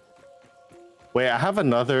good. Wait, I have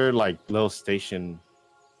another, like, little station,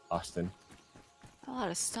 Austin. A lot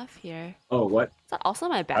of stuff here. Oh, what? Is that also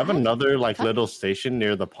my bag? I have another, like, Huh? little station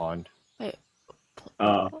near the pond. Wait.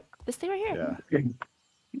 Uh, This thing right here. Yeah.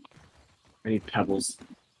 I need pebbles.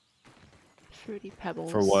 Fruity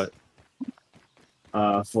pebbles. For what?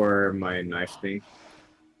 For my knife thing.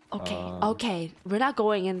 Okay, Um, okay. We're not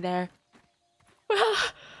going in there.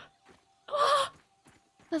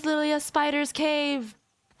 That's literally a spider's cave.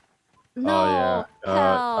 No. Oh, yeah. Hell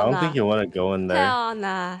I don't nah. think you want to go in there. Hell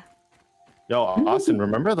nah. Yo, Austin,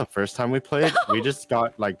 remember the first time we played? We just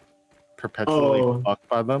got, like, perpetually Oh. fucked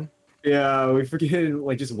by them. Yeah, we freaking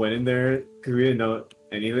like just went in there because we didn't know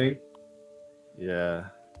anything. Yeah.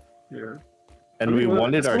 Yeah. And we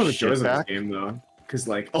wanted our shit back. Game though, because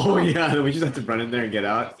like, oh yeah, then we just have to run in there and get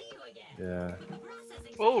out. Yeah.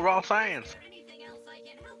 Oh, raw science.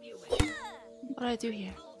 What do I do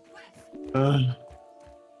here?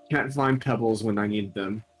 Can't find pebbles when I need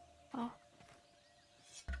them. Oh.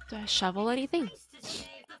 Do I shovel anything?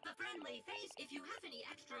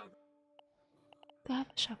 Do I have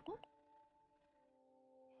a shovel?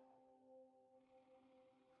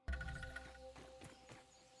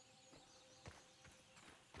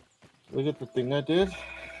 Look at the thing I did.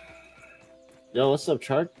 Yo, what's up,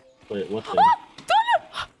 Chart? Wait, what thing?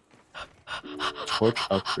 Torch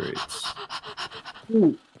upgrades.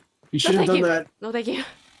 Ooh, you should have thank done you. that. No, thank you.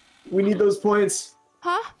 We need those points.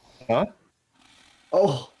 Huh? Huh?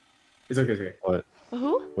 Oh, it's okay. It's okay. What?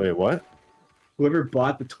 Who? Wait, what? Whoever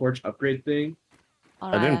bought the torch upgrade thing,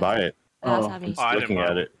 I didn't buy it. That's Oh, heavy. I'm just I didn't looking buy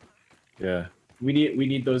at it. it. Yeah. we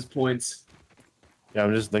need those points. Yeah,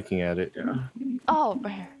 I'm just looking at it. Yeah. Oh,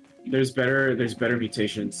 right here. There's better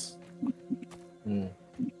mutations. Hmm.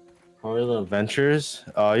 How are the adventures?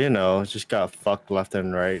 Oh, you know, just got fucked left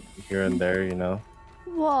and right here and there, you know.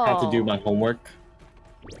 Whoa. Had to do my homework.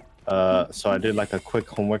 So I did like a quick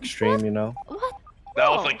homework stream, you know. What? That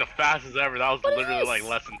was Oh. like the fastest ever. That was What is literally like this?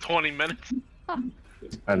 less than 20 minutes.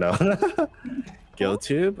 I know.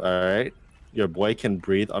 GillTube, alright. Your boy can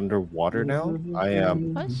breathe underwater now. I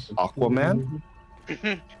am What? Aquaman.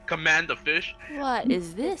 Command the fish. What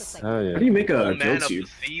is this? Oh How do yeah. you make a Man gill of the tube?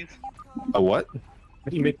 seas. A what? How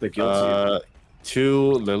do you make the gill tube?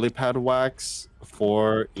 2 lily pad wax,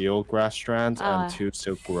 4 eelgrass strands, Ah. and 2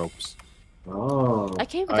 silk ropes. Oh, I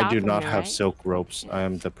came down I do from not here, have right? silk ropes. I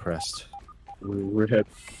am depressed. rip.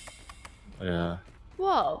 Yeah.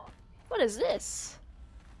 Whoa. What is this?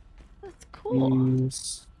 That's cool.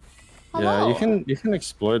 Mm, Yeah, you Hello. can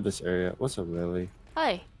explore this area. What's up, Lily?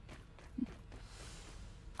 Hi.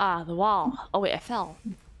 Ah, the wall. Oh wait, I fell.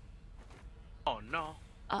 Oh no.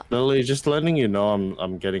 Lily, just letting you know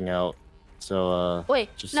I'm getting out. So Wait,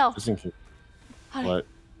 just no. in case. Honey, What?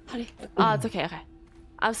 honey. Oh, it's okay. Okay, I'm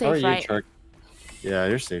How are safe, you, right? Chuck? Yeah,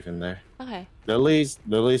 you're safe in there. Okay. Lily's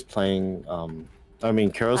playing I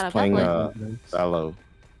mean Carol's playing Beyblade. Fallow.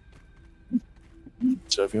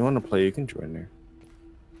 So if you want to play, you can join her.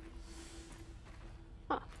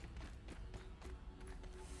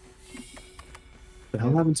 the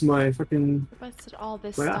hell happened to my fucking? What's it, all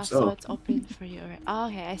this My stuff? apps? So Oh. it's open for you. Right? Oh,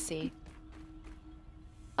 okay, I see.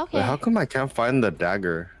 Okay. Wait, how come I can't find the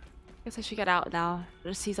dagger? Guess I should get out now.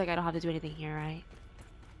 It seems like I don't have to do anything here, right?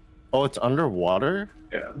 Oh, it's underwater?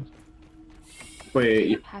 Yeah.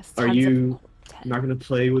 Wait, It has are tons of you content. not gonna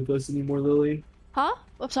play with us anymore, Lily? Huh?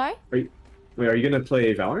 I'm sorry? Wait, are you gonna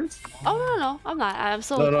play Valorant? Oh no, I'm not. I'm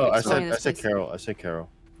still No, I exploring said this place. Carol. I said Carol.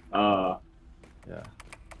 Uh, Yeah.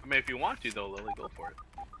 I mean, if you want to though, Lily, go for it.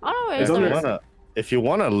 Oh no, It's wait, on If you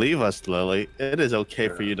wanna leave us, Lily, it is okay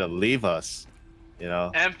for you to leave us. You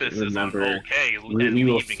know? Emphasis Remember, on okay. we and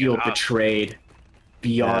will leaving feel it up. betrayed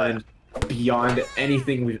beyond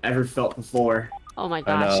anything we've ever felt before. Oh my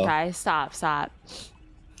gosh, know. guys, stop.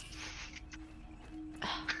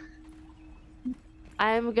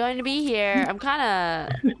 I'm going to be here. I'm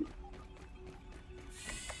kind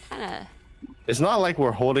of. It's not like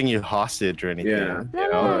we're holding you hostage or anything. Yeah.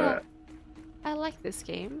 You know? No. I like this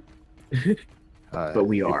game. But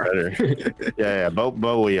we you are. better. yeah, but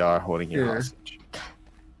we are holding you Yeah. hostage.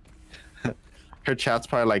 Her chat's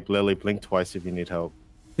probably like, Lily, blink twice if you need help.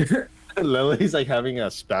 Lily's like having a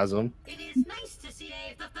spasm. It is nice to see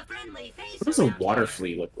the friendly face. What does a around water here.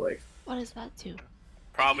 flea look like? What does that do?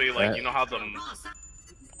 Probably like you know how the Boss,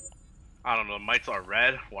 I don't know, mites are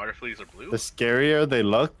red, water fleas are blue. The scarier they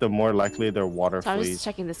look, the more likely they're water So I'm just fleas.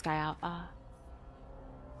 checking this guy out.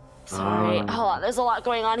 Sorry. Hold on. There's a lot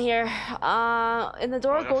going on here. In the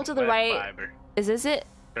door, go to the right. Fiber. Is this it?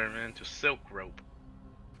 Turn into silk rope.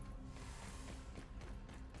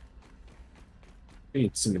 I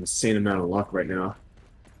need some insane amount of luck right now.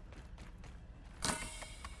 Come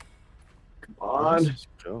on. Let's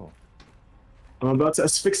go. I'm about to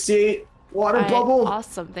asphyxiate. Water Alright, bubble.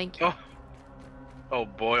 Awesome. Thank you. Oh, oh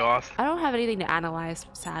boy, Austin. I don't have anything to analyze,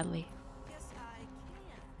 sadly.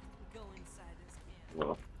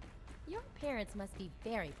 Well, Your parents must be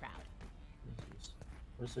very proud.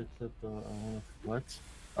 Where's the clip?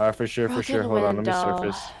 What? For sure. Broken Hold on, let me window.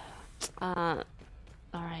 surface.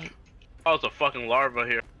 Alright. Oh, it's a fucking larva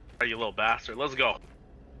here. You little bastard. Let's go.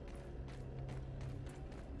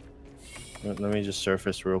 Let me just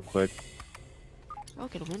surface real quick.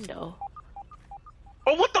 Broken window.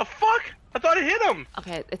 Oh, what the fuck? I thought I hit him.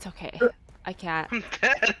 Okay, it's okay. I can't. I'm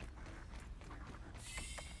dead.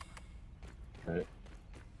 Alright.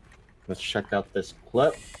 Let's check out this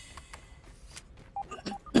clip.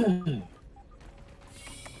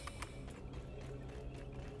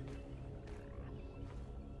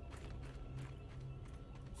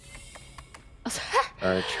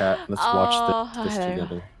 Alright, chat. Let's watch this Oh,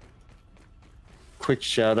 together. Quick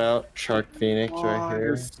shout out, Shark Phoenix right water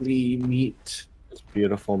here. flea meat This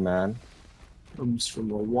beautiful man. comes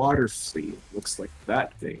from a water flea. Looks like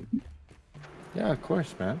that thing. Yeah, of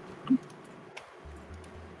course, man.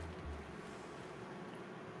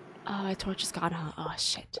 Oh, my torch is gone, huh? Oh,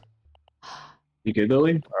 shit. You good,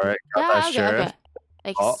 Lily? Alright, got Yeah, that okay, sheriff. okay.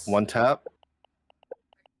 Thanks. Oh, one tap.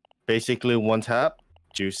 Basically one tap.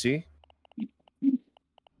 Juicy.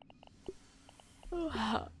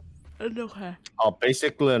 Okay. Oh,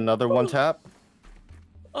 basically another one tap.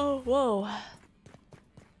 Oh, whoa.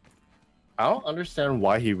 I don't understand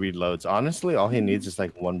why he reloads. Honestly, all he needs is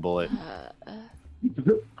like one bullet.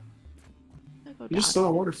 You just saw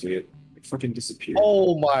a water flea. It fucking disappeared.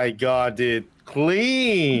 Oh my god, dude.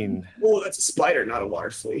 Clean. Oh, that's a spider, not a water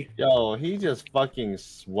flea. Yo, he just fucking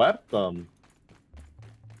swept them.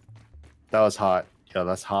 That was hot. Yo,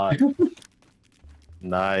 that's hot.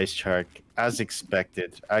 Nice, Shark. As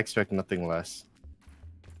expected. I expect nothing less.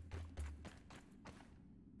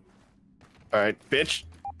 Alright, bitch.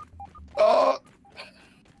 Oh!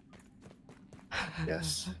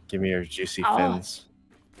 Yes. Give me your juicy Oh. fins.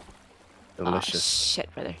 Oh, Delicious.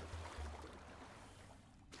 shit, brother.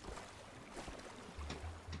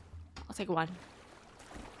 I'll take one.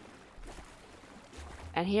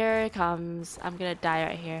 And here it comes. I'm gonna die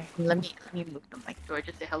right here. Let me move the mic. Do I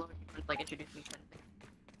just say hello? Just like introduce me.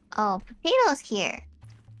 Oh, Potato's here.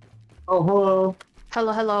 Oh, hello.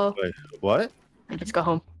 Hello, hello. Wait, what? I just got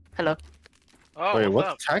home. Hello. Oh, Wait, what's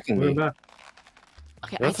up? what's attacking Welcome me? back.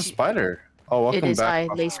 Okay, That's a ju- spider. Oh, welcome It is back.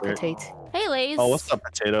 I, Lace Oscar. Potato. Hey, Lays. Oh, what's up,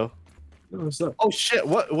 Potato? Oh, what's up? Oh shit!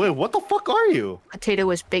 What? Wait, what the fuck are you? Potato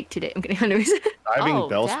was baked today. I'm kidding. Anyways. Diving Oh,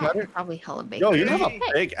 bell damn. spider? Probably hella baked. Yo, you have a Hey.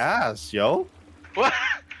 big ass, yo. What?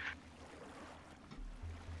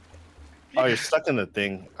 Oh, you're stuck in the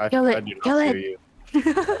thing. I Kill it, do not kill hear it. you.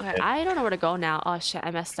 Okay, I don't know where to go now. Oh shit,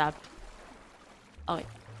 I messed up. Oh wait,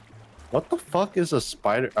 What the fuck is a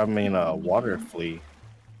spider? I mean, a water flea.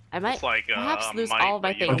 I might It's like perhaps lose might, all of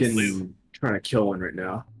my but you don't things. lose. Fucking trying to kill one right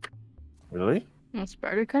now. Really?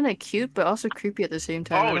 Spider kind of cute, but also creepy at the same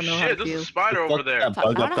time. I Oh don't know how shit, to there's feel. a spider over Fuck there. that Fuck,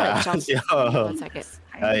 bug I up don't the know how to ass, jump. yo. One second.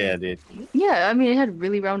 Oh yeah, dude. Yeah, I mean, it had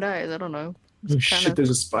really round eyes. I don't know. Oh shit, there's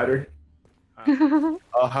a spider.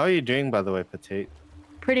 Oh, how are you doing, by the way, Potato?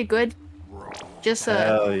 Pretty good. Just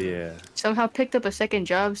Hell yeah. somehow picked up a second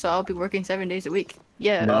job, so I'll be working 7 days a week.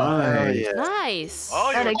 Yeah. Hell Nice. yeah. Nice.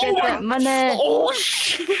 Oh, Gotta you're get that money. Oh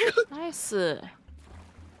shit. Nice.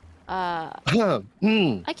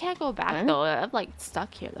 Hmm. I can't go back Huh? though. I'm like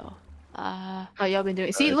stuck here though. How y'all been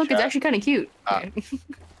doing? See, Alright, look, it's chat. actually kind of cute.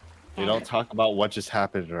 We don't talk about what just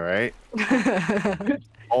happened, all right?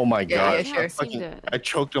 Oh my Yeah, god. yeah, sure. Fucking- I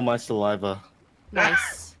choked on my saliva.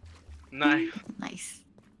 Nice. Nice. Nice.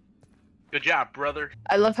 Good job, brother.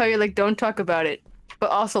 I love how you're like, don't talk about it, but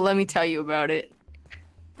also let me tell you about it.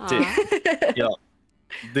 Dude. Aw.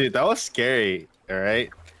 Dude, that was scary, all right?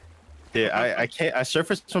 Dude, I can't. I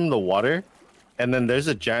surfaced from the water, and then there's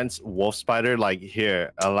a giant wolf spider. Like,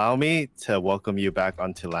 here, allow me to welcome you back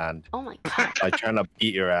onto land. Oh my god. By trying to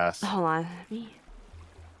beat your ass. Hold on. Me.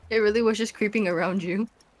 It really was just creeping around you.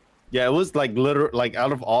 Yeah, it was like literal. Like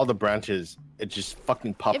out of all the branches, it just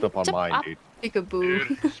fucking popped Yeah, up on jump mine, up. dude.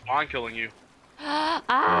 Peekaboo. Dude, spawn killing you.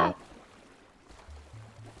 Ah.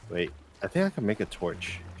 Wait, I think I can make a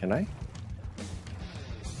torch. Can I?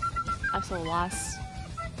 I'm so lost.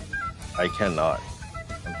 I cannot.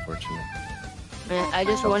 Unfortunately. Man, I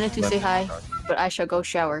just wanted to say hi, but I shall go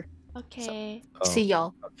shower. Okay. Oh, See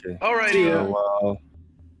y'all. Okay. Alrighty. Oh, well.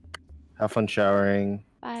 Have fun showering.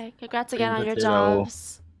 Bye. Congrats again on your Potato.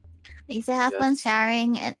 jobs. He said have fun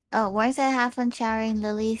showering. And where's that have fun showering?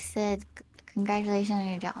 Lily said congratulations on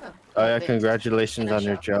your job. Oh yeah, congratulations on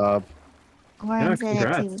your job. Warren said it too.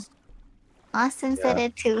 congrats. Austin said Yeah.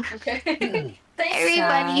 it too. Okay.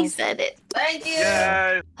 Everybody Sad. said it. Thank you.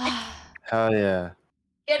 Yay. Hell yeah.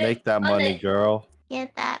 Make that money, girl.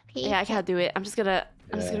 Get that piece. Yeah, I can't do it. I'm just gonna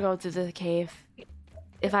Yeah. go to the cave.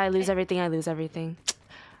 If I lose everything, I lose everything.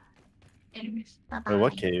 Anyways, Wait,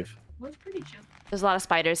 what cave? was pretty chill. There's a lot of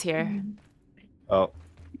spiders here. Oh.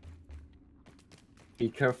 Be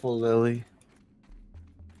careful, Lily.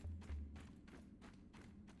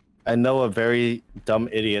 I know a very dumb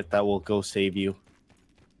idiot that will go save you.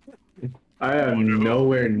 I am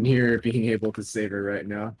nowhere near being able to save her right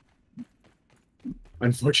now.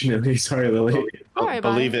 Unfortunately, sorry, Lily. Don't worry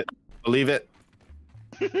about Believe it. Believe it.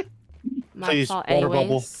 My Please, fault water bubble.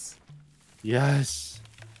 anyways. Yes.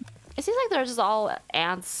 It seems like they're just all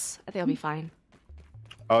ants. I think I'll be fine.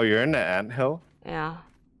 Oh, you're in the anthill? Yeah.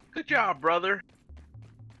 Good job, brother.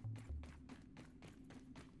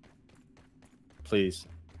 Please.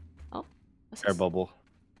 What's Air this? bubble.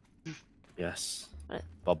 Yes. What?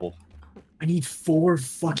 Bubble. I need 4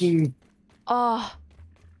 fucking. Oh,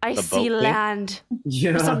 I The see boat thing? land.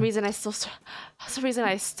 Yeah. For some reason, I still. For some reason,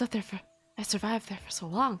 I stood there for. I survived there for so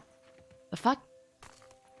long. The fuck?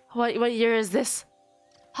 What year is this?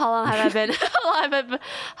 How long have I been?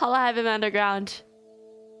 How long have I been underground?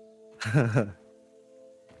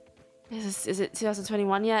 Is it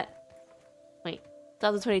 2021 yet? Wait,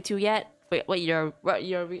 2022 yet? Wait, what year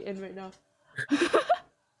are we in right now?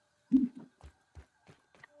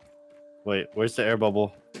 Wait, where's the air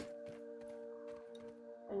bubble?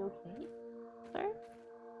 Are you okay, sir?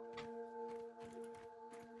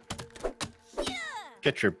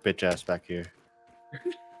 Get your bitch ass back here.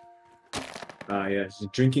 Yes,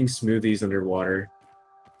 drinking smoothies underwater.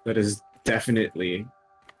 That is definitely.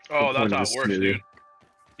 Oh, the that's point how of it a works, smoothie. dude.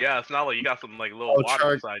 Yeah, it's not like you got some like little Oh, water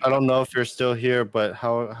Chark, inside. I don't know if you're still here, but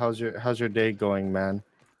how's your day going, man?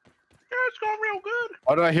 Yeah, it's going real good.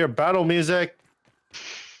 Why do I hear battle music?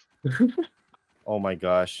 Oh my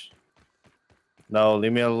gosh. No,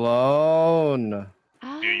 leave me alone.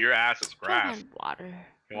 Dude, your ass is Try grass. and water.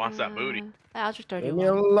 He wants that booty. I'll just dirty Leave me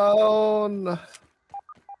water. alone.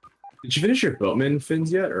 Did you finish your boatman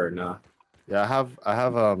fins yet, or not? Yeah, I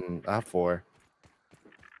have 4.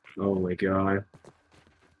 Oh my god.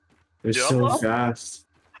 They're Dude, I so love- fast.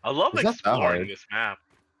 I love It's not that exploring hard. this map.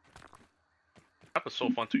 Map is so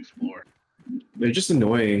fun to explore. They're just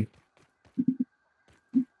annoying.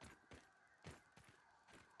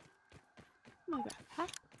 Oh my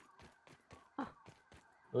God.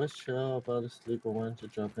 Let's chill about to sleep. I wanted to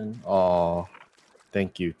jump in. Oh,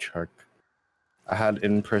 thank you, Chark. I had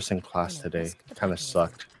in-person class today. Kind of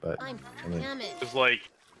sucked, but I'm I mean, damn it. It's like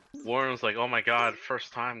Lauren's like, oh my god,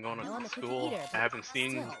 first time going Well, I'm to a picky school. eater, I haven't but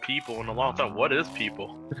seen still. people in a long time. What is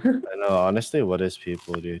people? I know. Honestly, what is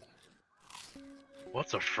people, dude?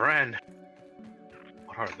 What's a friend?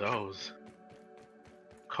 What are those?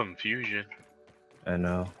 Confusion. I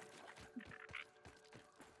know.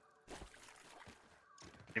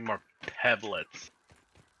 Need more peblets.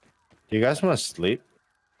 Do you guys want to sleep?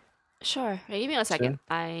 Sure. Hey, give me a second.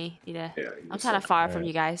 I need to. Yeah, I'm kind of far from Alright.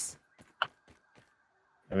 you guys.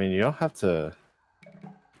 I mean, you don't have to.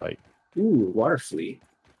 Ooh, water flea.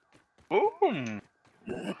 Boom.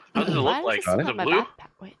 How does it Why look like? this Is not it my blue? backpack?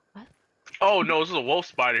 Wait, what? Oh no, this is a wolf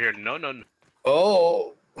spider here. No, no, no.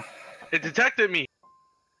 Oh. It detected me.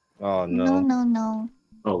 Oh No, no. no.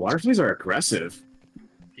 Oh, water fleas are aggressive.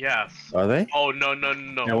 Yes. Are they? Oh no, no,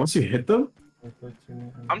 no. Yeah, once you hit them,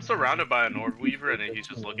 I'm surrounded by an orb weaver and he's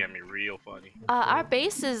just looking at me real funny. Our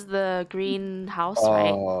base is the greenhouse,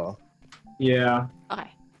 right? Oh, yeah.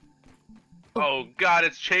 Okay. Oh god,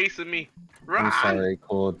 it's chasing me. Run! I'm sorry,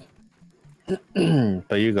 Cold.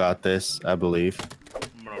 But you got this, I believe.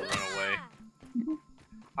 I'm gonna run away.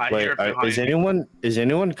 I Wait, hear it behind is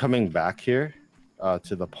anyone coming back here,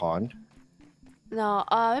 to the pond? No,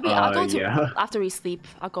 maybe I'll go to Yeah. after we sleep.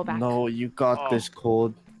 I'll go back. No, you got Oh. this,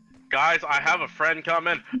 Cold. Guys, I have a friend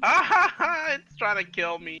coming. Ah ha ha! It's trying to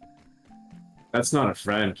kill me. That's not a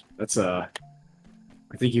friend. That's a.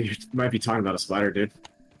 I think you might be talking about a spider, dude.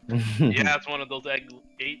 Yeah, it's one of those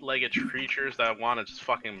eight-legged creatures that want to just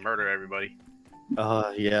fucking murder everybody.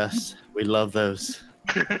 Yes, we love those.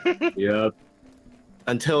 Yep.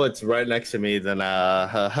 Until it's right next to me, then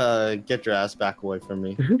get your ass back away from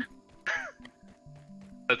me.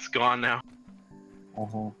 It's gone now.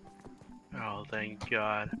 Uh-huh. Oh, thank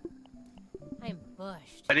God. I'm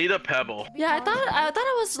bushed. I need a pebble. Yeah, I thought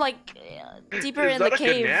it was like deeper Is in that the a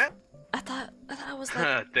cave. gnat? I thought it was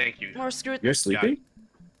like Thank you. more screwed. You're sleeping?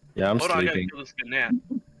 Yeah, I'm Hold on, I gotta sleeping. kill this gnat.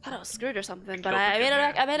 I thought it was screwed or something, but Killed I the made it.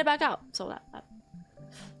 gnat. I made it back out. So that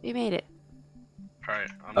we made it. Alright,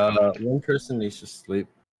 I'm coming. One person needs to sleep.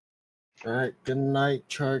 All right. Good night,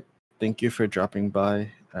 Chark. Thank you for dropping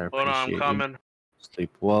by. I Hold appreciate on, I'm you. coming.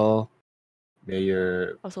 Sleep well. May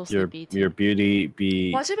your I'm so sleepy. your beauty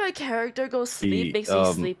be. Watching my character go sleep makes me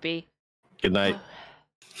um, sleepy. Good night.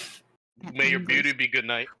 May your beauty be good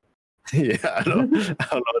night. Yeah, I don't know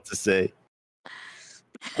what to say.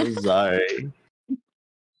 I'm sorry.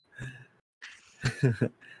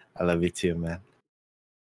 I love you too, man.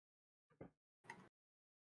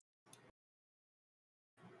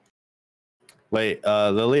 Wait,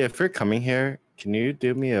 Lily, if you're coming here, can you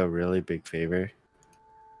do me a really big favor?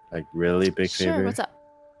 Like really big Sure. favor? What's up?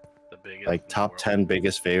 The biggest Like in the top world. 10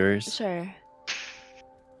 biggest favors? Sure.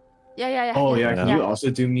 Yeah. Oh yeah. Can Yeah. you also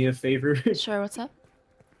do me a favor? Sure. What's up?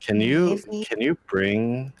 Can you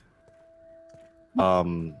bring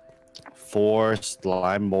 4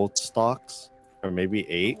 slime mold stocks? Or maybe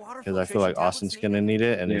 8? Because I feel like Austin's gonna need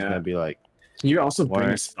it and it's Yeah. gonna be like Can you also bring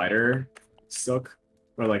Why? a spider silk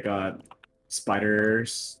or like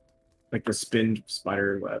spiders, like the spin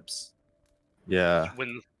spider webs? yeah.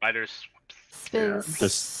 When the spiders. Spins. The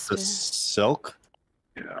silk?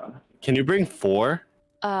 Yeah. Can you bring 4?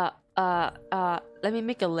 Let me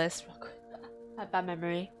make a list real quick. I have bad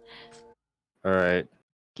memory. Alright.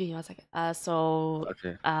 Give me 1 second. So,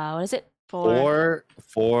 Okay. what is it? Four.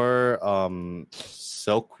 Four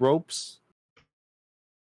silk ropes.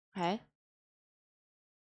 Okay.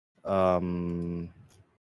 Let me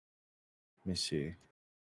see.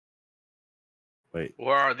 Wait.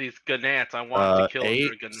 Where are these gnats? I want to kill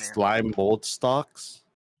 8 their gnats. slime mold stalks.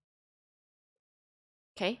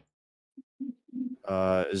 Okay.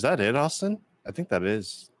 Is that it, Austin? I think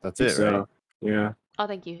that's I it, think so. right? Yeah. Oh,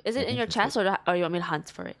 thank you. Is it in think your that's chest or you want me to hunt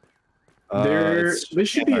for it? They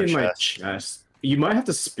should be our in my chest. chest. You might have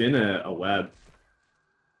to spin a web.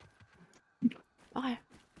 Okay.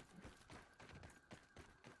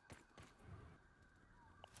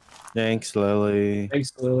 Thanks, Lily.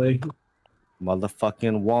 Thanks, Lily.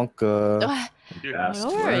 Motherfucking Wonka. Ah, Dude, That's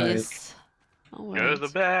no right. worries. Oh, You're the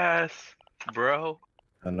wait. best, bro.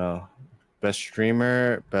 I know. Best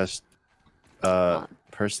streamer, best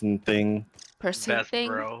person thing. Person Best thing.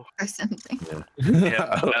 bro. Or something. Yeah,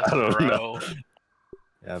 I best don't bro. know.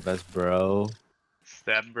 Yeah, best bro.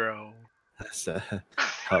 Step bro.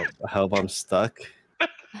 Help, I'm stuck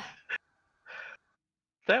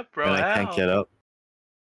Step bro. and I can't help. get up.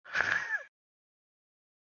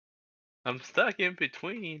 I'm stuck in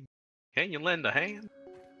between. Can you lend a hand?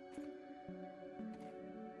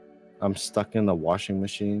 I'm stuck in the washing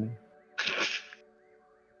machine.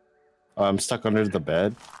 I'm stuck under the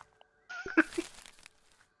bed.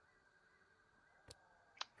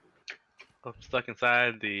 I'm stuck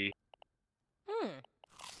inside the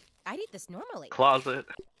I'd eat this normally. closet.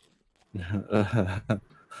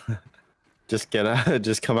 Just get out.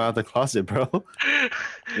 Just come out of the closet, bro. Yeah.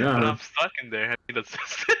 But I'm stuck in there. I need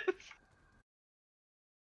assistance.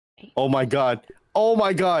 Oh my god. Oh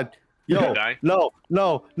my god. Yo. Die. No.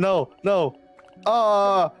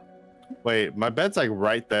 Wait, my bed's like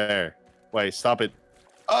right there. Wait, stop it.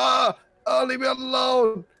 Oh, leave me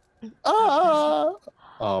alone. Oh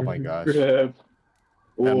my gosh. Rip.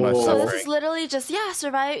 And my Whoa. So this suffering. is literally just, yeah,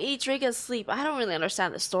 survive, eat, drink, and sleep. I don't really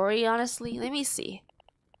understand the story, honestly. Let me see.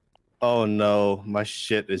 Oh no, my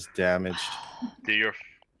shit is damaged. Dude,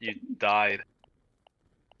 you died.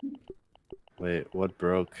 Wait, what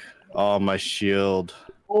broke? Oh, my shield.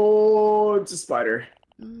 Oh, it's a spider.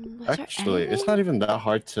 Is there Actually, it's not anything? even that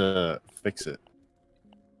hard to fix it.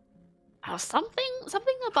 Oh, something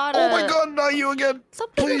about Oh my god, not you again!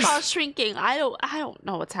 something please. about shrinking. I don't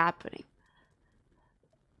know what's happening.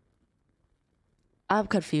 I'm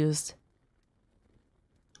confused.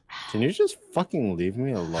 Can you just fucking leave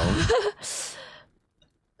me alone?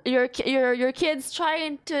 Your kids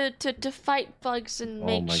trying to fight bugs and Oh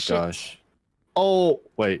make my shit. gosh. Oh,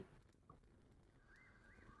 wait.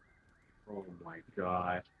 Oh my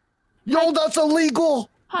god. Yo, that's illegal!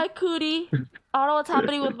 Hi, Cootie. I don't know what's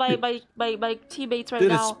happening with my teammates right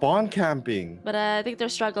Dude, it's now, spawn camping. but I think they're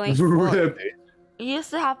struggling. Rip. You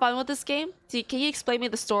used to have fun with this game. Can you explain me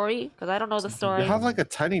the story? Because I don't know the story. You have like a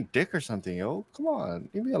tiny dick or something, yo. Come on,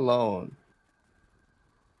 leave me alone.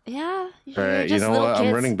 Yeah, you're Alright, you just know little what? kids.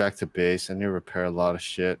 I'm running back to base. I need to repair a lot of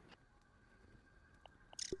shit.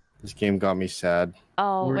 This game got me sad.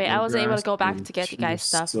 Oh We're wait, I wasn't able to go back grasping to get you guys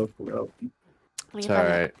stuff. so rope. Let me It's find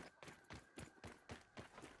it. alright.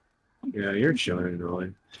 Yeah, you're chilling,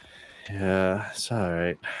 really. Yeah, it's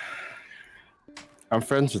alright. I'm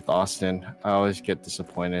friends with Austin. I always get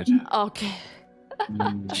disappointed. Okay.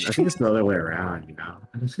 I think it's the other way around, you know.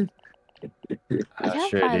 I can't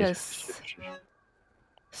Sure find it this. is.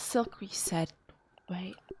 Silk reset.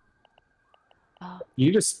 Wait. Oh.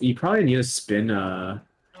 You probably need to spin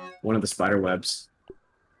one of the spider webs.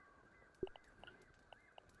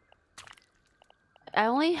 I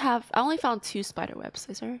only found 2 spider webs.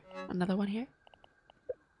 Is there another one here?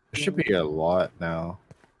 There should be a lot now.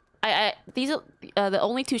 These are the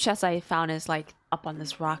only 2 chests I found is like up on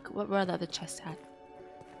this rock. Where are the other chests at?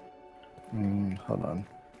 Hold on.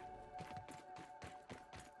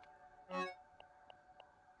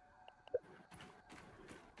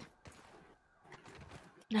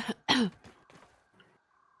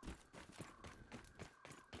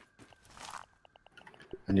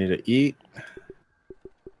 I need to eat.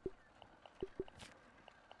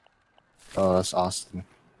 Oh, that's Austin.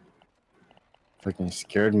 Fucking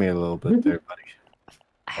scared me a little bit there, buddy.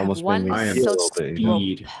 I have Almost made one me I am feel a silk little bit.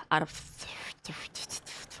 speed. out of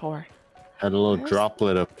 4. Had a little Where's-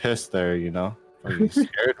 droplet of piss there, you know? Fucking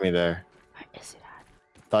scared me there. Where is it at?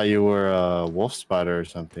 Thought you were a wolf spider or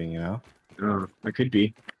something, you know? Oh, I could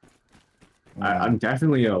be. I'm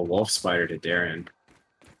definitely a wolf spider to Darren.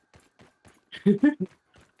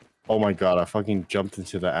 Oh my god, I fucking jumped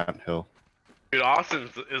into the anthill. Dude, Austin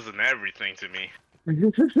isn't everything to me. Like,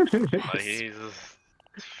 he's just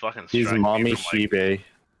fucking He's strike me mommy from, like, Shibe.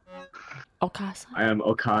 Okasa. I am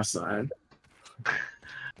Okasa.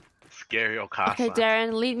 Scary Okasa. Okay,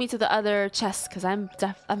 Darren, lead me to the other chest because I'm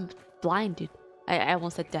deaf. I'm blind, dude. I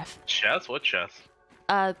almost said deaf. Chest? What chest?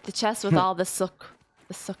 The chest with all the silk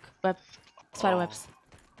web, spider Oh. webs.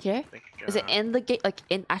 Here? Thank you, Is it God. in the game? Like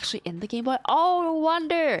actually in the Game Boy? Oh, no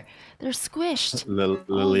wonder they're squished.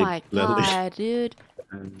 Lily, Oh my god, dude.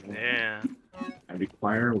 And Yeah. I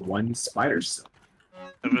require 1 spider silk.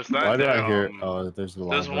 If it's not Why did there, I hear? Oh, there's a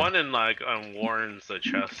lot. there's one in like Warren's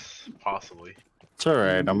chest, possibly. It's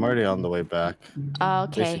alright. I'm already on the way back.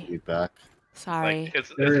 Okay, Basically back. sorry. Like,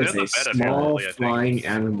 it's There in is the a bed small apparently, I think. flying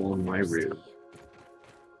animal in my room.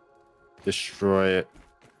 Destroy it.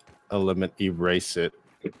 Erase it.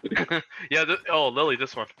 Yeah. Oh, Lily,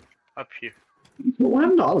 this one up here. What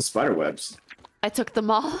happened to all the spider webs? I took them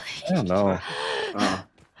all. I don't know.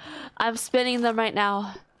 I'm spinning them right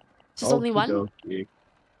now. Just only one? okey-dokey.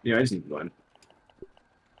 Yeah, I just need one.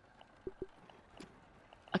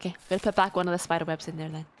 Okay, I'm gonna put back one of the spider webs in there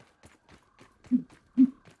then.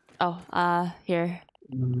 Oh, here.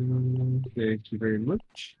 Thank you very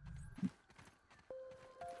much.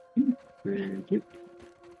 Thank you.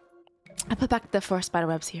 I put back the 4 spider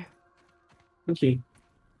webs here. Okay.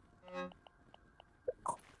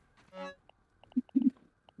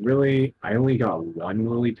 Really? I only got 1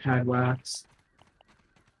 lily pad wax?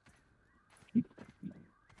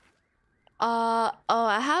 Oh,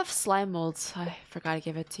 I have slime molds. I forgot to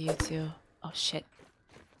give it to you too. Oh shit.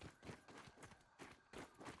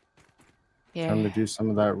 Time to Here. do some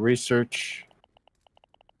of that research.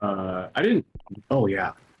 I didn't... Oh,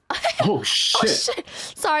 yeah. Oh, shit! Oh shit!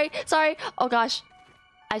 Sorry. Oh gosh.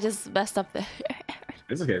 I just messed up there.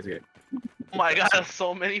 It's okay, it's okay. Oh my god,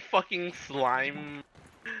 so many fucking slime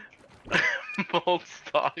mold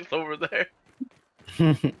stocks over there.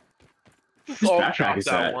 This So backpack dropped is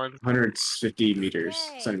that at one. 150 meters,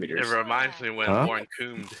 It centimeters. reminds me when Huh? Warren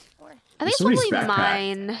coomed. I think it's Somebody's probably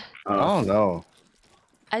backpack. mine. Oh no.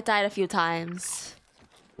 I died a few times.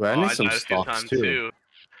 Well, I Oh, need some died a few stocks times too.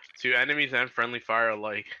 To enemies and friendly fire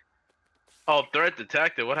alike. Oh, threat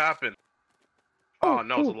detected. What happened? Oh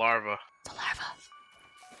no, it's a larva. The larva.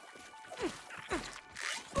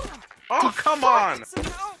 Oh, come on!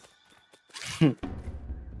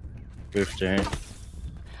 15.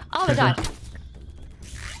 Oh my god.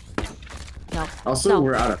 No. Also, No.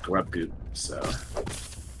 we're out of grub goop, so...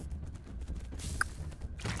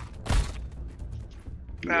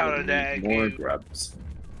 Out of that More goop. grubs.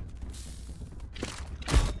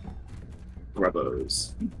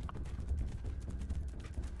 Grubbos.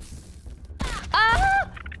 Ah!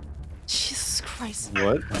 Jesus Christ. What?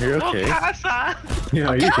 Are you okay? Okasa! Yeah,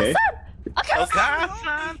 are you okay?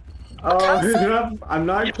 Akasan! Okasa! Oh, I'm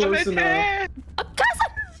not close enough. Yamete!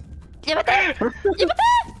 Akasan! Yamete! Yamete!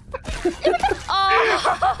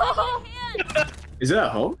 Oh! Is it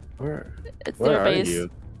at home? Where? It's Where their are base. you?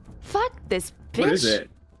 Fuck this bitch. What is it?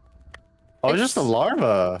 Oh, it's just a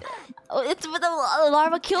larva. Oh, it's the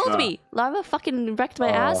larva killed Ah. me. Larva fucking wrecked my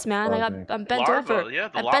Oh, ass, man. fuck. I'm bent Larva, over. yeah,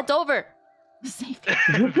 the I'm larva. bent over. Save me.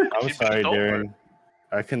 I'm She sorry, bent over. Darren.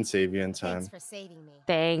 I couldn't save you in time. Thanks for saving me.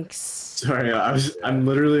 Thanks. Sorry, I'm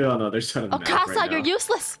literally on the other side of the Oh, map Casa, right you're now.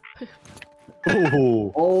 useless.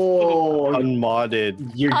 Ooh, Oh, unmodded.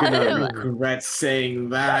 you're I gonna don't- regret saying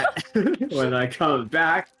that when I come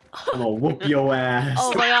back. I'm gonna whoop your ass.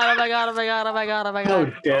 Oh my god, oh my god, oh my god, oh my god, oh my How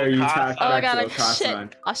god. dare you Okasa. talk Oh my back god, to shit.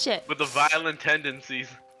 Okasan. Oh shit. With the violent tendencies.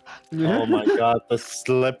 Oh my god, the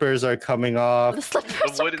slippers are coming off. The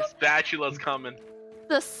slippers. The wooden spatula's coming.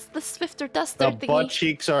 The Swifter Duster The thingy. butt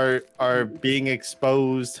cheeks are being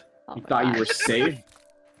exposed. Oh You my thought you God. were safe?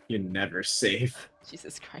 You're never safe.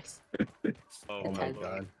 Jesus Christ. Oh, Oh my Intense.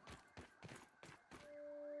 god.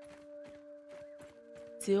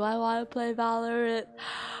 Do I want to play Valorant?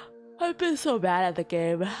 I've been so bad at the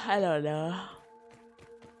game. I don't know.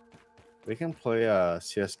 We can play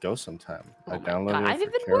CS:GO sometime. Oh I my downloaded God, it. I'm for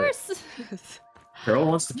even Carrot. worse. Girl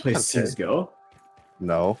wants to play Okay. CSGO?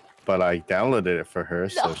 No, but I downloaded it for her,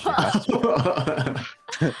 so she has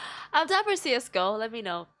to. I'm down for CSGO. Let me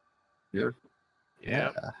know.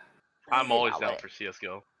 Yeah. I'm always down for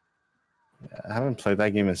CSGO. I haven't played that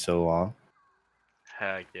game in so long.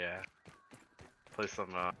 Heck yeah. Play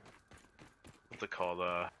some, what's it called?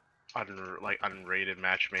 Unrated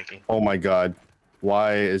matchmaking. Oh my god.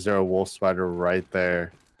 Why is there a wolf spider right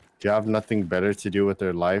there? Do you have nothing better to do with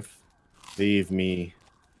their life? Leave me.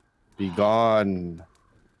 Be gone,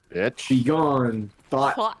 bitch. Be gone,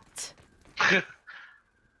 thought. What?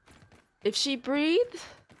 If she breathes,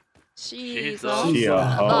 she's a- She a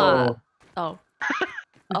hoe. Oh.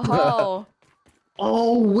 Oh.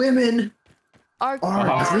 Oh, women Our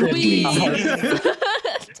are queen.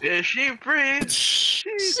 If she breathes,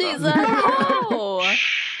 She's a hoe.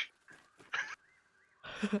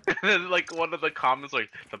 And then, like, one of the comments, like,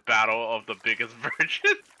 the battle of the biggest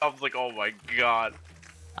virgin. I was like, oh my god.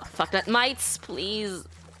 Oh, fuck that mites, please.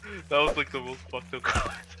 That was, like, the most fucked up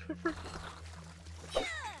comment ever.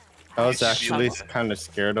 I was actually Shut up. kind of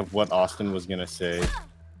scared of what Austin was gonna say.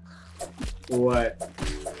 What?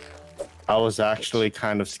 I was actually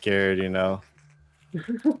kind of scared, you know.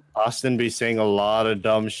 Austin be saying a lot of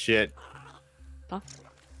dumb shit. You'll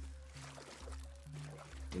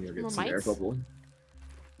More get some air mites? bubble.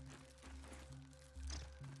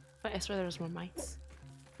 Wait, I swear there was more mites.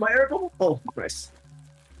 My air bubble? Oh, nice.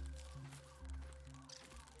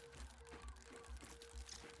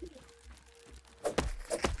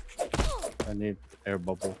 I need air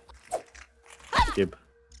bubble. Gib.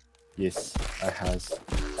 Yes, I has.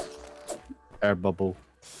 Air bubble.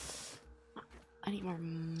 I need more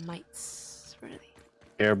mites. Where are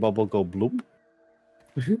they? Air bubble go bloop.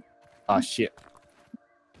 Ah shit.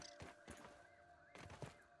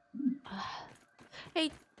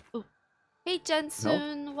 Hey, ooh. Hey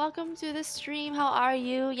Jensun, welcome to the stream. How are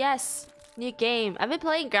you? Yes, new game. I've been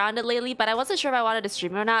playing Grounded lately, but I wasn't sure if I wanted to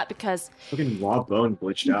stream or not because Fucking raw bone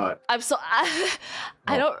glitched out. I'm so I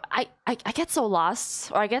get so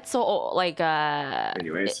lost or I get so like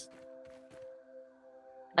Anyways.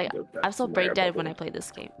 Like, Go back I'm so to brain air dead when bubble. I play this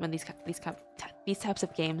game. When these types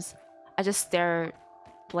of games, I just stare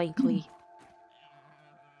blankly,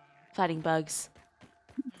 fighting bugs.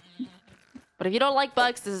 But if you don't like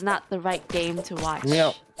bugs, this is not the right game to watch.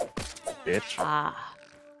 Meow. Bitch. Ah,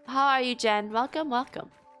 how are you, Jen? Welcome, welcome.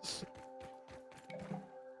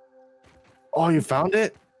 Oh, you found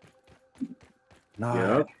it?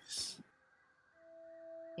 Nice.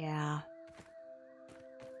 Yeah.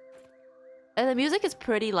 And the music is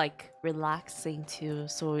pretty like relaxing too,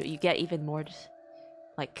 so you get even more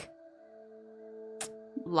like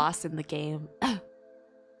lost in the game.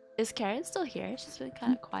 Is Karen still here? She's been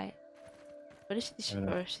kind of quiet. What is she?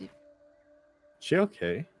 Or is she She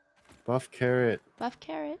okay? Buff carrot. buff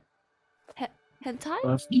carrot? Hentai?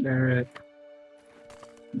 Buff carrot.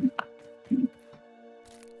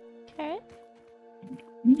 Carrot?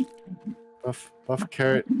 Buff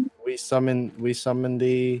carrot. We summon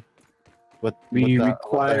the We with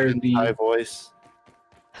require the high voice.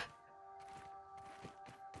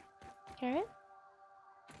 Carrot?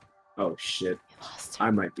 Oh shit. You lost her.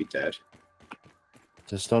 I might be dead.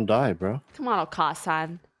 Just don't die, bro. Come on,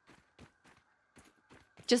 Okasan.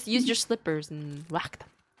 Just use your slippers and whack them.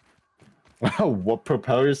 What,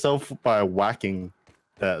 propel yourself by whacking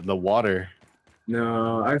the water.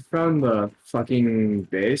 No, I found the fucking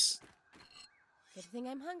base. Good thing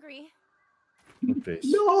I'm hungry. What base?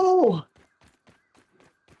 No!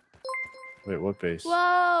 Wait, what base?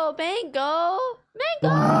 Whoa, Mango! Mango!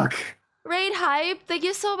 Fuck! Raid hype, thank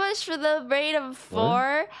you so much for the raid of 4.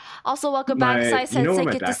 What? Also, welcome back, Sai You know Sensei. where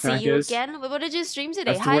my Good to see backpack you is? again. What did you stream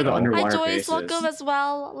today? That's where the Hi, underwater Joyce. base Welcome is. as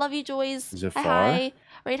well. Love you, Joyce. Is it Hi, far? hi.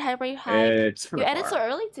 Raid hype, raid hype. It's You kinda ended so far.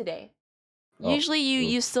 early today. Oh, Usually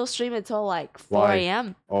you oof. still stream until like 4 Why?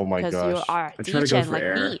 a.m. Oh my because you gosh. are I try to go teaching for like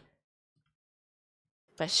air. me.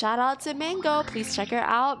 But shout out to Mango. Please check her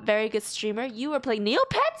out. Very good streamer. You were playing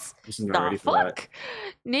Neopets? Just not ready The for that. fuck?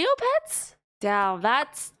 Neopets? Damn,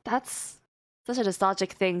 that's such a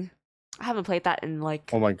nostalgic thing. I haven't played that in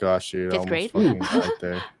like Oh my gosh, dude. I Fifth almost grade? fucking died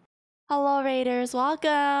there. Hello Raiders,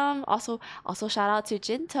 welcome. Also shout out to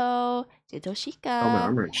Jinto Shika. Oh, my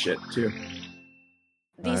armor and shit, too.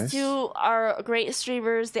 These Nice. two are great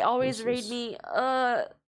streamers. They always This raid is- me. Oh.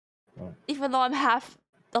 Even though I'm half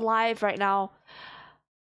alive right now.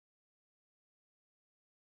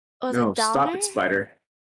 Was No, it Downer? stop it, spider.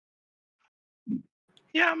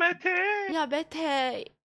 Yeah, Mate. Yeah, bete.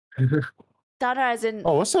 Downer as in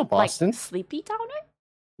Oh, what's up, like Austin? sleepy Downer?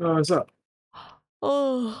 Oh, what's up?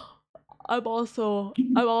 Oh, I'm also a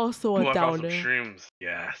Look on some Downer. streams.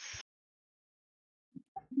 Yes.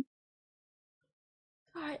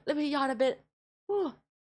 Alright, let me yawn a bit. Whew.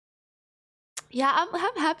 Yeah,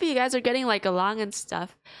 I'm happy you guys are getting like along and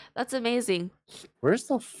stuff. That's amazing. Where's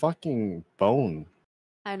the fucking bone?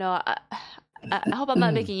 I know. I hope I'm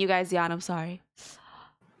not making you guys yawn. I'm sorry.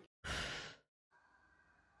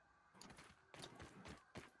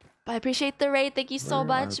 But I appreciate the raid. Thank you so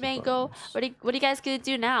Where are much, the Mango. bones? What are you guys gonna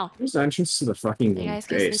do now? Where's the entrance to the fucking Are you guys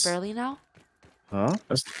gonna base? sleep early now? Huh?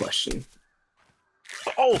 That's the question.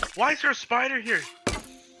 Oh, why is there a spider here?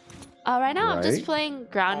 Right now I'm just Right. playing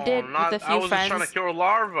Grounded Oh, not, with a I few was just trying friends. to kill a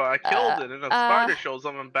larva. I killed it, and a spider uh, shows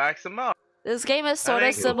up and backs him up. This game is sort of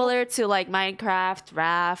ain't cool. similar to like Minecraft,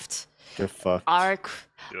 Raft, Get fucked. Ark.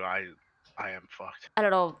 Dude, I am fucked. I don't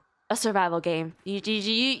know, a survival game.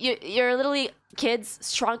 You're literally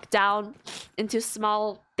kids shrunk down into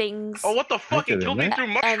small things, Oh, what the fuck? He didn't killed me know. through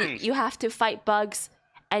and mushrooms. you have to fight bugs,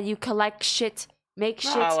 and you collect shit, make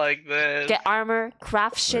shit, Not like this. get armor,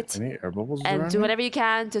 craft Wait, shit, any air bubbles and around do here? whatever you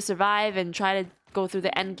can to survive and try to go through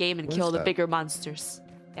the end game and What kill is the that? bigger monsters.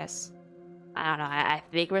 Yes. I don't know. I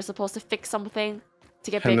think we're supposed to fix something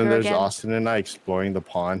to get And then bigger there's again. Austin and I exploring the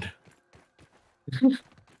pond. I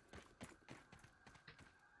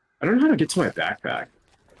don't know how to get to my backpack.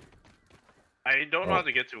 I don't know Oh. how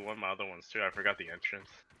to get to one of my other ones too. I forgot the entrance.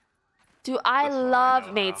 Dude, I That's fine, love I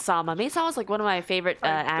know Maid how. Sama. Maid Sama was like one of my favorite I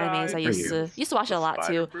animes. I died used for to watch it a lot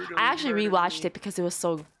Spider too. brutally I actually murdered rewatched me. it because it was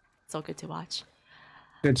so good to watch.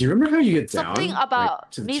 Now, do you remember how you get down? Something like,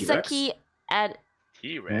 about to the T-Rex? Misaki and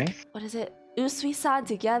T-Rex. what is it? Usui-san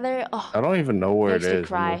together. Oh, I don't even know where it Makes me is.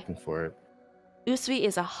 cry. I'm looking for it. Usui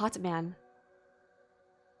is a hot man.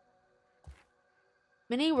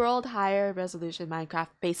 Mini world higher resolution Minecraft,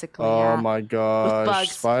 basically. Oh Yeah. my gosh.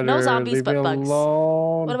 bugs. Spider, No zombies, leave but me bugs.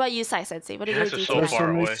 alone. What about you, Sai Sensei? What are You you guys gonna are do so There's tonight? far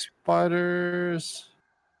so many away. spiders.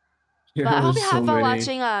 But I hope you There's have so fun many.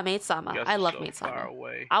 watching You Maid-sama. guys I are love so Maid-sama. far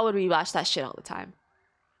away. I would rewatch that shit all the time.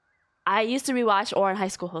 I used to rewatch Oran High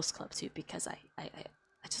School Host Club too because I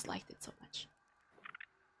just liked it so much.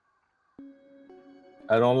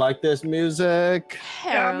 I don't like this music.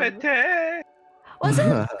 Harem. Yamete!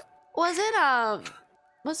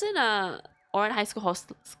 Wasn't Oran High School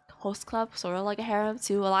Host Club sort of like a harem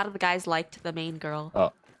too? A lot of the guys liked the main girl.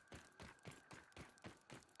 Oh.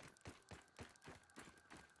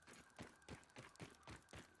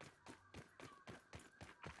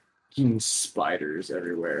 Fucking spiders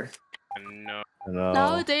everywhere. No. No.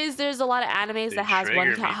 Nowadays, there's a lot of animes They that has one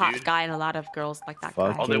trigger me, hot dude. guy and a lot of girls like that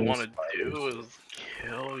Fuck guy. All they Fucking want to spiders. do is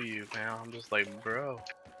kill you, man. I'm just like, bro.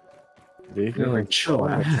 Leave You're me like,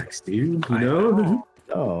 chillax, dude. You I know? know,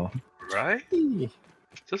 No. right?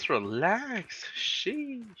 Just relax.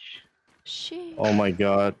 Sheesh. Shit. Oh my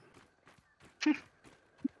god.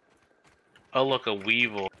 Oh, look, a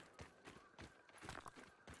weevil.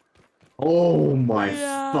 Oh my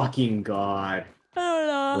Yeah. fucking god. I don't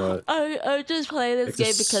know. What? I just play this It's a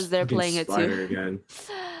game because they're fucking playing it spider too. again.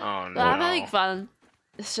 Oh, But I'm no. having fun.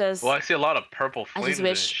 It's just Well, I see a lot of purple I flames just and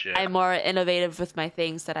wish shit. I'm more innovative with my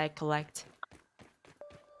things that I collect.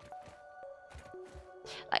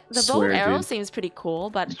 Like, the bow Swear, and arrow dude. seems pretty cool,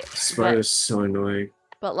 but Spider's so annoying.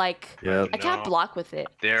 like Yep. I can't No. block with it,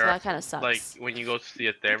 so They're, that kind of sucks. Like, when you go to see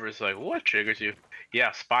a therapist, like, what triggers you?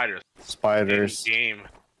 Yeah, spiders. Spiders. In game,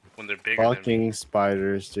 when they're bigger than me. Fucking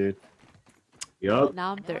spiders, dude. Yup.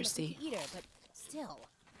 Now I'm I'm a thirsty. picky eater, but still.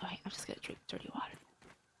 Oh, wait, I'm just gonna drink dirty water.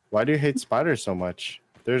 Why do you hate spiders so much?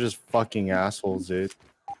 They're just fucking assholes, dude.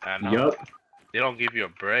 I know. Yup. They don't give you a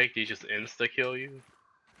break. They just insta-kill you.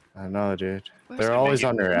 I know, dude. Where's They're the always menu?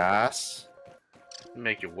 on their ass.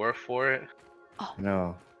 Make you work for it.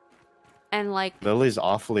 No. And like Lily's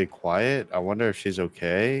awfully quiet. I wonder if she's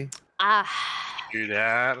okay. Do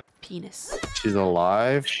that. penis. She's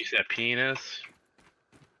alive. She said penis.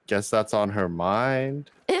 Guess that's on her mind.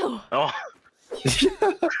 Ew. Oh,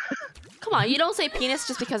 Come on, you don't say penis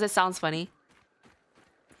just because it sounds funny.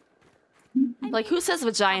 Like who says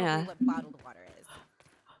vagina? Probably what bottled water is.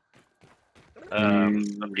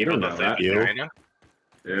 the you people don't that know say that. vagina.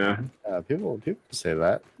 Yeah. People say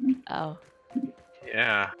that. Oh.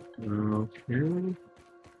 Yeah. Okay.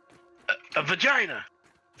 A vagina.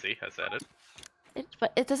 See, I said it.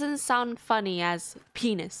 But it doesn't sound funny as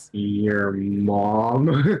penis. Your mom.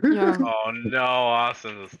 You're, Oh no,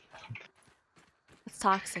 Austin is. it's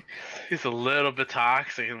toxic. He's a little bit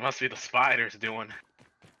toxic. It must be the spiders doing.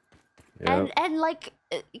 Yep. And like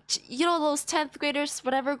you know those 10th graders,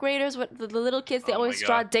 whatever graders, what the little kids, they Oh my always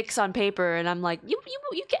draw God. dicks on paper, and I'm like, you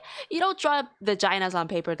don't draw vaginas on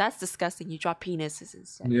paper. That's disgusting. You draw penises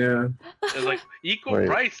instead. Yeah. It's like equal Wait.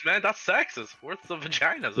 rights, man. That's sexist. Where's the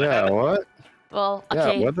vaginas? Yeah, what? Well, Yeah,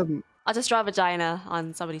 okay, where them I'll just draw vagina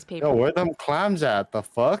on somebody's paper. yo, where them clams at? The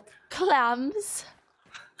fuck? Clams.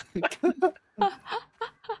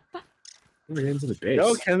 We're into the base.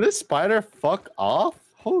 Yo, can this spider fuck off?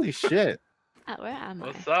 Holy shit. Where am I?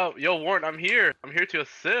 What's up? Yo, Warren, I'm here. I'm here to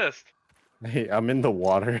assist. Hey, I'm in the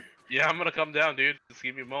water. Yeah, I'm gonna come down, dude. Just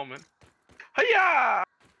give me a moment. Hiya!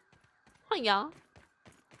 Oh yeah.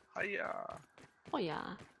 Hiya! Oh yeah.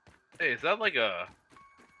 Hey, is that like a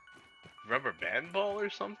rubber band ball or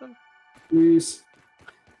something? Please.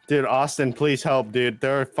 Dude, Austin, please help, dude.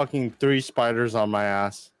 There are fucking 3 spiders on my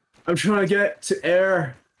ass. I'm trying to get to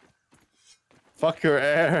air. Fuck your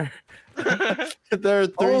air. There are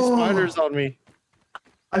 3 Oh. spiders on me.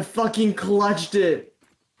 I fucking clutched it.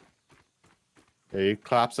 There, you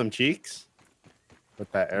clap some cheeks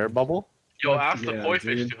with that air bubble. Yo, Fuck ask the yeah, koi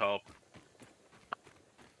fish dude. to help.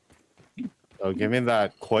 Oh, give me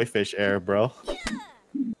that koi fish air, bro.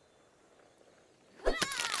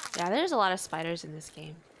 Yeah, there's a lot of spiders in this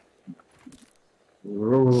game.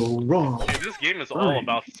 Wrong. Dude, this game is all Fine.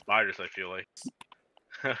 about the spiders, I feel like.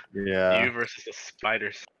 Yeah. You versus the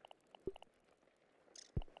spiders.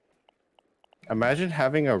 Imagine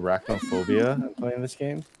having arachnophobia and playing this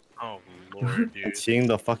game Oh, lord, and dude. seeing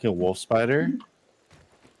the fucking wolf spider.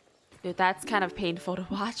 Dude, that's kind of painful to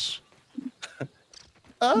watch.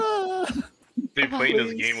 Ah! Dude, playing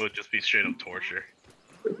this Please. game would just be straight up torture.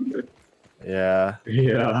 Yeah.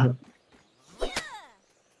 Yeah.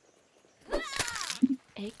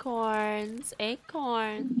 Acorns,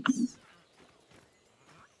 acorns.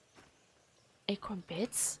 Acorn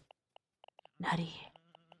bits? Nutty.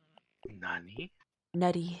 Nani?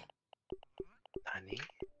 Nutty. Nani?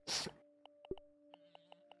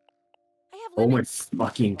 I have Oh my limits.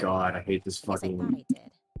 fucking god, I hate this Yes, I thought fucking I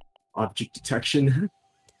did. object detection.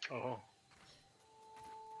 Oh.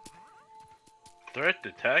 Threat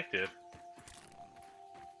detected.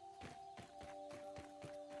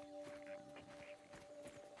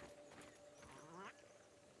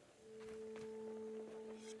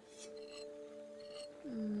 I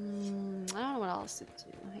don't know what else to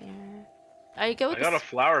do here. Are you good with I got a this?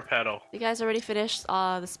 flower petal. You guys already finished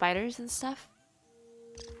the spiders and stuff?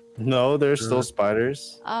 No, there's still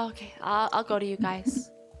spiders. Oh, okay, I'll go to you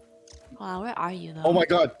guys. Hold on, where are you though? Oh my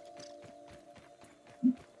god.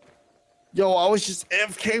 Yo, I was just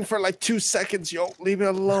AFK for like 2 seconds, yo. Leave me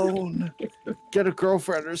alone. Get a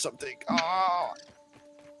girlfriend or something. Oh.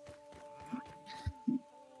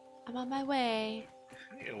 I'm on my way.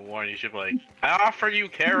 Warren, you should be like, I offer you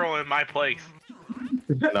Carol in my place.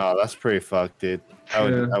 No, that's pretty fucked, dude. I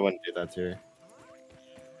Yeah. wouldn't do that to her.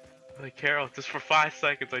 Like, Carol, just for 5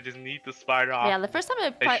 seconds, I just need the spider off. Yeah, the first time I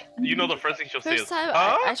And played. you know the first thing she'll say First is, time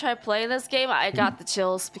huh? I tried playing this game, I got the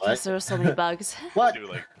chills because What? there were so many bugs. What?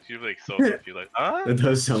 She'd be like so confused. Like, huh? It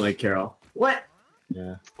does sound like Carol. What?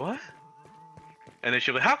 Yeah. What? And then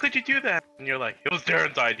she'll be like, how could you do that? And you're like, it was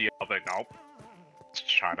Darren's idea. I'm like, nope. Just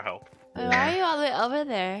trying to help. Wait, why are you all the way over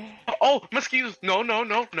there? Oh, mosquitoes! No.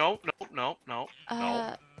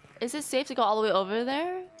 Is it safe to go all the way over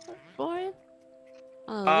there, Warren?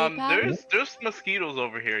 On the lily pad? There's mosquitoes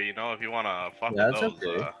over here. You know, if you wanna fuck Yeah, with that's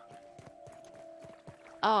those. okay.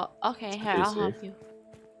 Oh, okay. Here, Pretty I'll help safe. you.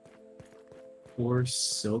 4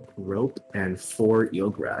 silk rope and 4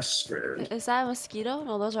 eelgrass strand. Is that a mosquito?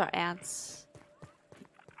 No, those are ants.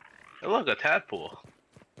 Hey, look, a tadpole.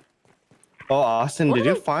 Oh, Austin, did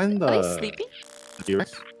you find Are they the sleeping?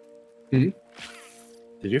 T-Rex? Hmm?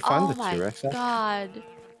 Did you find Oh the my T-Rex? god.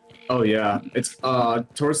 Oh yeah, it's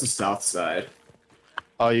towards the south side.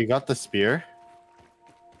 Oh, you got the spear?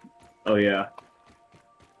 Oh yeah.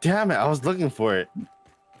 Damn it, I was looking for it.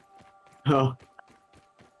 Oh,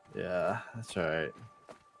 Yeah, that's alright.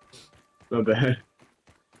 not bad.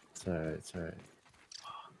 It's alright, it's alright.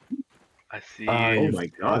 I see. Oh my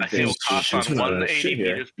god, I see there's Okasan shit 180 here.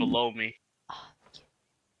 meters below me.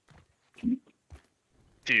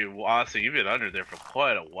 Dude, honestly, you've been under there for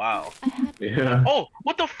quite a while. I had Yeah. Oh,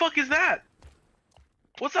 what the fuck is that?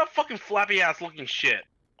 What's that fucking flappy ass looking shit?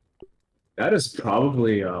 That is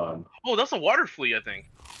probably Oh, that's a water flea, I think.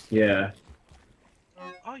 yeah.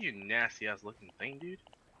 Oh, you nasty ass looking thing, dude.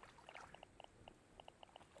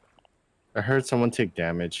 I heard someone take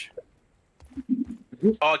damage.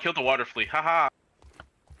 Oh, I killed the water flea. Haha.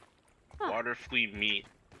 Huh. Water flea meat.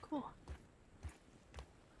 cool.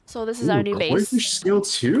 So this is our new base. Koi fish skill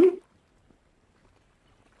 2?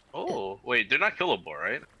 Oh, wait, they're not killable,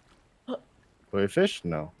 right? Koi fish?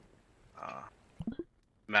 No.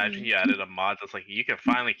 Imagine you added a mod that's like, you can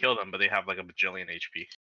finally kill them, but they have like a bajillion HP.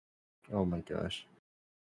 Oh my gosh.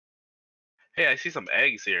 Hey, I see some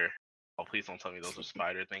eggs here. Oh, please don't tell me those are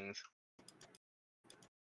spider things.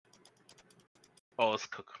 Oh, it's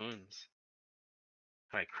cocoons.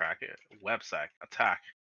 Can I crack it? Web sack. Attack.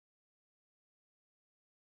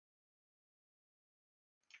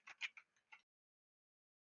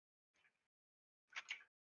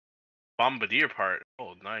 Bombardier part.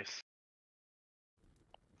 Oh, nice.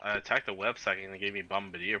 I attacked the web sack and they gave me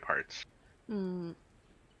bombardier parts. Hmm.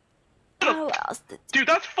 I lost it. Dude,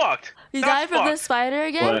 that's fucked! You That's died from the fucked. spider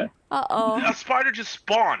again? Uh-oh. A spider just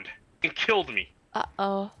spawned and killed me.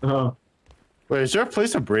 Uh-oh. Oh, Wait, is there a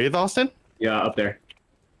place to breathe, Austin? yeah, up there.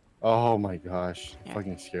 Oh my gosh. Yeah.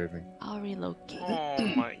 Fucking scared me. I'll relocate. Oh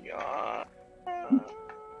my god.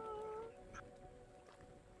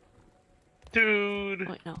 Dude,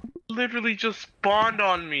 Wait, no. literally just spawned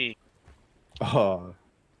on me. Oh.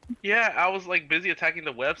 Yeah, I was like busy attacking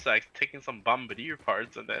the web sacks, taking some bombardier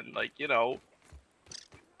parts, and then like, you know,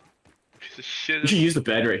 piece of shit. You should use the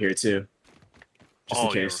bed right here too. Just in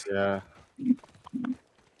Oh, you're- case. Yeah.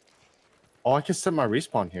 Oh, I can set my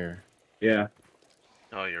respawn here. Yeah.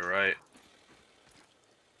 Oh, you're right.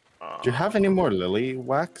 Do you have any more lily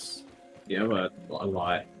wax? Yeah, but a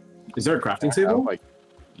lot. Is there a crafting I have, table? like,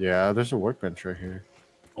 yeah, there's a workbench right here.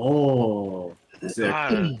 Oh, sick.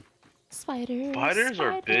 God, Spiders. Spiders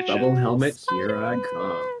are bitches. Double helmet, here I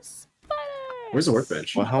come. Spiders. Where's the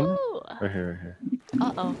workbench? What helmet? Ooh. Right here, right here.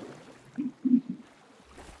 Uh-oh.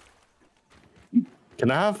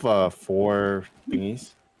 Can I have 4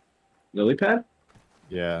 thingies? Lily pad?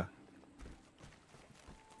 Yeah.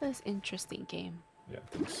 This interesting game. Yeah,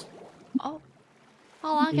 thanks. Oh.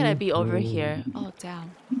 How long can I be over here? Oh,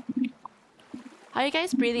 damn. How are you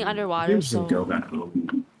guys breathing I underwater? think So go back home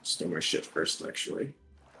and store my shit first, actually.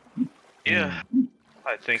 Yeah,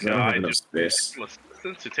 I think 'Cause I don't have I enough just space.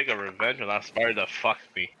 listen to take a revenge on that spider that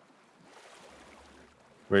fucked me.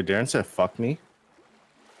 Wait, Darren said fuck me?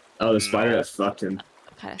 Oh, the spider No. that fucked him.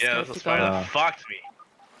 I'm kind of Yeah, scared it was a to spider go. that fucked me.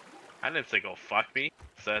 I didn't say go fuck me.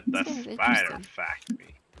 I said that This game is spider interesting. fucked me.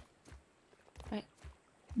 Right.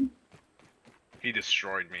 He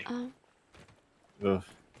destroyed me. Ugh. You know?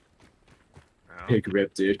 Big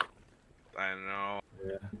rip, dude. I know.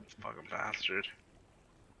 Yeah. Fucking bastard.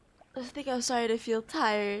 I think I'm starting to feel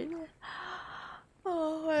tired.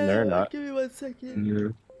 Oh, my They're God. not. Give me 1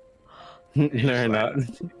 second. Yeah. They're not.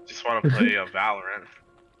 Just want to play Valorant.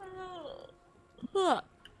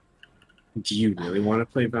 Do you really want to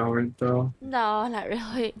play Valorant though? No, not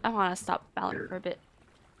really. I want to stop Valorant for a bit.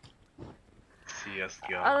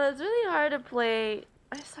 CSGO. Oh, it's really hard to play.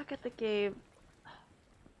 I suck at the game.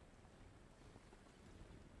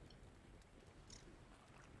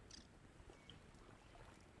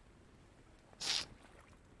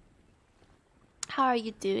 How are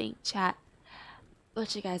you doing, chat?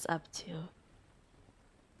 What you guys up to?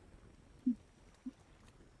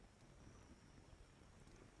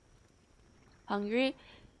 Hungry?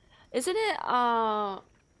 Isn't it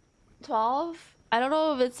 12? I don't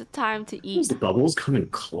know if it's the time to eat. Those bubbles come in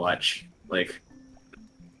clutch. Like,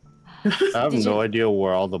 I have Did no you- idea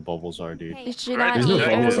where all the bubbles are, dude. Did you Right, not there's no eat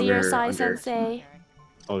bubbles earlier, under- Sai under. Sensei?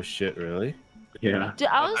 Oh shit, really? yeah. Dude,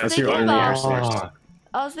 I was That's thinking your only air about source.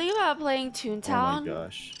 I was thinking about playing Oh my Toontown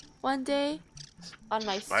gosh. one day on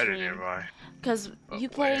my Spider stream nearby. because Oh, you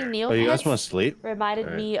playing where? Oh, you guys Neopets want to sleep? reminded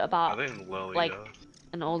Alright. me I about think Lily like- does.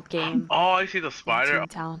 an old game. Oh, I see the spider.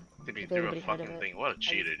 Toontown. Did he If threw a everybody heard of fucking it. thing? What a I used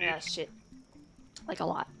cheater, to play that dude. shit like a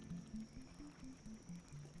lot.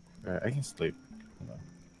 Alright, I can sleep.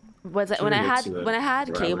 Was it Should when we I get had to the when I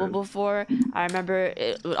had cable Valorant? before? I remember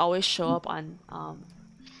it would always show up on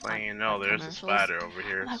Saying you know, there's a commercials. spider over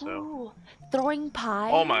here. like, So. ooh, throwing pie.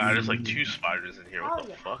 Oh my god, there's like 2 spiders in here. What Oh, the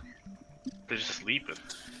yeah. fuck? They're just sleeping.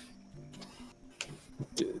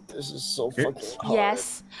 Dude, this is so Okay. fucking hard.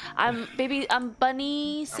 Yes, I'm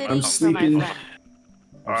Bunny City I'm for my sleeping. friend.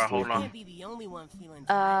 Alright, hold on. Can't be the only one feeling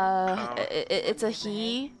tired. It's a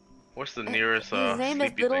he. What's the nearest His name is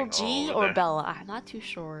sleepy Little thing? G over or there. Bella. I'm not too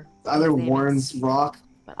sure. Either His name Warren's is, Rock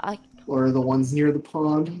but I or the ones near the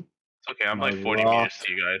pond. It's okay, I'm like My 40 rock. meters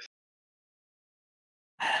to you guys.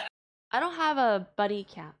 don't have a buddy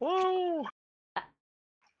count. Whoa!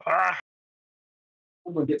 Ah!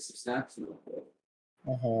 I'm gonna get some snacks now.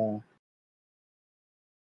 Oh.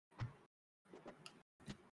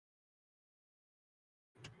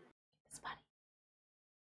 It's funny.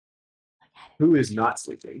 Look at it. Who is not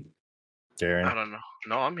sleeping? I Darren. don't know.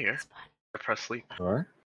 No, I'm here. It's funny. I press sleep. Sure?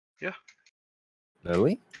 Yeah.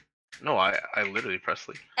 Lily? No, I literally press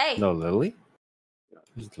sleep. Hey. No, Lily?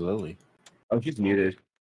 Who's Lily? Oh, she's muted.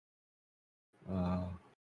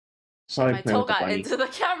 Shove my Probably playing with the toga bunny. into the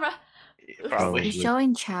camera. Yeah, probably. He's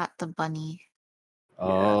showing chat the bunny.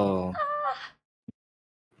 Oh.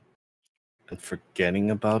 And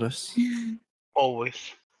forgetting about us? Always.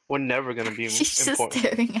 We're never gonna be She's just important.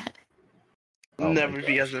 staring at it. Oh my Never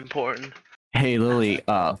be gosh. as important. Hey Lily,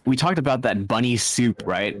 we talked about that bunny soup,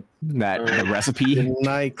 right? That the recipe. Good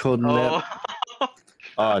night, Cold Oh.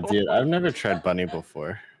 Oh, dude, I've never tried bunny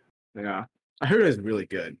before. Yeah. I heard it was really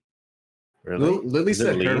good. Really? Lily Is it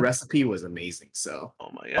said her lean? recipe was amazing, so.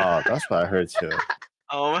 Oh my god. Oh, that's what I heard too.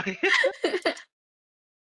 Oh my god.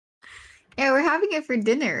 Yeah, we're having it for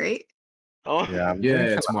dinner, right? Oh. Yeah, I'm Yeah, getting yeah,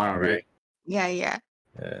 kinda tomorrow, hungry. right? Yeah, yeah.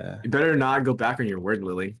 Yeah. You better not go back on your word,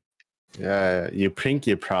 Lily. Yeah, you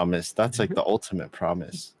pinky promise. That's like the ultimate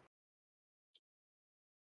promise.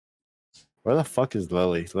 Where the fuck is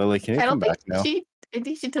Lily? Lily, can you I come don't back think now? I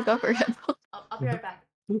think she took off her headphones. I'll be right back.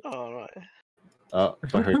 Alright. Oh,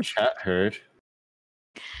 but her chat heard.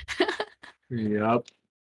 Yep.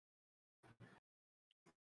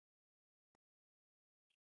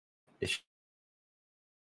 Is she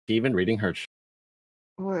even reading her chat?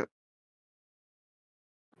 We're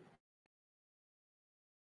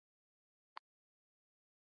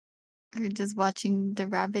we're just watching the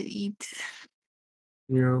rabbit eat.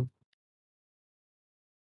 Yeah.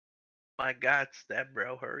 My god, step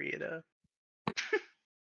bro, hurry it up.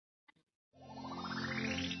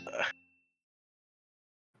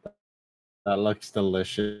 That looks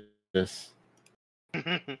delicious.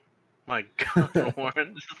 My god,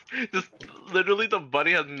 Warren. Just literally the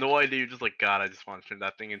bunny has no idea. You're just like, God, I just want to turn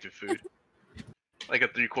that thing into food. Like a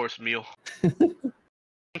 3-course meal. Are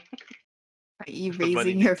you The bunny-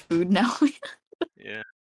 raising your food now? Yeah.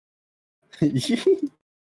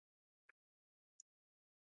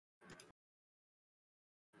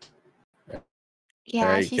 Yeah,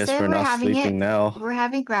 Alright, she guess said we're we're not having sleeping it. now. We're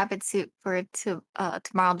having rabbit soup for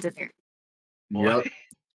tomorrow dinner. Yep.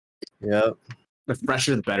 Yep. The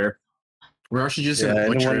fresher the better. We're actually just Yeah, gonna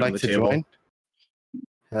butcher anyone it on like the to table. join?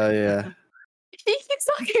 Hell yeah. He keeps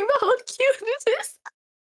talking about how cute it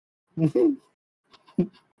is.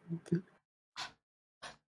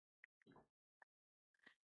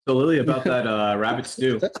 So Lily, about that rabbit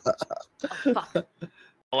stew. Oh, fuck.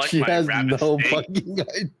 I like She my has rabbit no steak. fucking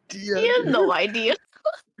idea. He has no idea.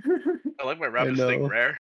 I like my rabbit steak know.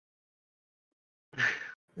 rare.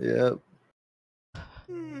 Yep.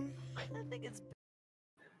 I think it's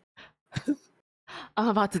I'm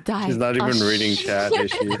about to die. She's not Oh, even reading sh- chat,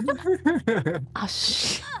 is she? Oh,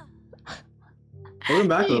 sh- Welcome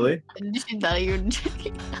back, Lily. She's not even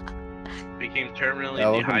drinking. Became terminally Yeah,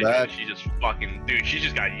 welcome dehydrated. back. She just fucking dude. She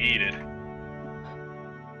just got yeeted.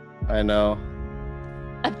 I know.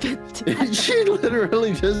 I've been She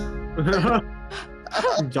literally just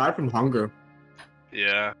Died from hunger.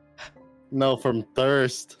 Yeah. no from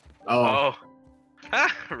thirst. Oh, Oh.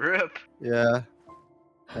 Rip. Yeah.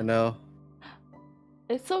 I know.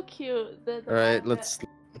 It's so cute. The All right, fact let's.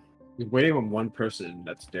 he's waiting on one person.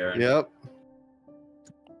 That's Darren. Yep.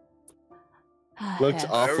 that- Looks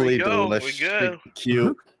Yes. awfully we go, we delicious. go.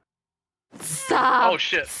 Cute. Stop. Oh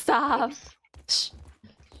shit. Stop. Oops. Shh.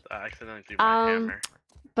 I accidentally threw my hammer.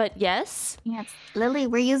 But yes. Yes, Lily,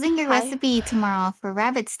 we're using your Hi. recipe tomorrow for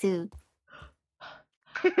rabbit stew.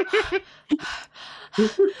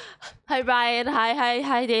 Hi Brian.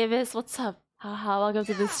 Hi Davis. What's up? How welcome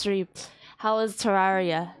to the stream. How is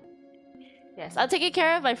Terraria? Yes, I'm taking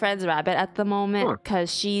care of my friend's rabbit at the moment Huh.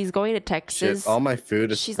 because she's going to Texas. Shit, all my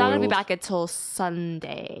food is She's not gonna be spoiled. back until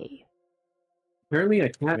Sunday. Apparently, I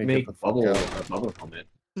can't Make make it the fuck bubble out. a bubble helmet.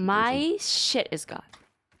 My shit is gone.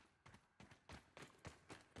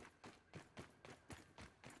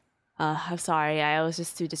 I'm sorry. I was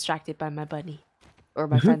just too distracted by my bunny, or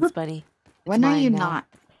my friend's bunny. When are mine you now. not?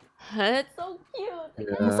 It's so cute. I'm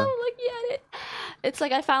Yeah. so looking at it. It's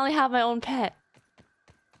like I finally have my own pet.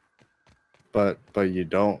 But you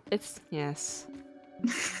don't. It's yes,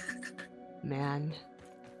 man.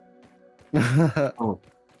 Oh,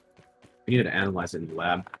 we need to analyze it in the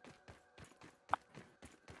lab.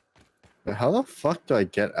 How the fuck do I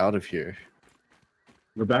get out of here?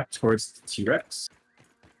 We're back towards the T-Rex.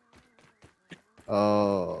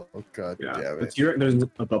 Oh, god Yeah, damn the it. T-Rex. There's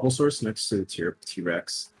a bubble source next to the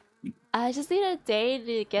T-Rex. I just need a day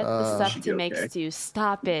to get the stuff Should to be make okay. stew.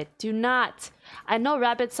 Stop it. Do not. I know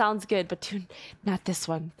rabbit sounds good, but do not this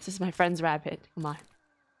one. This is my friend's rabbit. Come on.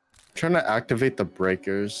 Trying to activate the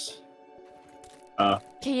breakers.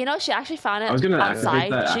 Okay, you know she actually found it I was gonna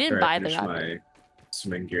outside. activate that She after didn't I buy the finish rabbit. my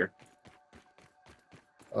swimming gear.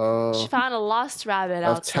 She found a lost rabbit I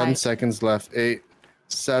have outside. 10 seconds left. 8,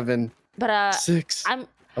 7, But 6. I'm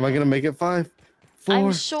Am I gonna make it? 5, 4,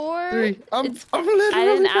 I'm sure 3. I'm it's- literally I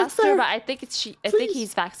didn't right ask her, there. but I think it's she. I think Please.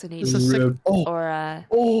 he's vaccinated This is sick. Rib. Oh, or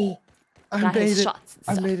oh, I got made his it. shots and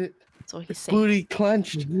I stuff. made it. So he's safe. Booty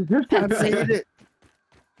clenched. I That's made it.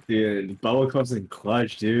 Dude, bubble comes in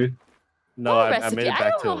clutch, dude. No, Oh, I recipe. made it I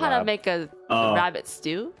back don't to know the how to lab. make a Oh. rabbit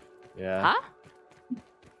stew. Yeah. Huh?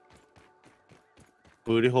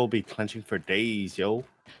 Booty hole be clenching for days, yo.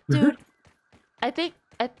 Dude, I think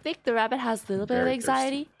the rabbit has a little bit of Very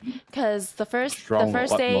anxiety because the first Strong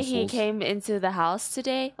butt day he muscles. came into the house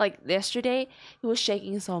today, like yesterday, he was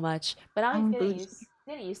shaking so much. But now he's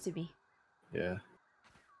getting used to me. Yeah.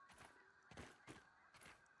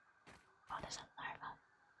 Oh, there's a larva.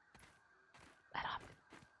 Let up.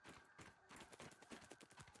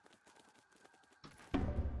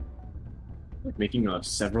 Like making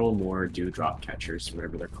several more dewdrop catchers,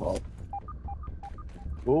 whatever they're called.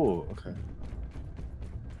 Oh, okay.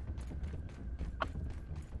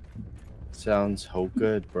 Sounds so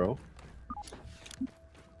good, bro.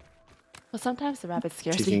 But sometimes the rabbit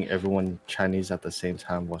scares me Teaching everyone Chinese at the same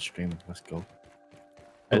time while streaming. Let's go.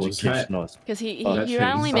 Oh, is that- Educational. because he Oh, that's he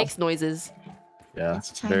randomly Chinese. makes noises. Yeah,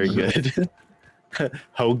 That's very Chinese. good.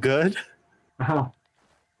 How good? Oh,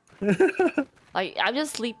 Like I'm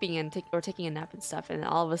just sleeping and taking a nap and stuff, and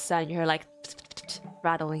all of a sudden you hear like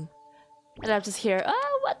rattling, and I'm just here.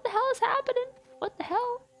 Oh, what the hell is happening? What the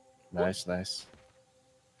hell? Nice, nice.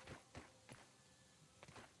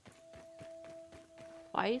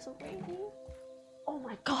 Why are you so crazy? Oh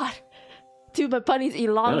my god, dude, my bunny's is that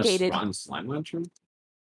a elongated. rotten slime lantern?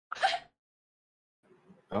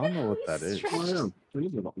 I don't know what that is. Stretch. Oh, yeah. What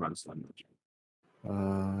is a rotten slime lantern?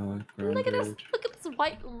 Look at this! Grounded. Look at this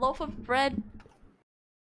white loaf of bread.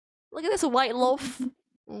 Look at this white loaf.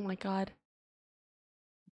 Oh my god.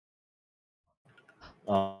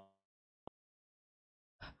 Uh,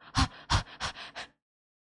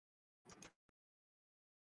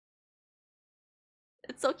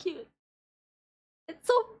 It's so cute. It's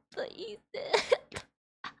so pleased.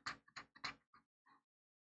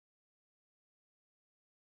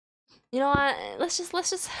 You know what? Let's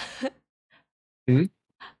just. Hmm?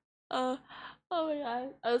 Oh my god.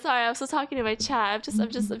 I'm sorry. I'm still talking to my chat. I'm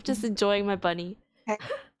just enjoying my bunny.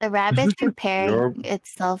 The rabbit's preparing You're-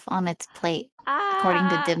 itself on its plate, according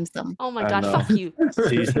to Ah! dim sum. Oh my I god. know. Fuck you.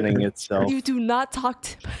 Seasoning itself. You do not talk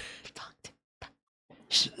to. Talk to.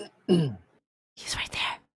 Shh. He's right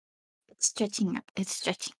there. It's stretching up. It's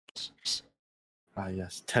stretching. Shh, shh. Ah,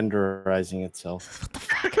 yes, tenderizing itself. What the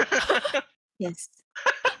fuck? Yes.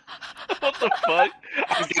 What the fuck?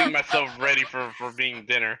 I'm getting myself ready for being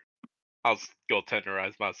dinner. I'll go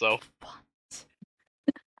tenderize myself.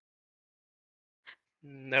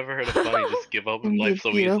 Never heard a bunny just give up in And life a so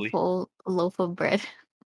easily. beautiful loaf of bread.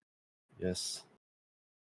 Yes.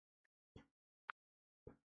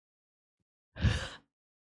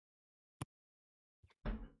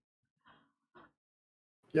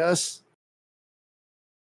 Yes.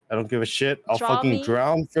 I don't give a shit. I'll Draw fucking me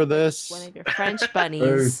drown for this. One of your French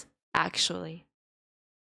bunnies, actually.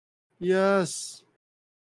 Yes.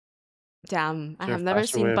 Damn, Is I there a have never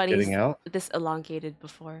faster way seen of bunnies getting out? this elongated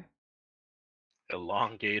before.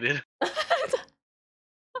 Elongated.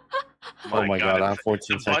 Oh my god, I have it's-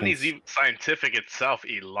 14 the bunny's seconds. even scientific itself,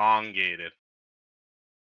 elongated.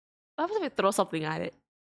 What happens if we throw something at it?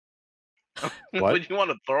 What do you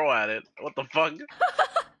want to throw at it? What the fuck?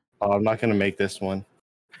 Oh, I'm not gonna make this one.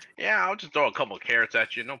 Yeah, I'll just throw a couple carrots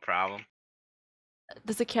at you, no problem.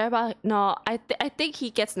 Does it care about? No, I think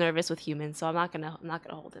he gets nervous with humans, so I'm not gonna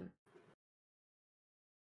hold him.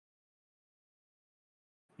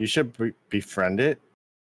 You should befriend it,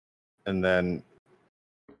 and then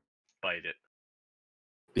Bite it.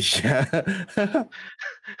 yeah.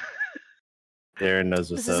 Darren knows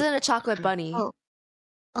what's This up. isn't a chocolate bunny.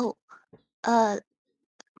 Oh. Uh.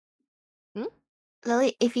 Hmm?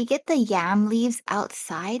 Lily, if you get the yam leaves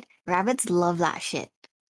outside, rabbits love that shit.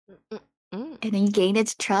 Mm. And then you gain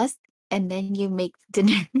its trust, and then you make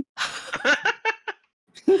dinner.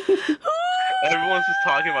 Everyone's just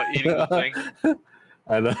talking about eating the thing.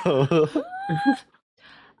 I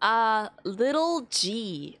know. Little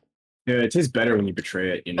G. Yeah, it tastes better when you betray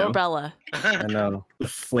it, you know? Umbrella. I know. The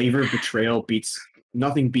flavor of betrayal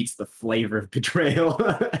nothing beats the flavor of betrayal.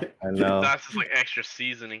 I know. That's just like extra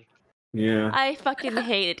seasoning. Yeah. I fucking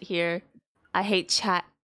hate it here. I hate chat.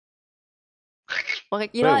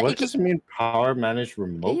 Like, you Wait, know what? what does it mean? Power managed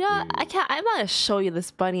remotely. You know what? I can't. I'm not gonna show you this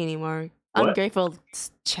bunny anymore. What? Ungrateful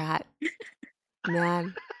chat.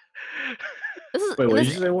 Man. This is. Wait, what did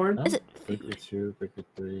this- you say, Warren? Is it? Breaker 2, Breaker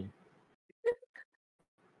 3.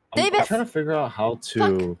 Davis! I'm trying to figure out how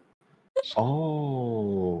to.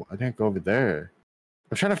 Oh, I didn't go over there.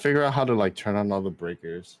 I'm trying to figure out how to like turn on all the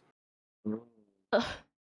breakers.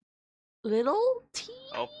 Little T.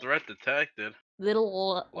 Oh, threat detected.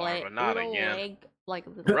 Little Larva, like not little again. leg, like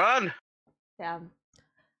little. Run! Damn.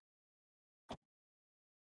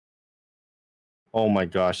 Oh my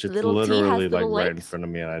gosh, it's Little T has literally like little right in legs? front of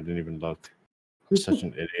me and I didn't even look. I'm such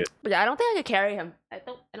an idiot. But yeah, I don't think I could carry him. I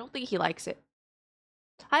don't think he likes it.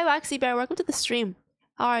 Hi, Waxy Bear. Welcome to the stream.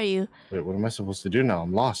 How are you? Wait, what am I supposed to do now?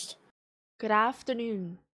 I'm lost. Good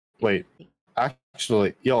afternoon. Wait.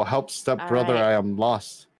 Actually, yo, help step brother, Alright. I am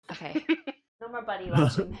lost. Okay. No more buddy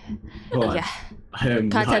watching. Hold on. Yeah. I am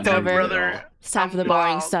not Content's doing over. it at all. Brother. It's time for the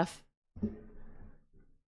boring Wow. stuff.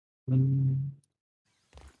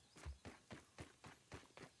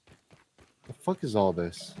 The fuck is all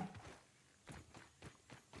this?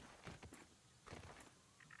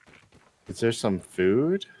 Is there some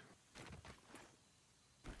food?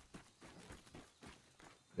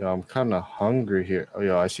 Yo, I'm kind of hungry here. Oh,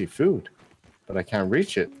 yo, I see food, but I can't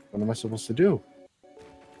reach it. What am I supposed to do?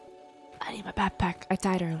 I need my backpack. I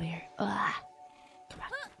died earlier. Ugh. Come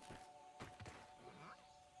on.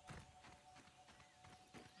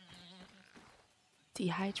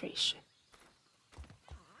 Dehydration.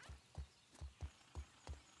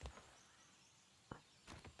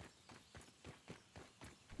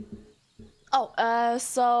 Oh,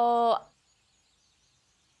 so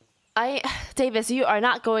Davis, you are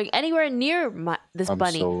not going anywhere near this I'm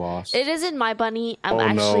bunny. so lost. It isn't my bunny. I'm Oh,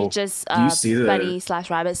 actually no. just Do you see the bunny /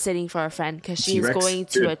 rabbit sitting for a friend because she's T-Rex? going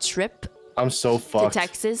to a Dude. trip I'm so to fucked.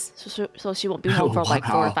 Texas, so she won't be home for like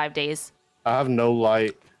 4 or Wow. 5 days. I have no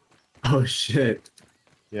light. Oh shit.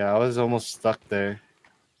 Yeah, I was almost stuck there.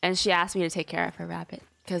 And she asked me to take care of her rabbit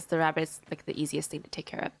because the rabbit is like the easiest thing to take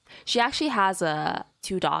care of. She actually has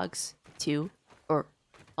 2 dogs too, or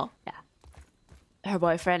oh yeah, her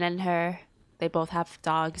boyfriend and her. They both have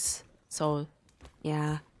dogs, so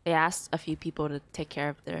yeah, they asked a few people to take care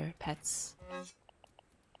of their pets.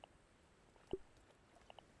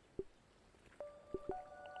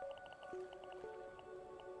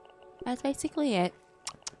 That's basically it.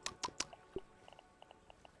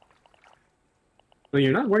 Well,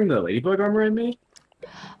 you're not wearing the ladybug armor I made?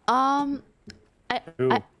 Um,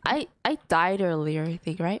 Who? I died earlier, I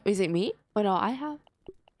think, right? Is it me? Oh no, I have.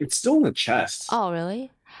 It's still in the chest. Oh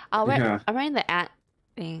really? I'm wearing the ant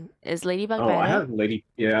thing. Is Ladybug Oh, better? I have lady.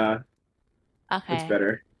 Yeah, Okay. it's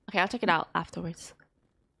better. Okay, I'll check it out afterwards.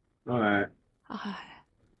 Alright. Okay.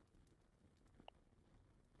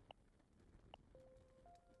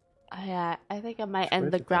 Yeah, I think I might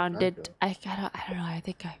end the grounded. I don't know. I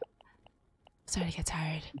think I'm starting to get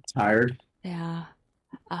tired. Tired? Yeah.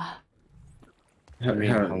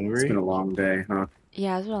 Being hungry? It's been a long day, huh?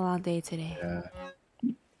 Yeah, it's been a long day today. Yeah.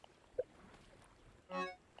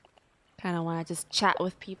 Kind of want to just chat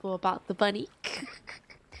with people about the bunny.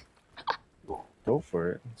 Go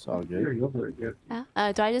for it. It's all good. Go for it, yeah. Yeah.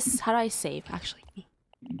 How do I save, actually?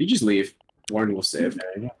 You just leave. Warren will save. Yeah,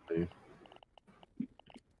 you can leave.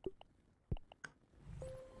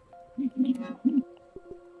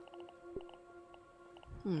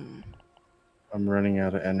 I'm running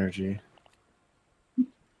out of energy.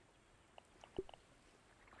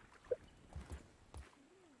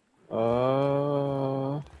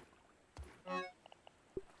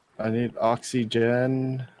 I need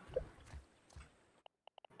oxygen.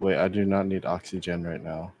 Wait, I do not need oxygen right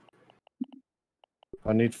now.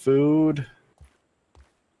 I need food.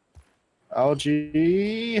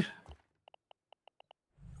 Algae.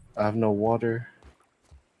 I have no water.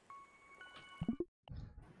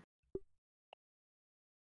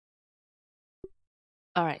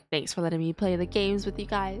 Alright, thanks for letting me play the games with you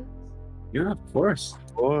guys. Yeah, of course.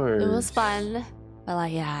 Of course. It was fun. But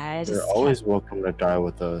like, yeah, I just You're always welcome to die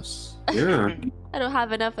with us. Yeah. I don't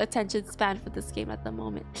have enough attention span for this game at the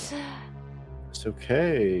moment. It's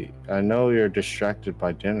okay. I know you're distracted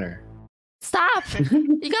by dinner. Stop!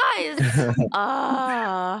 You guys!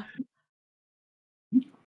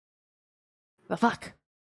 The fuck?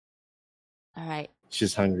 Alright.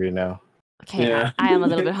 She's hungry now. Okay, Yeah. I am a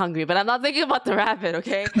little bit hungry, but I'm not thinking about the rabbit,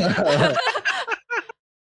 okay? I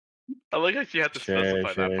like how you have to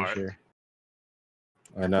specify that part. Sure.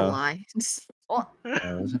 I know. Lie. Yeah,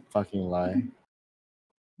 that's a fucking lie.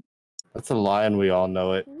 That's a lie, and we all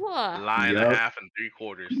know it. What? Lie and a half and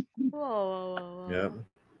 3/4. Whoa. Yep.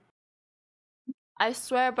 I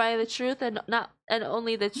swear by the truth and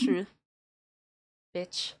only the truth.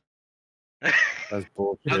 Bitch. That's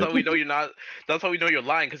bullshit. That's how we know you're not. That's how we know you're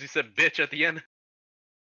lying, because you said bitch at the end.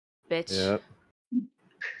 Bitch. Yep.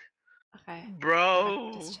 Okay.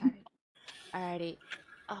 Bro. Just chatting. Alrighty.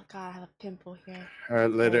 Oh god, I have a pimple here.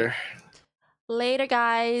 Alright, later. Later,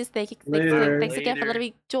 guys. Thanks again for letting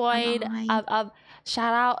me join.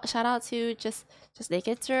 Shout out to just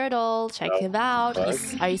Naked Turtle. Check him out.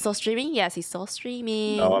 Are you still streaming? Yes, he's still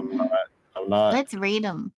streaming. No, I'm not. I'm not. Let's read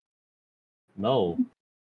them. No.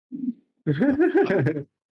 Are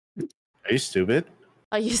you stupid?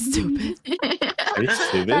 Are you stupid? Are you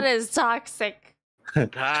stupid? That is toxic.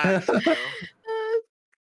 That's, bro.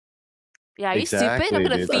 Yeah, are you stupid? I'm Exactly,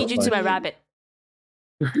 gonna dude. feed you to my rabbit.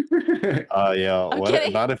 Yeah. I'm What?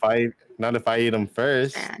 kidding. Not if I eat them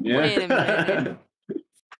first. Yeah. Wait a minute.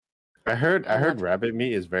 I heard rabbit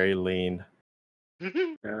meat is very lean.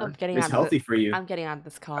 I'm getting It's on healthy for you. I'm getting on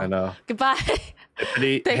this call. I know. Goodbye.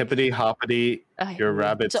 Hippity hoppity. Okay. Your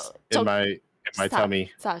rabbit's in my Stop.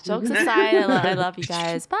 tummy. Stop. Jokes aside, I love you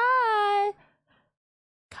guys. Bye.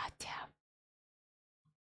 God damn.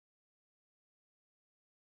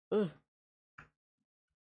 Ugh.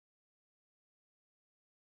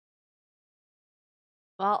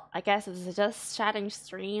 Well, I guess this is just chatting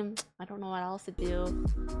stream. I don't know what else to do.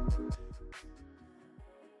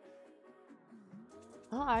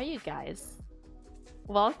 How are you guys?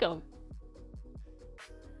 Welcome.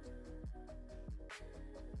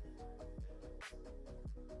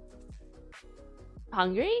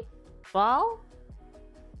 Hungry? Well,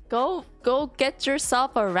 go get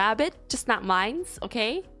yourself a rabbit, just not mine's,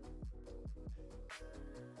 okay?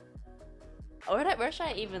 Where should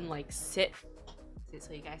I even like sit?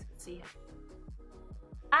 So you guys can see him.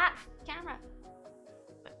 Ah, camera.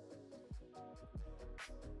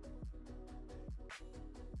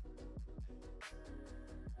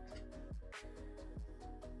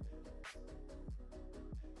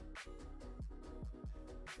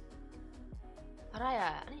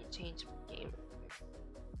 I need to change game.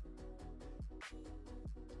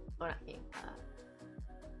 Oh, not game.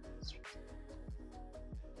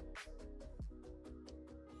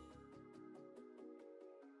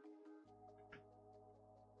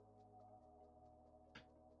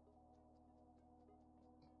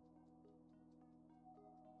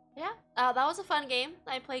 Yeah, that was a fun game.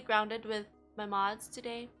 I played Grounded with my mods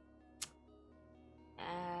today.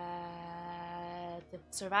 The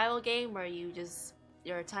survival game where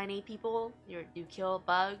you're tiny people, you kill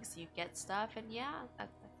bugs, you get stuff, and yeah,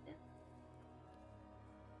 that's it.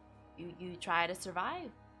 You try to survive.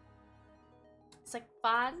 It's like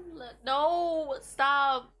fun. No,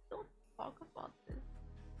 stop. Don't talk about this.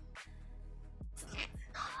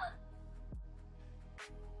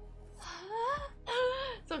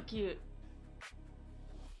 So cute.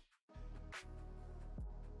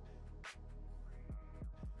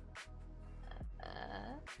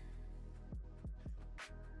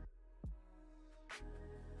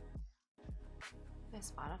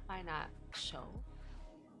 Does Spotify not show?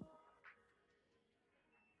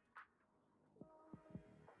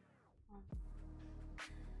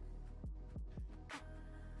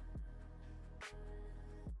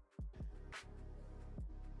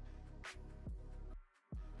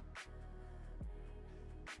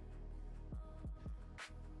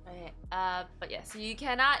 Okay, but yeah, so you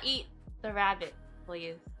cannot eat the rabbit,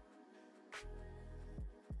 please.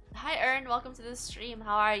 Hi Ern, welcome to the stream.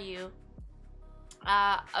 How are you?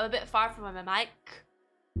 I'm a bit far from my mic.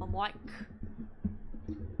 Oh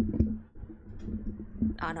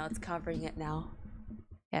no, it's covering it now.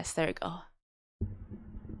 Yes, there we go.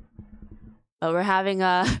 But we're having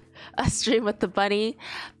a stream with the bunny.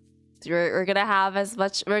 We're gonna have as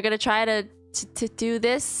much. We're gonna try to do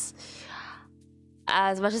this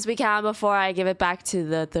as much as we can before I give it back to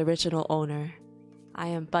the original owner. I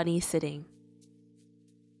am bunny sitting.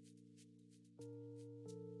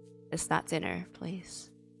 It's not dinner, please.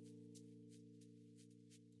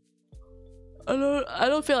 I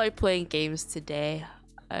don't feel like playing games today.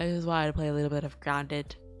 I just wanted to play a little bit of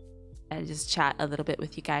Grounded and just chat a little bit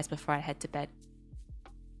with you guys before I head to bed.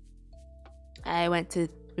 I went to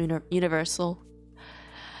Universal.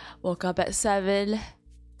 Woke up at 7.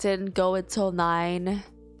 Didn't go until 9.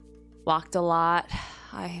 Walked a lot.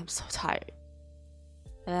 I am so tired.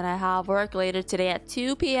 And then I have work later today at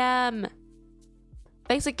 2 p.m.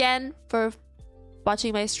 Thanks again for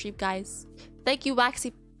watching my stream, guys. Thank you,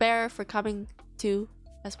 Waxy Bear, for coming too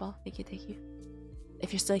as well. Thank you.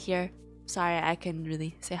 If you're still here, sorry I couldn't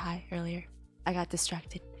really say hi earlier. I got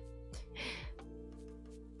distracted.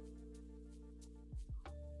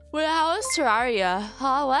 Well, how is Terraria?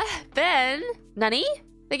 Oh, what? Ben? Nani?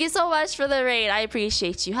 Thank you so much for the raid. I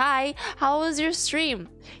appreciate you. Hi. How was your stream?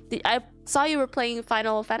 I saw you were playing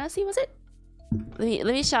Final Fantasy, was it? Let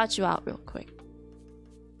me shout you out real quick.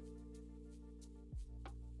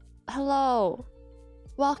 Hello.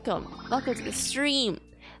 Welcome to the stream.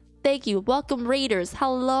 Thank you. Welcome, raiders.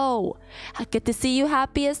 Hello. Good to see you.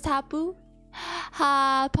 Happiest Tapu.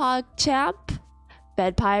 Ha, PogChamp.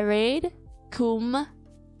 Bed Raid. Coom.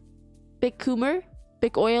 Big Coomer.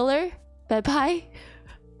 Big Oiler. Bed Pie.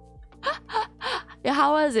 Yeah,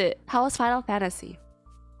 how was it? How was Final Fantasy?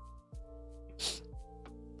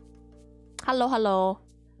 Hello.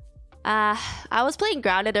 I was playing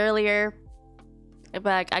Grounded earlier,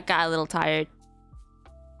 but I got a little tired.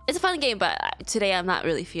 It's a fun game, but today I'm not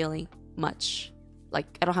really feeling much.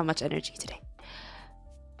 Like, I don't have much energy today.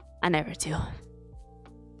 I never do.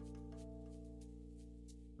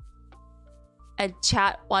 And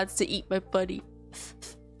chat wants to eat my buddy.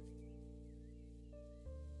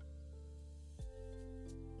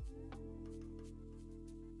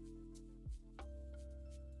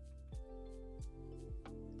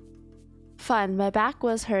 Fun. My back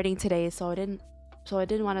was hurting today, so I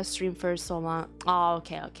didn't want to stream for so long. Oh,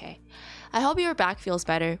 okay. I hope your back feels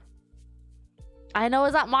better. I know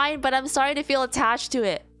it's not mine, but I'm starting to feel attached to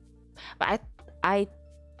it. But I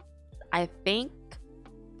think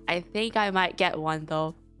I might get one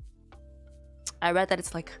though. I read that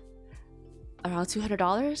it's like around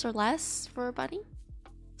 $200 or less for a bunny,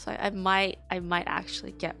 so I might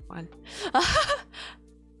actually get one.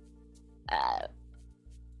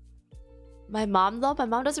 My mom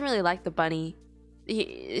doesn't really like the bunny.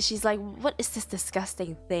 She's like, what is this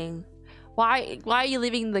disgusting thing? Why are you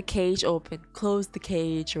leaving the cage open? Close the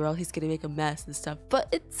cage or else he's gonna make a mess and stuff. But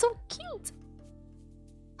it's so cute.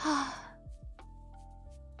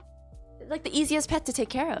 Like the easiest pet to take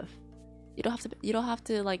care of. You don't have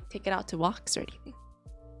to like take it out to walks or anything.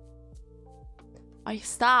 Oh,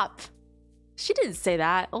 stop. She didn't say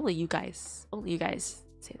that. Only you guys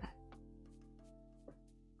say that.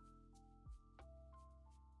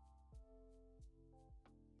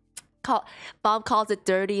 Mom calls it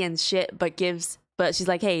dirty and shit, but she's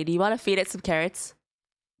like, hey, do you want to feed it some carrots?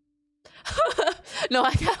 No,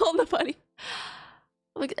 I can't hold the bunny.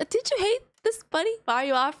 Like, did you hate this bunny? Why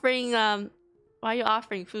are you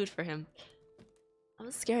offering food for him?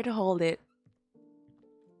 I'm scared to hold it.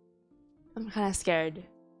 I'm kind of scared.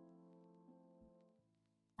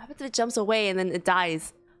 happens if it jumps away and then it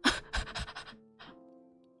dies?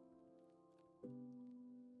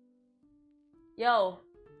 Yo.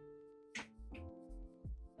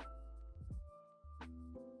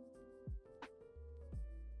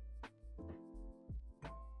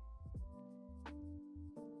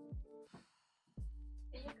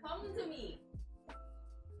 Can you come to me?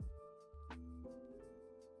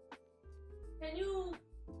 Can you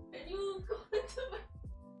go into my...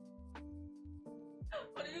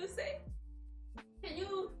 What do you say? Can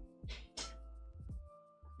you...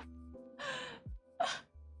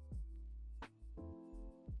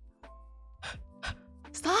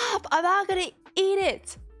 Stop! I'm not gonna eat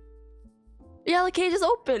it! The yellow cage is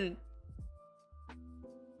open!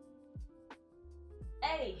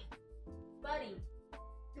 Hey! Buddy!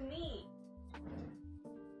 To me!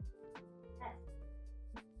 Yes.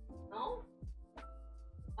 No?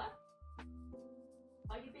 What?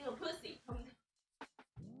 Why are you being a pussy?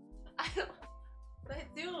 I don't... What did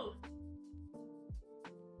I do?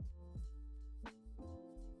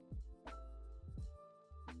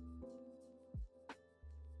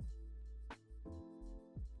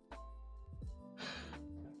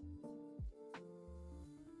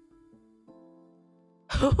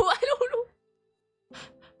 I don't know.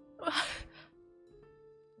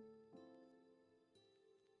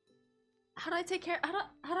 How do I take care? How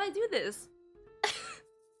do I do this?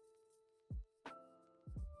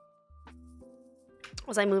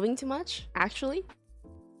 Was I moving too much? Actually?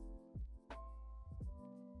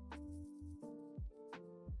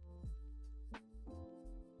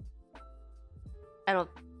 I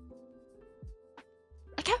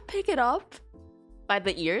can't pick it up by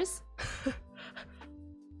the ears.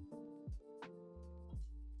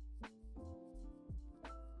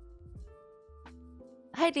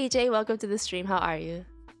 Hi DJ, welcome to the stream. How are you?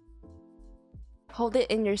 Hold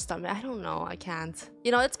it in your stomach. I don't know. I can't.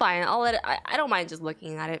 You know, it's fine. I'll let it. I don't mind just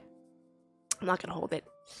looking at it. I'm not gonna hold it.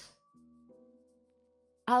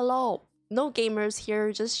 Hello. No gamers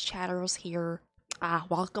here, just chatters here.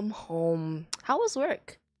 Welcome home. How was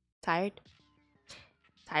work? Tired?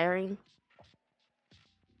 Tiring?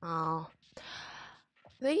 Oh.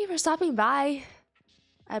 Thank you for stopping by.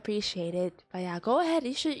 I appreciate it. But yeah, go ahead.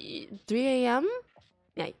 You should... 3 a.m.?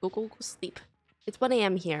 Yeah, go sleep. It's 1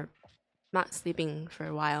 a.m. here. Not sleeping for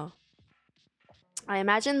a while. I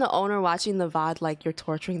imagine the owner watching the VOD like you're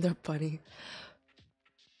torturing their bunny.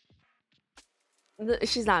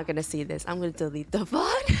 She's not gonna see this. I'm gonna delete the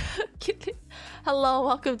VOD. Hello,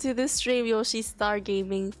 welcome to the stream, Yoshi Star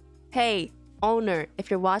Gaming. Hey, owner, if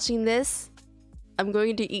you're watching this, I'm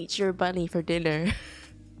going to eat your bunny for dinner.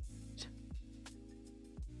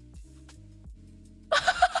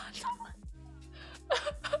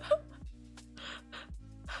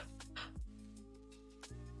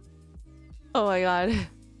 Oh my god.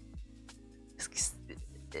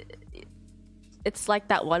 It's like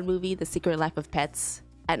that one movie, The Secret Life of Pets.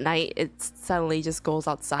 At night, it suddenly just goes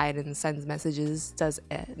outside and sends messages, does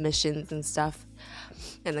missions and stuff,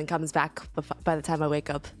 and then comes back by the time I wake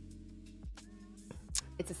up.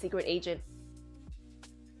 It's a secret agent.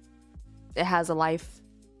 It has a life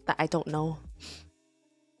that I don't know.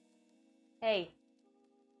 Hey.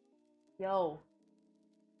 Yo.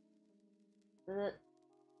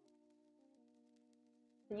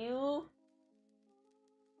 You...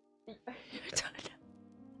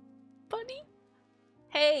 Bunny?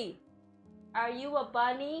 Hey! Are you a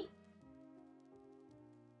bunny?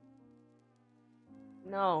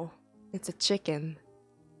 No, it's a chicken.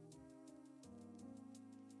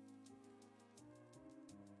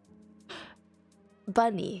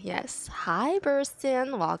 Bunny, yes. Hi,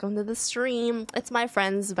 Burstin. Welcome to the stream. It's my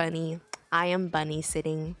friend's bunny. I am bunny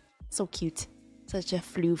sitting. So cute. Such a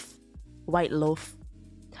floof. White loaf.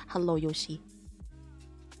 Hello, Yoshi.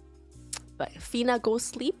 But Fina, go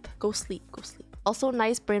sleep. Go sleep. Go sleep. Also,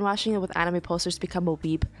 nice brainwashing it with anime posters to become a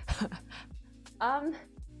weeb.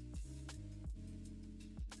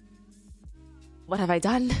 What have I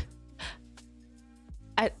done?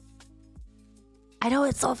 I know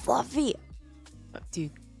it's so fluffy.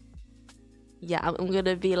 Dude. Yeah, I'm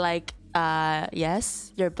gonna be like,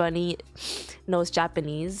 yes, your bunny knows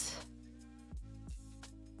Japanese.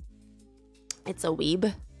 It's a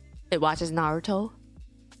weeb. It watches Naruto.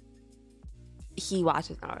 He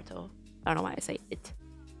watches Naruto. I don't know why I say it.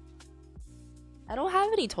 I don't have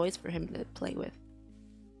any toys for him to play with.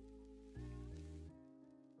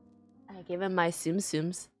 I gave him my Tsum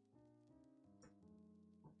Tsums.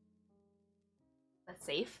 That's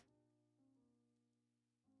safe.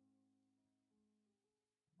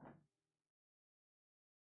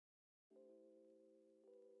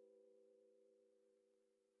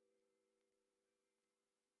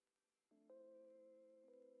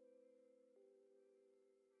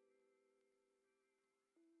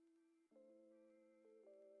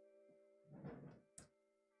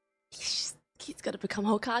 He's gonna become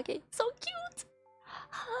Hokage. So cute.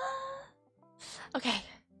 Okay,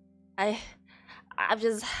 I'm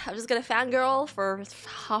just gonna fangirl for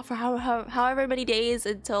however many days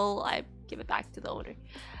until I give it back to the owner.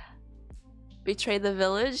 Betray the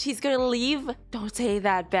village. He's gonna leave. Don't say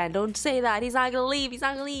that, Ben. Don't say that. He's not gonna leave. He's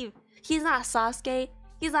not gonna leave. He's not Sasuke.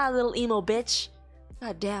 He's not a little emo bitch.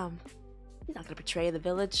 God damn. He's not gonna betray the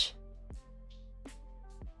village.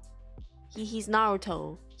 He's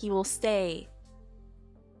Naruto. He will stay.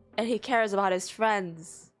 And he cares about his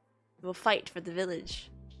friends. He will fight for the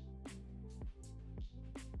village.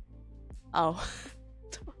 Oh.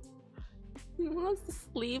 He wants to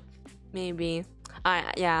sleep? Maybe.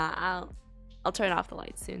 Yeah, I'll turn off the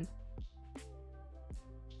lights soon.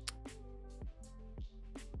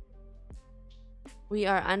 We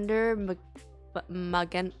are under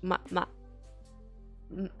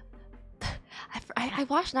I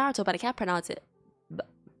watched Naruto, but I can't pronounce it.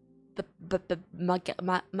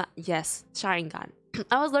 Yes, Sharingan.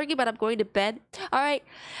 I was lurking, but I'm going to bed. Alright,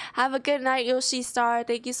 have a good night, Yoshi Star.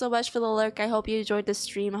 Thank you so much for the lurk. I hope you enjoyed the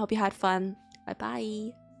stream. I hope you had fun.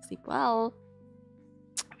 Bye-bye. Sleep well.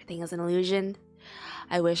 Everything is an illusion.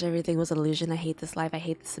 I wish everything was an illusion. I hate this life. I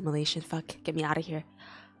hate the simulation. Fuck, get me out of here.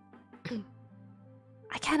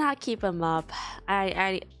 I cannot keep him up.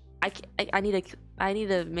 I need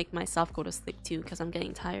to make myself go to sleep too because I'm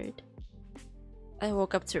getting tired. I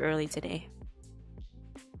woke up too early today.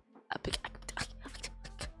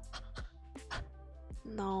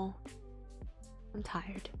 No, I'm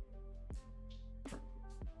tired.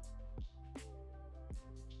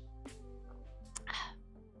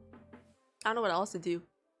 I don't know what else to do.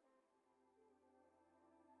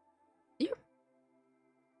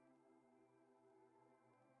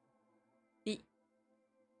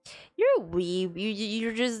 You're a weeb.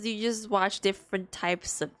 You just watch different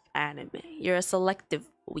types of anime. You're a selective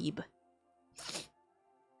weeb.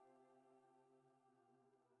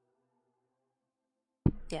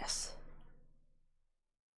 Yes.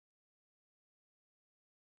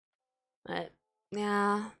 But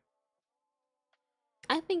yeah,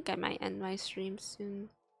 I think I might end my stream soon.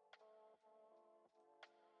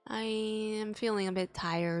 I am feeling a bit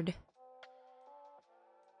tired.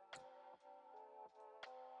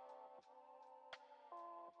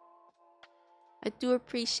 I do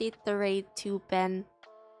appreciate the raid too, Ben.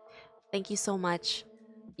 Thank you so much.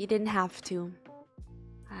 You didn't have to.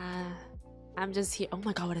 I'm just here. Oh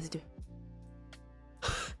my god, what does it do?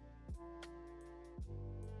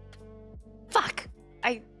 Fuck!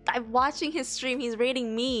 I'm watching his stream. He's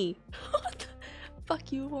raiding me.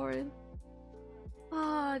 Fuck you, Warren.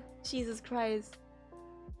 Ah, oh, Jesus Christ.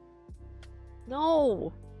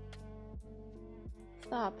 No.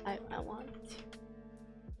 Stop. I want to.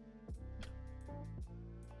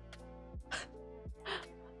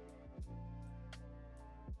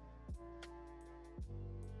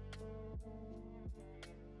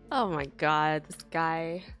 Oh my god, this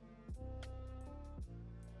guy.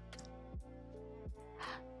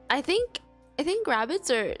 I think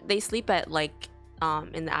rabbits they sleep at like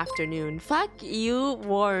in the afternoon. Fuck you,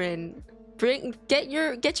 Warren. Get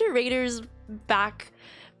your raiders back.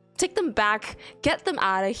 Take them back. Get them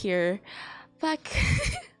out of here. Fuck.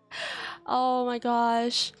 Oh my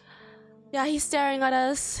gosh. Yeah, he's staring at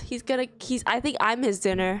us. I think I'm his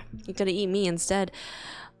dinner. He's gonna eat me instead.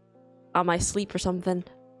 On my sleep or something.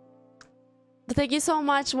 But thank you so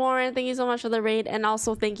much, Warren. Thank you so much for the raid, and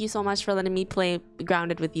also thank you so much for letting me play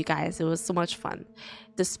Grounded with you guys. It was so much fun,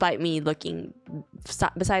 despite me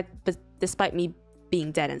despite me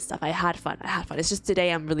being dead and stuff. I had fun. It's just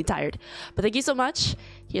today I'm really tired. But thank you so much.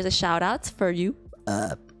 Here's a shout out for you,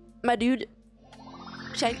 my dude.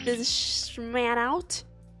 Check this man out.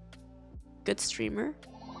 Good streamer.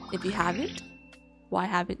 If you haven't, why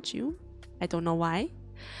haven't you? I don't know why.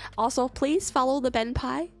 Also, please follow the Ben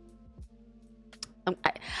Pie.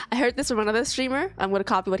 I heard this from another streamer. I'm gonna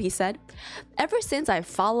copy what he said. Ever since I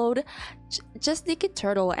followed Just Naked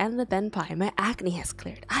Turtle and the Ben Pie, my acne has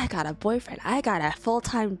cleared. I got a boyfriend. I got a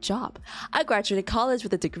full-time job. I graduated college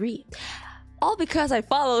with a degree. All because I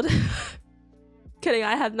followed. Kidding,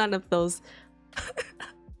 I have none of those.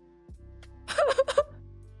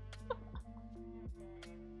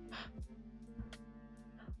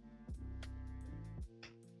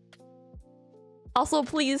 Also,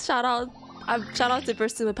 please shout out to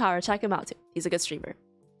Bursting with Power. Check him out too. He's a good streamer.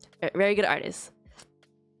 Very good artist.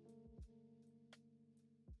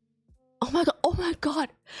 Oh my god.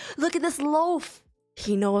 Look at this loaf.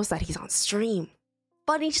 He knows that he's on stream.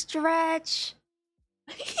 Bunny stretch.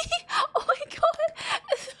 Oh my god.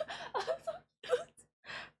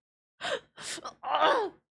 So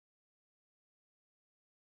cute.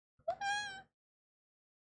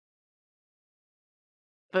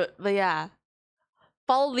 But yeah,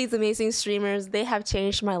 follow these amazing streamers. They have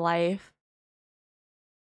changed my life.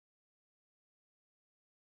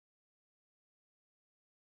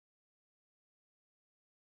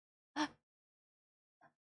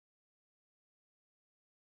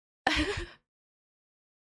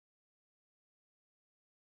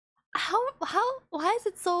 Why is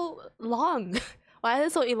it so long? Why is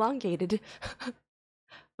it so elongated?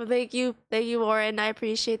 Well, thank you, Warren. I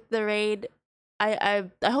appreciate the raid. I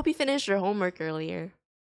hope you finished your homework earlier.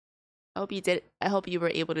 I hope you did. I hope you were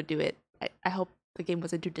able to do it. I hope the game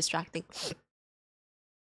wasn't too distracting.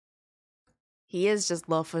 He is just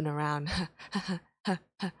loafing around.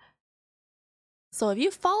 So if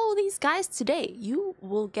you follow these guys today, you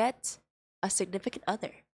will get a significant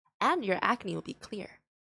other, and your acne will be clear.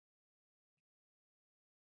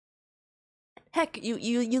 Heck,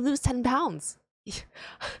 you lose 10 pounds.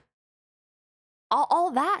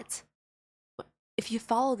 all that. If you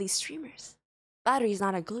follow these streamers, battery's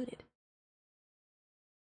not included.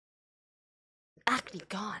 Acne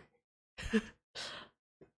gone.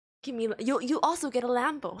 Give me. You also get a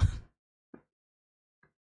Lambo.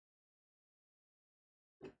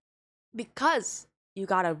 Because you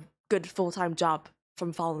got a good full-time job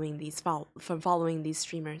from following these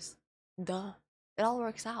streamers. Duh. It all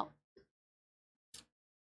works out.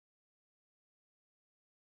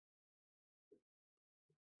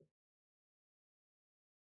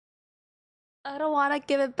 I don't want to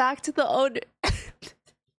give it back to the owner.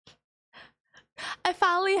 I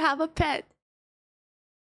finally have a pet.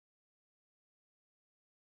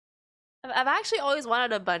 I've actually always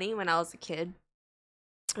wanted a bunny when I was a kid.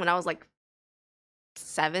 When I was like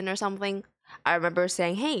 7 or something, I remember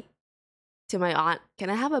saying, "Hey," to my aunt, "Can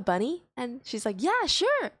I have a bunny?" And she's like, "Yeah,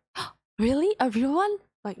 sure." Really? A real one?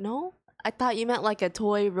 Like, no? I thought you meant like a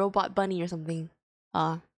toy robot bunny or something.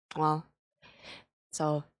 Well.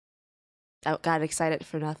 So I got excited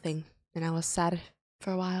for nothing, and I was sad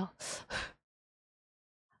for a while.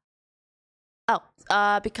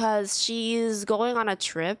 Because she's going on a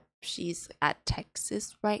trip. She's at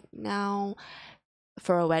Texas right now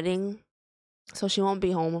for a wedding, so she won't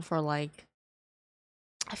be home for like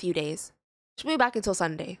a few days. She'll be back until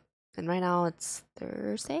Sunday, and right now it's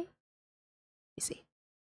Thursday. Let me see.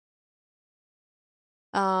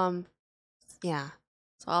 Yeah,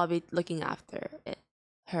 so I'll be looking after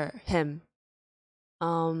him.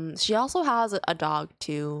 She also has a dog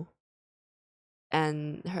too,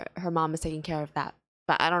 and her mom is taking care of that.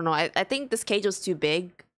 But I don't know. I think this cage was too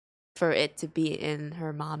big for it to be in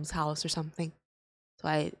her mom's house or something.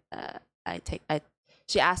 So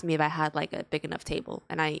she asked me if I had like a big enough table,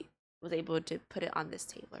 and I was able to put it on this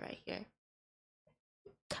table right here.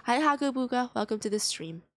 Hi Hagubuga, welcome to the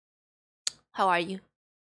stream. How are you?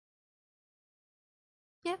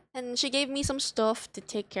 Yeah, and she gave me some stuff to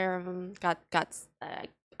take care of him. I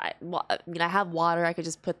have water. I could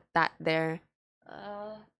just put that there.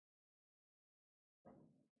 What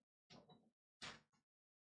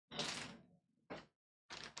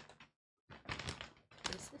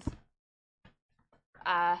is this?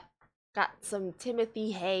 Got some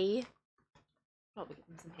Timothy hay. Probably get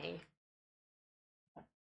him some hay.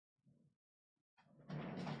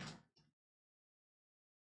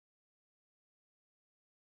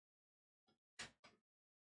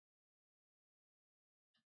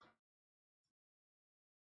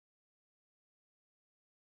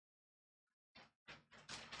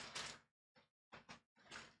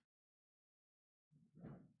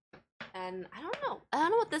 And I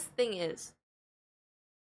don't know what this thing is.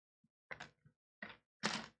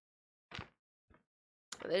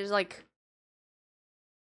 There's like,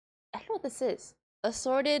 I don't know what this is.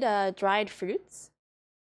 Assorted dried fruits,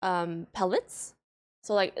 pellets.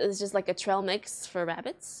 So like it's just like a trail mix for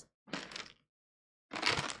rabbits.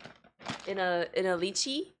 In a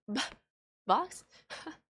lychee box.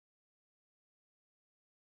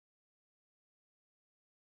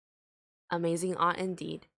 Amazing aunt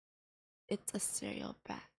indeed. It's a cereal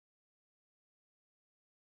bag.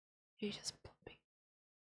 You're just plopping.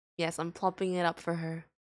 Yes, I'm plopping it up for her.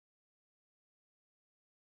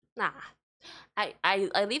 Nah.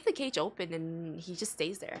 I leave the cage open and he just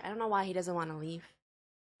stays there. I don't know why he doesn't want to leave.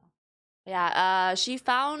 Yeah, she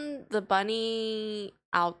found the bunny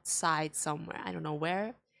outside somewhere. I don't know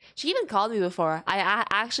where. She even called me before. I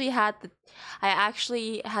actually had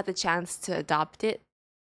the chance to adopt it.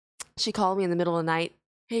 She called me in the middle of the night.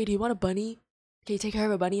 "Hey, do you want a bunny? Can you take care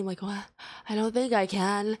of a bunny?" I'm like, "What? I don't think I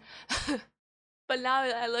can." But now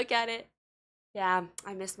I look at it. Yeah,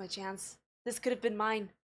 I missed my chance. This could have been mine.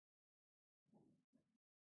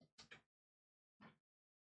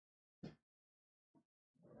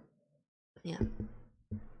 Yeah.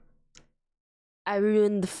 I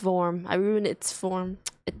ruined the form. I ruined its form.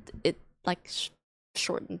 It like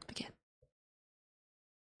shortened again.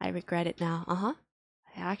 I regret it now.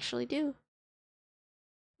 I actually do.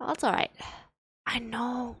 Well, that's all right. I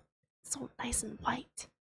know. It's so nice and white.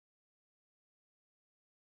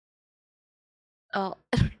 Oh.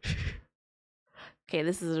 Okay,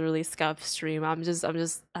 this is a really scuff stream. I'm just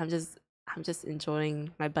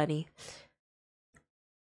enjoying my bunny.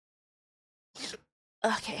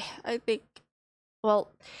 Okay, I think.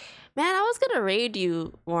 Well, man, I was gonna raid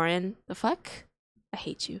you, Warren. The fuck? I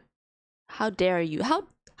hate you. How dare you? How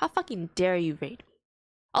fucking dare you raid me?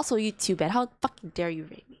 Also, you too, Ben. How fucking dare you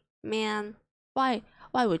raid me, man? Why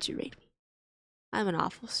would you raid me? I'm an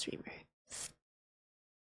awful streamer.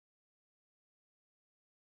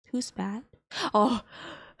 Who's bad? Oh.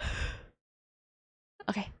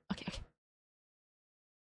 Okay.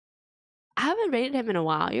 I haven't rated him in a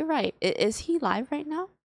while. You're right. Is he live right now?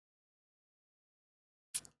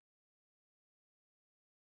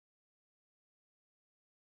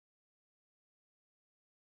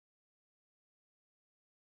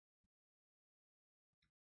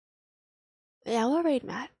 Yeah, we'll raid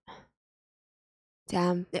Matt.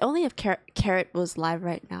 Damn. Only if Carrot was live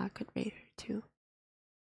right now, I could raid her too.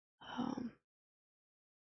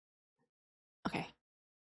 Okay.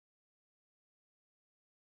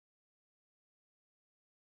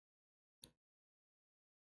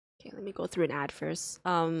 Okay, let me go through an ad first.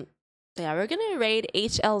 Yeah, we're gonna raid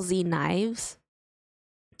HLZ Knives.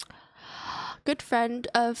 Good friend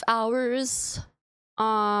of ours.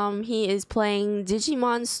 He is playing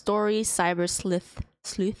Digimon Story Cyber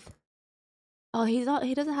Sleuth. Oh, he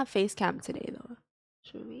doesn't have face cam today though.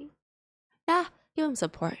 Should we? Yeah, give him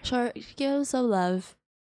support. Sure, give him some love.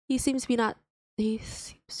 He seems to be not. He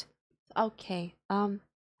seems okay. Or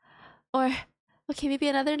okay, maybe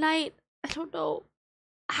another night. I don't know.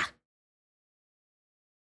 Ah.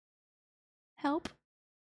 Help.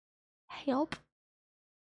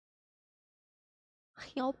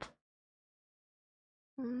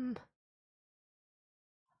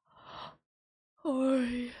 Oh,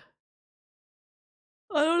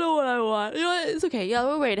 I don't know what I want. You know what? It's okay. Yeah,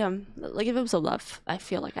 we'll rate him. Like, give him some love. I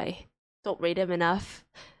feel like I don't rate him enough.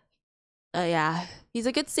 Yeah, he's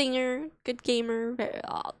a good singer, good gamer,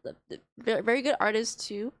 very good artist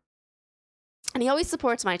too. And he always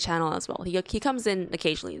supports my channel as well. He comes in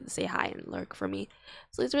occasionally to say hi and lurk for me.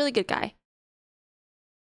 So he's a really good guy.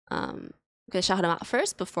 I'm gonna shout him out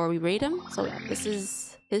first before we rate him. So yeah, this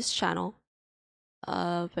is his channel.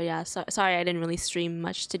 But yeah, sorry I didn't really stream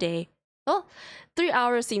much today. Well, 3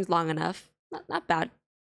 hours seems long enough. Not bad.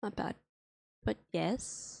 But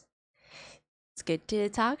yes, it's good to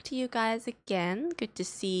talk to you guys again. Good to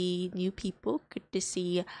see new people. Good to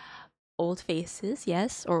see old faces,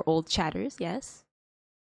 yes, or old chatters, yes.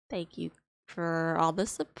 Thank you for all the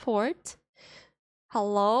support.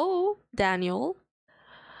 Hello, Daniel.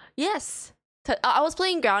 Yes. I was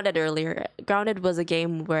playing Grounded earlier. Grounded was a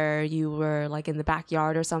game where you were like in the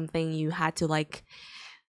backyard or something. You had to like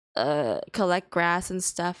collect grass and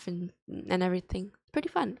stuff and everything. Pretty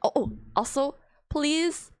fun. Oh, also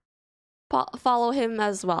please follow him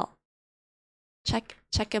as well. Check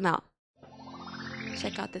him out.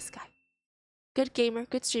 Check out this guy. Good gamer,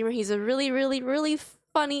 good streamer. He's a really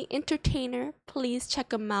funny entertainer. Please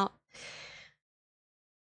check him out.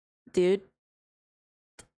 Dude,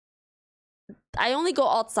 I only go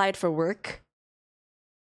outside for work,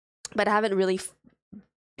 but I haven't really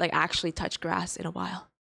like actually touched grass in a while.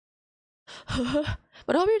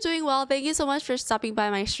 But I hope you're doing well. Thank you so much for stopping by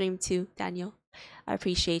my stream too, Daniel. I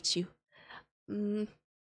appreciate you.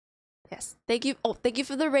 Yes, thank you. Oh, thank you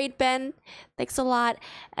for the raid, Ben. Thanks a lot,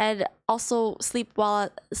 and also sleep well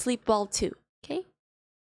too. Okay.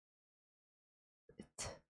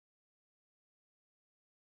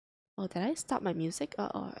 Oh, did I stop my music?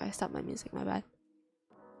 Oh, I stopped my music. My bad.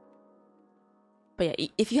 But yeah,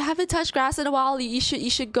 if you haven't touched grass in a while, you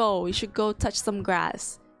should go. You should go touch some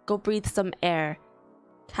grass. Go breathe some air.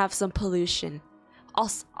 Have some pollution.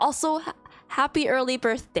 Also, happy early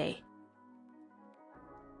birthday.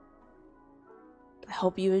 I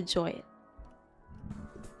hope you enjoy it.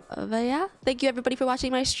 But yeah, thank you everybody for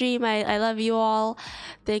watching my stream. I love you all.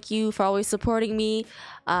 Thank you for always supporting me.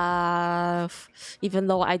 Even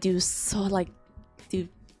though I do so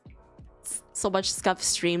much scuff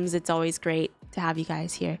streams, it's always great to have you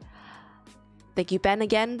guys here. Thank you, Ben,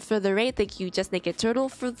 again for the raid. Thank you, Just Naked Turtle,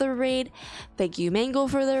 for the raid. Thank you, Mango,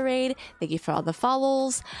 for the raid. Thank you for all the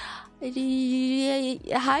follows.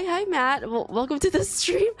 Hi, Matt. Welcome to the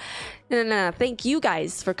stream. No. Thank you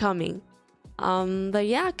guys for coming. But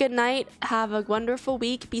yeah, good night. Have a wonderful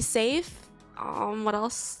week. Be safe. What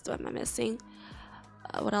else am I missing?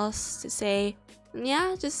 What else to say?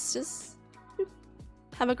 Yeah, just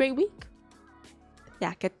have a great week.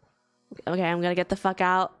 Yeah, okay, I'm gonna get the fuck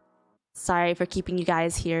out. Sorry for keeping you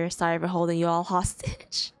guys here. Sorry for holding you all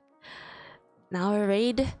hostage. Now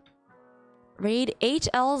raid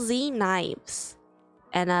HLZ Knives.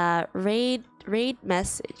 And raid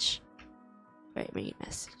message. Raid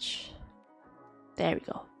message. There we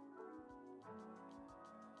go.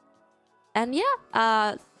 And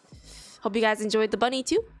yeah, hope you guys enjoyed the bunny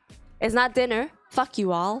too. It's not dinner. Fuck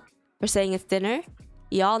you all for saying it's dinner.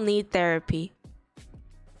 Y'all need therapy.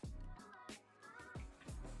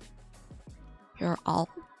 You're all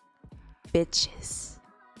bitches.